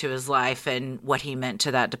tribute to his life and what he meant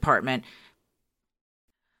to that department.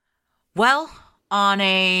 Well, on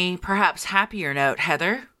a perhaps happier note,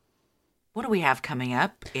 Heather, what do we have coming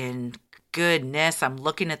up? In goodness, I'm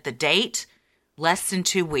looking at the date. Less than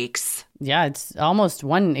 2 weeks. Yeah, it's almost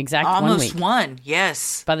one exact 1 week. Almost one,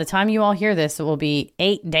 yes. By the time you all hear this, it will be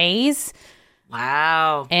 8 days.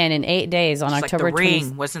 Wow. And in 8 days on October 20th. Like the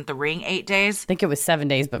Ring. Wasn't the Ring 8 days? I think it was 7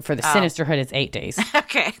 days, but for the Sinisterhood, it's 8 days.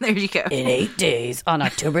 Okay, there you go. In 8 days on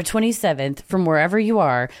October 27th, from wherever you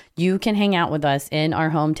are, you can hang out with us in our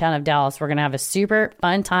hometown of Dallas. We're going to have a super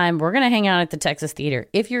fun time. We're going to hang out at the Texas Theater.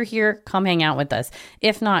 If you're here, come hang out with us.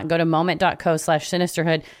 If not, go to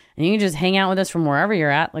moment.co/Sinisterhood, and you can just hang out with us from wherever you're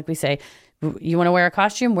at. Like we say, you want to wear a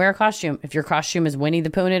costume? Wear a costume. If your costume is Winnie the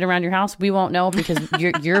Pooh around your house, we won't know, because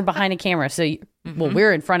you're behind a camera. So, well,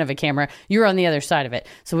 we're in front of a camera. You're on the other side of it.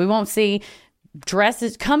 So we won't see.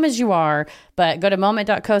 Come as you are, but go to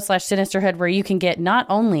moment.co/Sinisterhood, where you can get not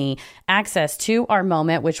only access to our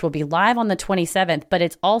moment, which will be live on the 27th, but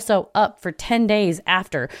it's also up for 10 days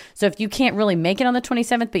after. So if you can't really make it on the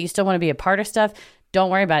 27th, but you still want to be a part of stuff, don't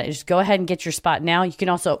worry about it. Just go ahead and get your spot now. You can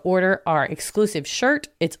also order our exclusive shirt.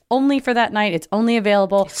 It's only for that night. It's only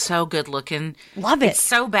available. It's so good looking. Love it. It's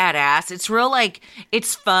so badass. It's real,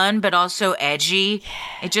 it's fun, but also edgy.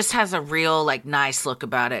 It just has a real, nice look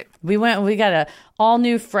about it. We got a all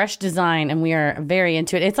new, fresh design, and we are very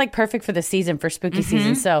into it. It's perfect for the season, for spooky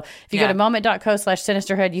season. So if you go to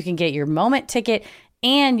moment.co/Sinisterhood, you can get your moment ticket,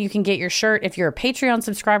 and you can get your shirt. If you're a Patreon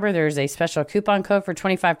subscriber, there's a special coupon code for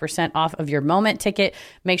 25% off of your moment ticket.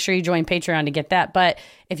 Make sure you join Patreon to get that. But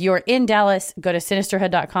if you're in Dallas, go to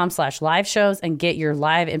sinisterhood.com/live shows and get your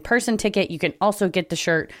live in-person ticket. You can also get the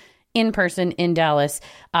shirt in person in Dallas.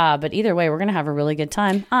 But either way, we're going to have a really good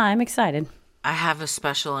time. I'm excited. I have a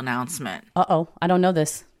special announcement. Uh-oh. I don't know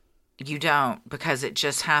this. You don't, because it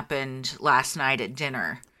just happened last night at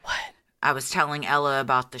dinner. What? I was telling Ella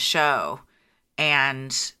about the show,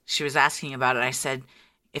 and she was asking about it. I said,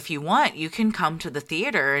 if you want, you can come to the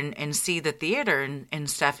theater and see the theater and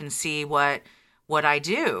stuff and see what I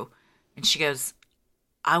do. And she goes,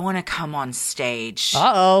 I want to come on stage.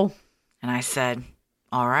 Uh-oh. And I said,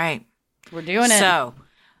 all right. We're doing it. So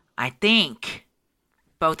I think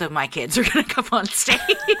both of my kids are going to come on stage.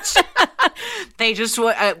 They just,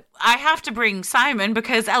 I have to bring Simon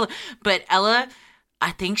because Ella,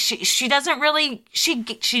 I think she doesn't really,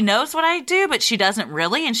 she knows what I do, but she doesn't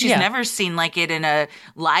really, and she's never seen it in a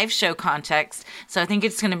live show context. So I think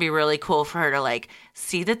it's going to be really cool for her to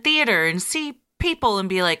see the theater and see people and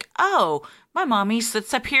be like, oh, my mommy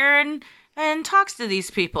sits up here and talks to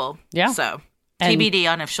these people. Yeah. So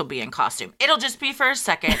TBD on if she'll be in costume. It'll just be for a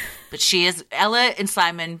second, but Ella and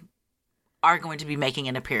Simon are going to be making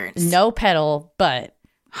an appearance. No pedal, but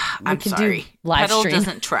I'm sorry. Live pedal stream.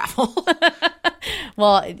 Doesn't travel.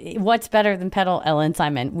 Well, what's better than pedal, Ella and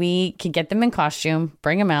Simon? We could get them in costume,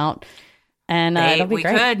 bring them out, and it'll be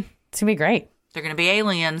great. We could. It's going to be great. They're going to be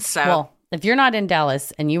aliens, so. Well, if you're not in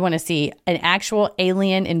Dallas and you want to see an actual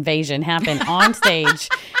alien invasion happen on stage,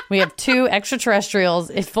 we have 2 extraterrestrials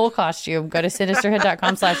in full costume. Go to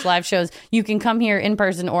sinisterhood.com/live shows. You can come here in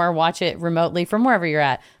person or watch it remotely from wherever you're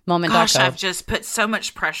at. Moment.co. Gosh, I've just put so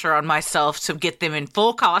much pressure on myself to get them in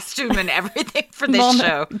full costume and everything for this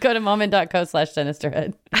show. Go to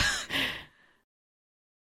moment.co/sinisterhood.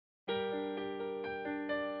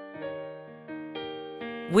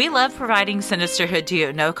 We love providing Sinisterhood to you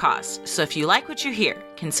at no cost, so if you like what you hear,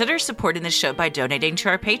 consider supporting the show by donating to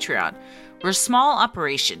our Patreon. We're a small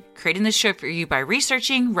operation, creating the show for you by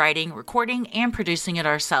researching, writing, recording, and producing it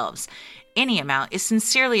ourselves. Any amount is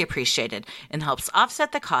sincerely appreciated and helps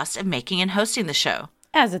offset the cost of making and hosting the show.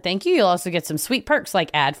 As a thank you, you'll also get some sweet perks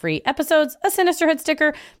like ad-free episodes, a Sinisterhood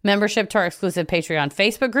sticker, membership to our exclusive Patreon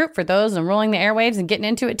Facebook group for those enrolling the airwaves and getting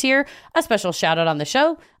into it tier, a special shout-out on the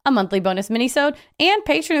show, a monthly bonus minisode, and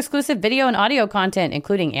patron-exclusive video and audio content,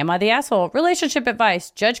 including Am I the Asshole?, relationship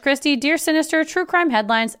advice, Judge Christie, Dear Sinister, true crime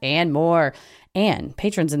headlines, and more. And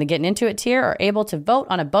patrons in the Getting Into It tier are able to vote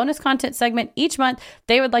on a bonus content segment each month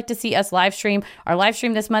they would like to see us live stream. Our live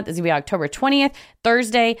stream this month is going to be October 20th,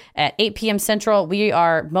 Thursday at 8 p.m. Central. We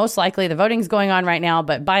are most likely, the voting's going on right now,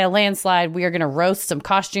 but by a landslide, we are going to roast some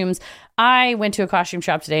costumes. I went to a costume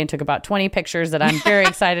shop today and took about 20 pictures that I'm very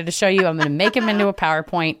excited to show you. I'm going to make them into a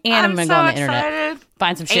PowerPoint, and I'm going to go on the internet,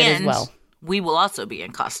 find some shit as well. We will also be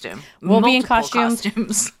in costume. We'll be in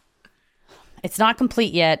costumes. It's not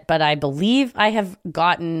complete yet, but I believe I have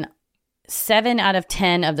gotten 7 out of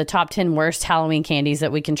 10 of the top 10 worst Halloween candies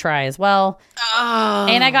that we can try as well. Oh.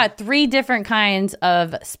 And I got 3 different kinds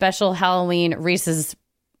of special Halloween Reese's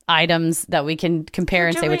items that we can compare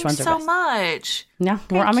and say which ones are best. So much. No,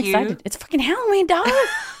 I'm excited. It's fucking Halloween, dog.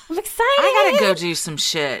 I'm excited. I gotta go do some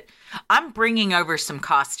shit. I'm bringing over some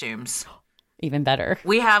costumes. Even better.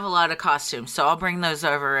 We have a lot of costumes, so I'll bring those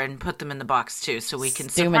over and put them in the box too, so we can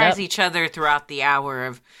surprise each other throughout the hour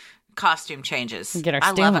of costume changes.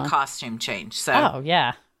 I love a costume change. So. Oh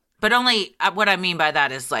yeah. But only what I mean by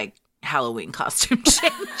that is like Halloween costume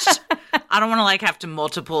change. I don't want to like have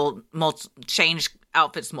to change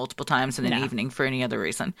outfits multiple times in an evening for any other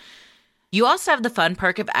reason. You also have the fun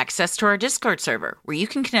perk of access to our Discord server, where you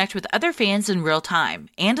can connect with other fans in real time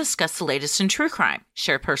and discuss the latest in true crime,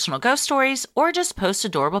 share personal ghost stories, or just post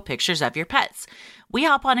adorable pictures of your pets. We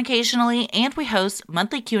hop on occasionally, and we host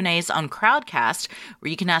monthly Q&As on Crowdcast, where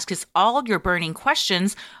you can ask us all your burning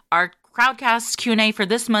questions. Our Crowdcast Q&A for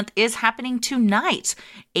this month is happening tonight,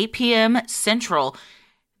 8 p.m. Central.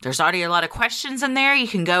 There's already a lot of questions in there. You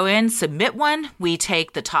can go in, submit one. We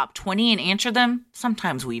take the top 20 and answer them.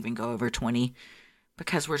 Sometimes we even go over 20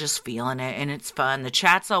 because we're just feeling it and it's fun. The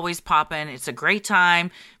chat's always popping. It's a great time.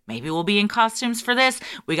 Maybe we'll be in costumes for this.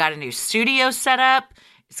 We got a new studio set up.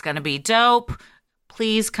 It's going to be dope.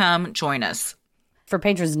 Please come join us. For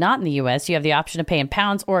patrons not in the U.S., you have the option to pay in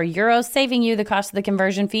pounds or euros, saving you the cost of the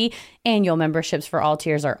conversion fee. Annual memberships for all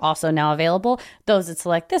tiers are also now available. Those that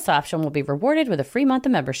select this option will be rewarded with a free month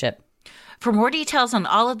of membership. For more details on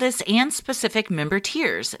all of this and specific member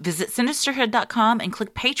tiers, visit Sinisterhood.com and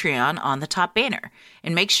click Patreon on the top banner.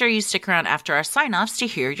 And make sure you stick around after our sign-offs to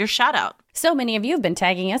hear your shout-out. So many of you have been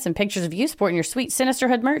tagging us in pictures of you sporting your sweet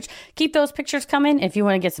Sinisterhood merch. Keep those pictures coming. If you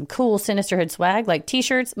want to get some cool Sinisterhood swag like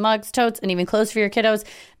t-shirts, mugs, totes, and even clothes for your kiddos,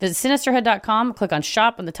 visit Sinisterhood.com, click on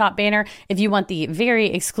shop on the top banner. If you want the very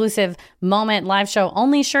exclusive Moment live show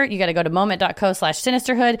only shirt, you got to go to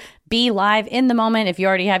moment.co/Sinisterhood. Be live in the moment if you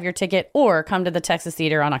already have your ticket, or come to the Texas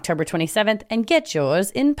Theater on October 27th and get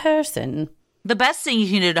yours in person. The best thing you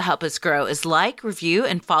can do to help us grow is like, review,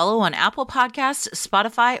 and follow on Apple Podcasts,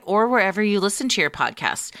 Spotify, or wherever you listen to your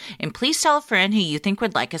podcasts. And please tell a friend who you think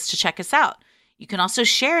would like us to check us out. You can also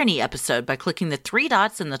share any episode by clicking the 3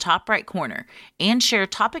 dots in the top right corner, and share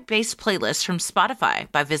topic-based playlists from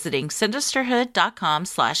Spotify by visiting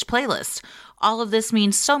Sinisterhood.com/playlist. All of this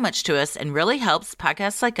means so much to us and really helps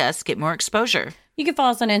podcasts like us get more exposure. You can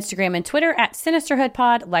follow us on Instagram and Twitter at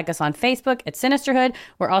SinisterhoodPod. Like us on Facebook at Sinisterhood.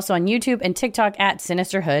 We're also on YouTube and TikTok at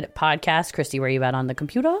Sinisterhood Podcast. Christy, where are you at on the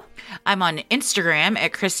computer? I'm on Instagram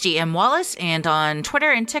at Christy M. Wallace and on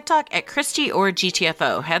Twitter and TikTok at Christy or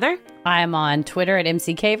GTFO. Heather? I'm on Twitter at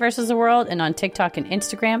MCK versus the world and on TikTok and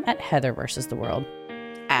Instagram at Heather versus the world.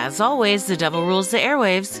 As always, the devil rules the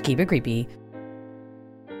airwaves. Keep it creepy.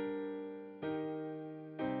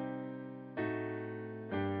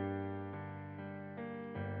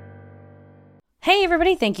 Hey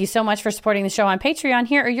everybody, thank you so much for supporting the show on Patreon.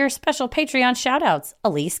 Here are your special Patreon shoutouts.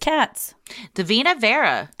 Elise Katz, Davina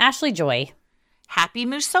Vera, Ashley Joy, Happy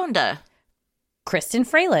Musonda, Kristen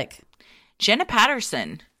Freilich, Jenna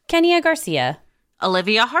Patterson, Kenya Garcia,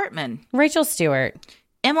 Olivia Hartman, Rachel Stewart,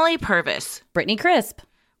 Emily Purvis, Brittany Crisp,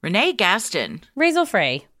 Renee Gaston, Razel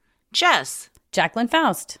Frey, Jess, Jacqueline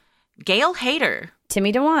Faust, Gail Hayter,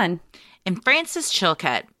 Timmy Dewan, and Francis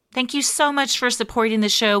Chilcutt. Thank you so much for supporting the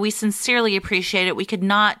show. We sincerely appreciate it. We could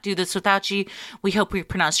not do this without you. We hope we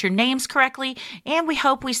pronounced your names correctly, and we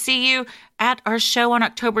hope we see you at our show on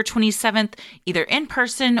October 27th, either in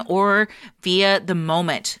person or via the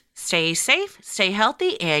Moment. Stay safe, stay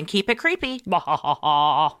healthy, and keep it creepy.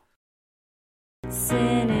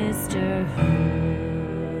 Sinister.